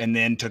with, and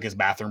then took his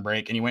bathroom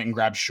break and he went and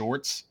grabbed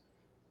shorts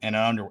and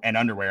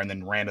underwear and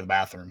then ran to the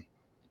bathroom,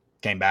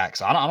 came back.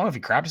 So I don't know if he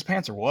crapped his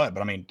pants or what,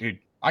 but I mean, dude,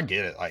 I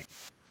get it. Like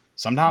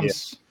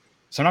sometimes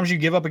you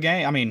give up a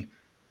game. I mean,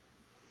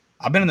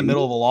 I've been in the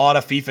middle of a lot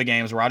of FIFA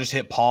games where I just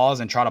hit pause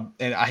and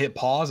I hit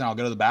pause and I'll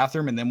go to the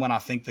bathroom. And then when I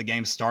think the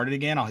game started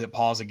again, I'll hit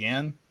pause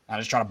again. I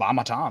just try to buy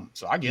my time.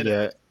 So I get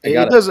it.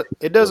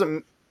 It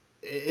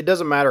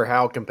doesn't matter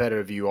how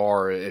competitive you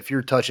are. If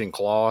you're touching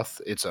cloth,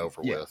 it's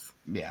over with.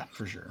 Yeah,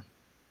 for sure.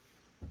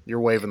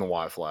 You're waving the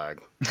white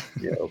flag.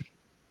 Yeah. All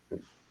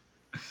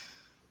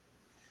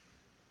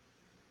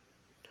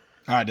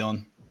right,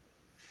 Dylan.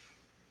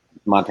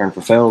 My turn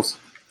for fails.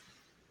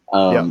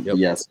 Yep.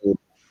 Yes.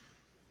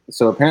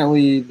 So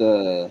apparently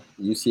the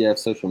UCF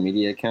social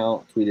media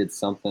account tweeted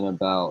something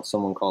about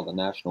someone called the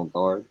National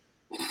Guard,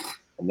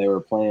 and they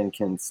were playing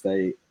Kent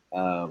State.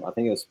 I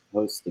think it was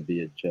supposed to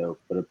be a joke,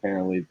 but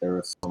apparently there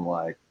was some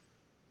like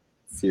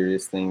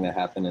serious thing that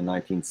happened in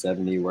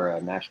 1970 where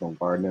a National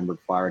Guard member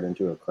fired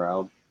into a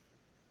crowd.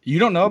 You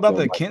don't know about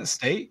the Kent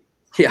State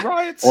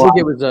riots? I think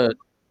it was a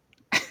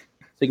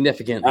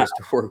significant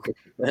historical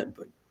event,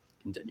 but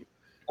continue.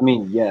 I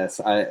mean, yes,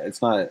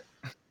 it's not.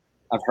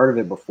 I've heard of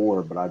it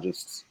before, but I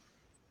just.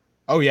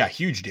 Oh yeah,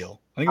 huge deal.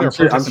 I think they were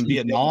protesting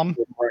Vietnam.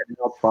 Right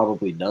now,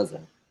 probably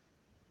doesn't,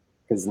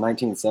 because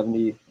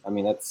 1970. I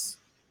mean, that's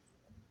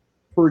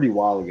pretty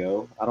while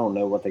ago. I don't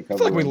know what they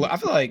covered. I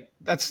feel like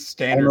that's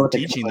standard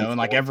teaching though in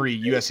like every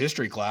U.S.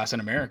 history class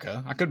in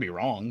America. I could be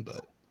wrong,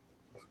 but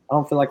I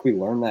don't feel like we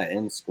learned that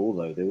in school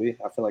though, did we?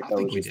 I feel like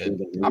that was just.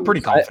 I'm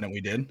pretty confident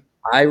we did.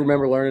 I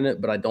remember learning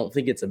it, but I don't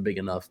think it's a big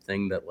enough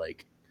thing that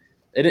like.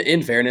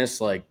 In fairness,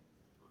 like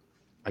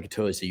I could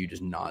totally see you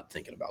just not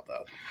thinking about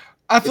that.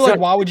 I feel like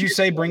why would you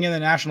say bring in the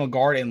National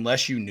Guard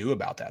unless you knew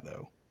about that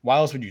though? Why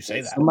else would you say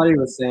that? Somebody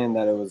was saying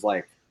that it was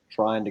like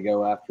trying to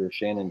go after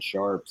Shannon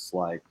Sharp's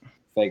like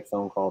fake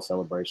phone call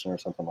celebration or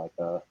something like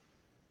that.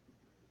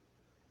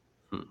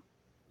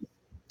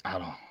 I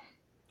don't know.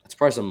 It's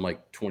probably some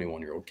like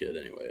 21-year-old kid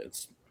anyway.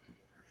 It's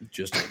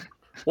just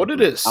what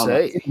did it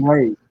say?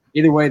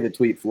 Either way, the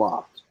tweet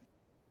flopped.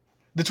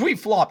 The tweet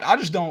flopped. I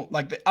just don't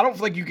like. I don't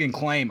feel like you can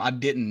claim I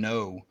didn't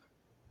know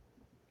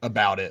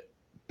about it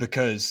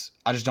because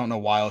I just don't know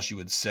why else you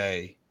would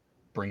say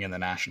bring in the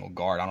National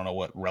Guard. I don't know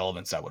what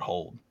relevance that would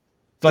hold.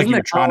 It's like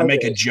you're trying to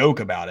make a joke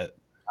about it,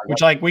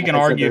 which like we can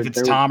argue if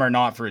it's time or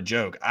not for a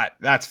joke.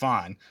 That's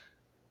fine,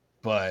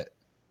 but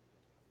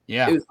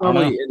yeah, it was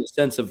probably in the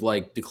sense of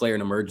like declare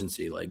an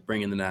emergency, like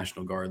bring in the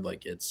National Guard.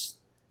 Like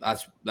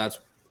that's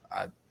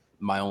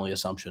my only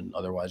assumption.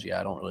 Otherwise,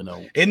 I don't really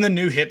know. In the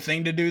new hip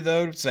thing to do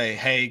though, say,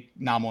 hey,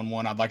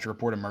 911, I'd like to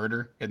report a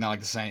murder. Isn't that like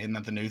the same? Isn't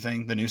that the new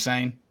thing? The new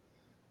saying?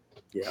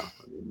 Yeah,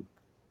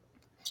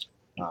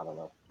 I don't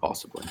know.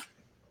 Possibly.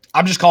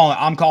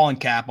 I'm calling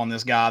cap on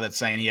this guy that's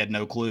saying he had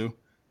no clue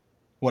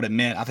what it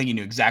meant. I think he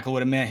knew exactly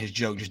what it meant. His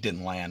joke just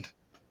didn't land.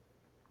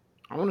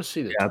 I want to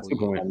see that. Yeah, that's a good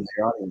point.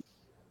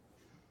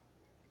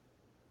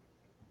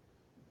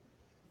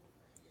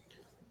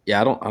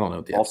 Yeah, I don't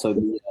know. Also,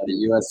 the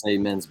USA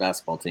men's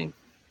basketball team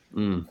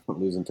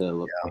losing to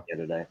Lithuania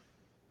today.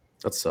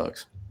 That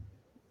sucks.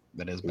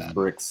 That is bad.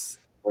 Brick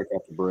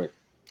after brick.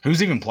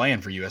 Who's even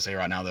playing for USA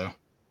right now, though?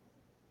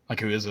 Like,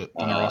 who is it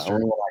on the roster?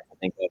 Only one I can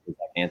think of is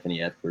like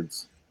Anthony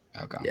Edwards.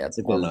 Okay. Yeah, it's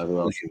a I don't know who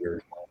else.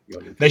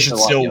 They should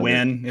still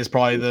win. Is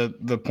probably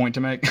the point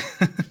to make.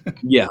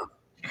 Yeah.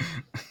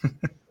 I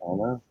don't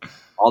know.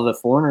 All the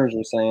foreigners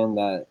are saying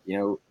that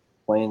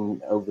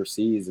playing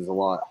overseas is a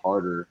lot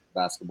harder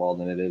basketball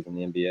than it is in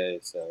the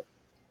NBA. So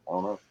I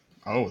don't know.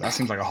 Oh, that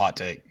seems like a hot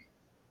take.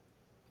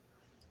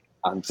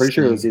 I'm pretty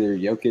sure it was either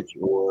Jokic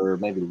or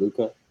maybe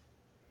Luka.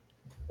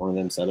 One of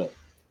them said it.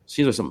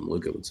 Seems like something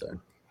Luka would say.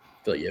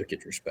 I feel like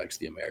Jokic respects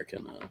the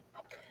American.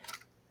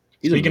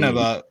 Speaking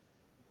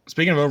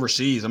of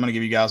overseas, I'm going to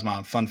give you guys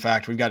my fun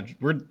fact.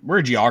 We're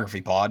a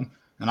geography pod,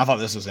 and I thought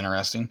this was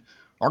interesting.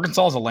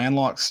 Arkansas is a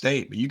landlocked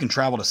state, but you can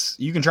travel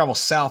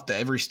south to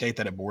every state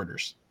that it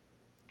borders.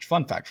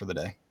 Fun fact for the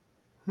day.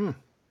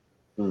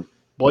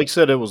 Blake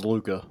said it was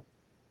Luka.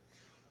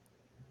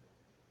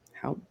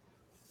 How?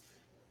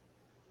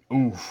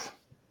 Oof.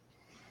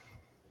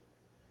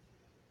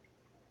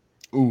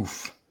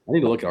 I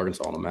need to look at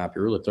Arkansas on the map.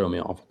 You're really throwing me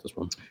off with this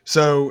one.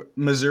 So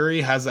Missouri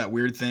has that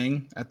weird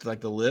thing at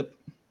the lip.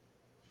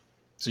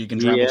 So you can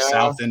travel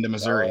south into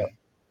Missouri.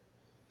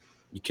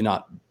 You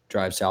cannot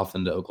drive south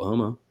into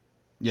Oklahoma.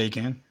 Yeah, you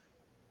can.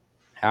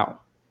 How?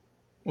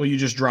 Well, you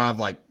just drive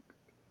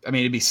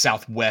it'd be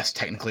southwest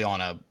technically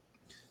on a.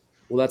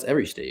 Well, that's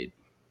every state.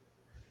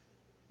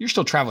 You're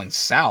still traveling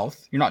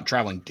south. You're not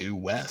traveling due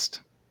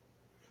west.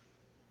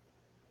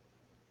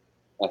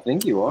 I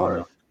think you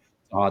are.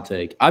 Hot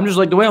take. I'm just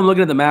like the way I'm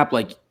looking at the map.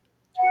 Like,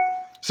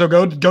 so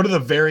go to the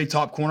very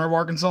top corner of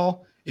Arkansas.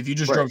 If you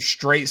just drove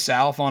straight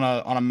south on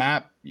a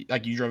map,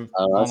 like you drove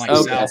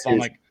south on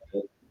like.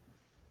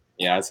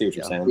 Yeah, I see what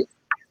you're saying.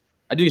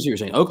 I do see what you're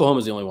saying. Oklahoma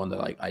is the only one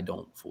that I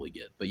don't fully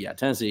get, but yeah,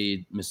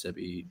 Tennessee,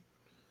 Mississippi,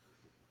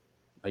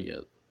 I get.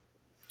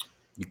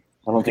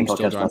 I don't think I'll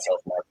catch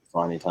myself in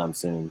Arkansas anytime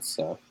soon,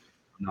 so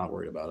I'm not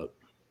worried about it.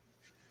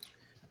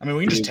 I mean,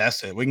 we can just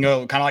test it. We can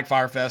go kind of like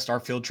Firefest. Our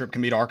field trip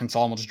can be to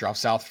Arkansas, and we'll just drive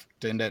south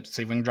to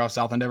see if we can drive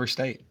south into every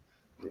state.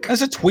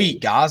 That's a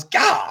tweet, guys.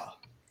 God,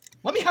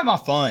 let me have my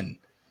fun.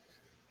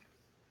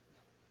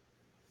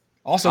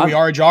 Also, we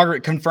are a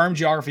confirmed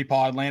geography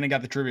pod. Landon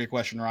got the trivia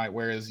question right.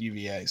 Where is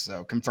UVA?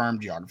 So confirmed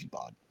geography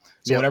pod.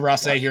 So whatever I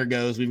say here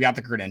goes. We've got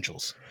the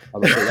credentials.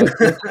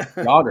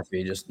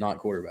 Geography, just not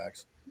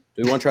quarterbacks.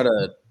 Do we want to try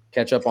to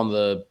catch up on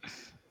the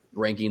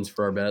rankings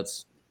for our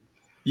bets?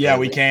 Yeah,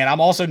 we can. I'm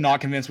also not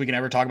convinced we can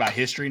ever talk about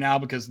history now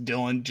because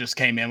Dylan just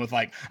came in with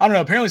I don't know.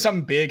 Apparently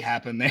something big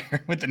happened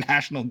there with the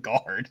National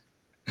Guard.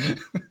 I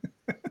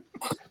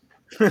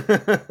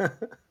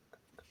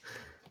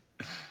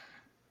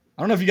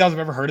don't know if you guys have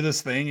ever heard of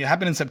this thing. It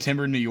happened in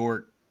September in New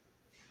York.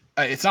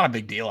 It's not a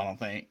big deal, I don't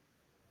think.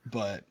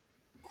 But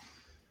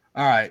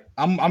all right,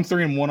 I'm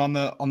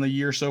 3-1 on the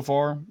year so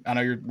far. I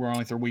know we're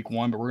only through week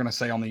 1, but we're gonna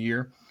say on the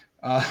year.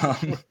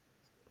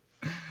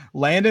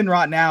 Landon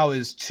right now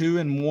is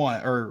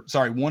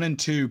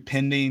 1-2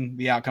 pending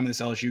the outcome of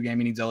this LSU game.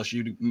 He needs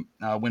LSU to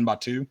win by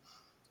 2.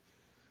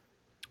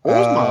 What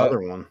was my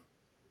other one?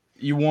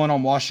 You won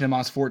on Washington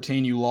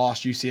 -14. You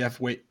lost UCF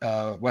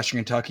Western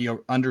Kentucky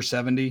under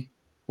 70.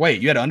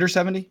 Wait, you had under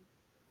 70?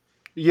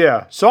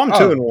 Yeah, so I'm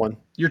 2-1.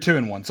 You're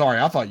 2-1. Sorry,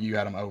 I thought you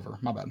had them over.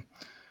 My bad.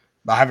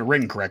 I have it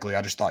written correctly.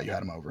 I just thought you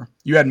had them over.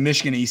 You had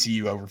Michigan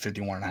ECU over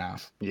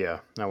 51.5. Yeah,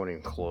 that wasn't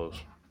even close.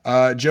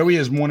 Joey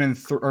is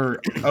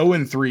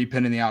 0-3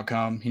 pending the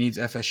outcome. He needs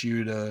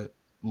FSU to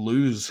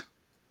lose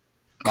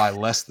by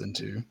less than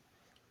 2.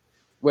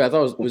 Wait, I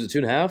thought was it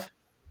 2.5?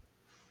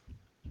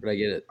 Did I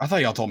get it? I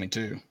thought y'all told me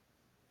 2. It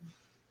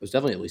was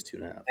definitely at least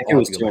 2.5. I think it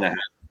was 2.5.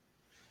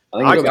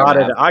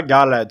 I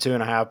got it at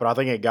 2.5, but I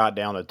think it got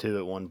down to 2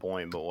 at one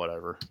point. But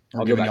whatever.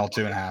 I'll give y'all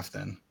 2.5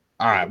 then.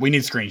 All right, we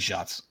need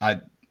screenshots.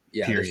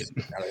 Period.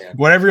 Yeah.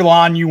 Whatever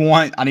line you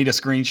want, I need a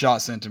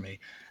screenshot sent to me.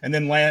 And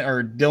then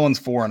Dylan's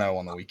 4-0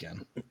 on the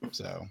weekend,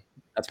 so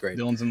that's great.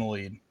 Dylan's in the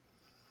lead,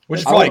 which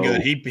is probably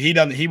good.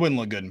 He wouldn't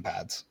look good in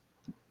pads.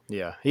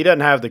 Yeah, he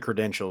doesn't have the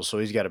credentials, so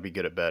he's got to be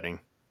good at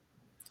betting.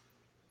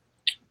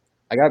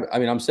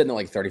 I'm sitting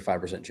at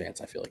 35%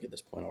 chance. I feel like at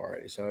this point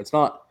already, so it's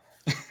not.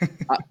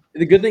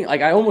 The good thing,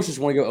 I almost just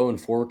want to go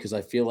 0-4 because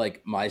I feel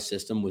like my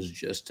system was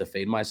just to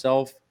fade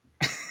myself.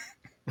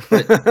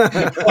 But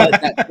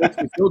that makes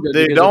me feel good.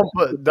 Dude,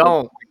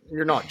 don't.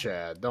 You're not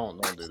Chad.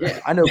 Don't do that. Yeah,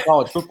 I know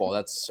college football.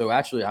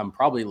 Actually, I'm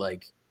probably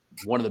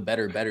one of the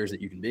better bettors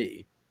that you can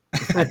be.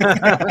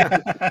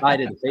 I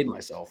didn't fade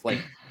myself.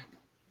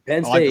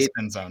 Penn State,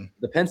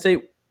 the Penn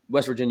State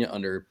West Virginia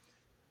under.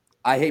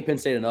 I hate Penn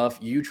State enough.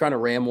 You trying to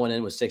ram one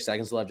in with 6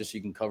 seconds left just so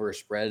you can cover a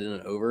spread and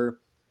an over.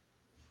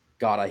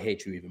 God, I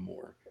hate you even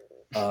more.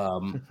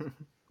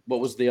 What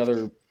was the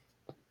other?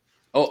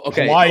 Oh,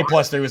 okay. Hawaii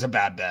 +3 was a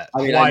bad bet.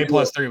 Hawaii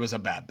 +3 was a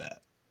bad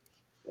bet.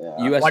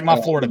 Yeah. Like my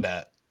Florida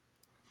bet.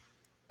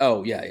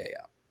 Oh, yeah.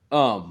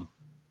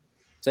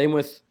 Same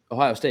with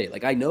Ohio State.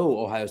 I know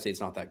Ohio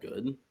State's not that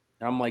good. And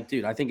I'm like,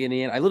 dude, I think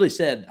Indiana – I literally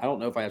said – I don't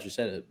know if I actually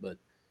said it, but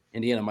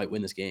Indiana might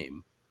win this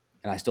game.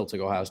 And I still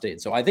took Ohio State.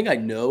 So I think I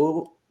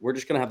know we're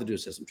just going to have to do a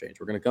system change.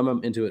 We're going to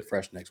come into it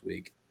fresh next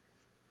week.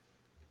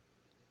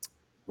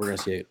 We're going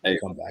to see it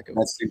come back.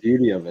 That's the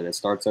beauty of it. It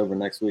starts over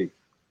next week.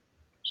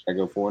 Just got to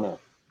go 4-0.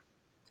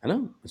 I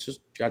know. It's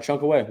just got to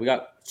chunk away. We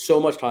got so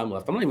much time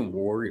left. I'm not even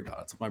worried about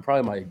it. It's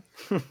probably my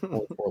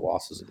 4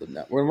 losses of the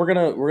net. We're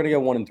gonna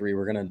go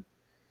 1-3.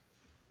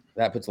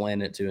 That puts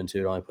Landon at 2-2.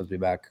 It only puts me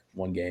back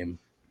 1 game.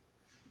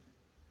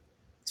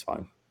 It's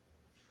fine.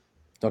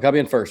 Don't gotta be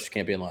in first. You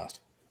can't be in last.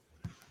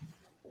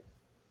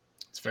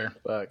 It's fair.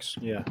 Facts.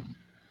 Yeah.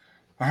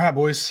 All right,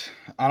 boys.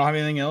 I don't have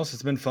anything else.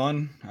 It's been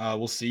fun.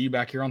 We'll see you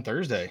back here on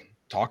Thursday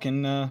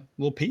talking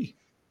Lil P.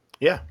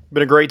 Yeah,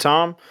 been a great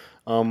time.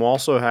 We'll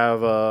also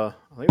have I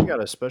think we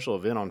got a special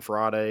event on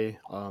Friday.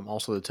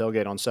 Also the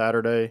tailgate on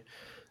Saturday.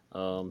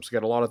 So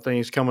got a lot of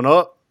things coming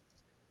up.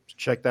 So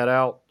check that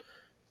out.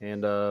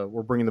 And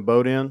we're bringing the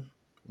boat in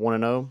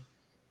 1-0,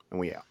 and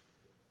we out.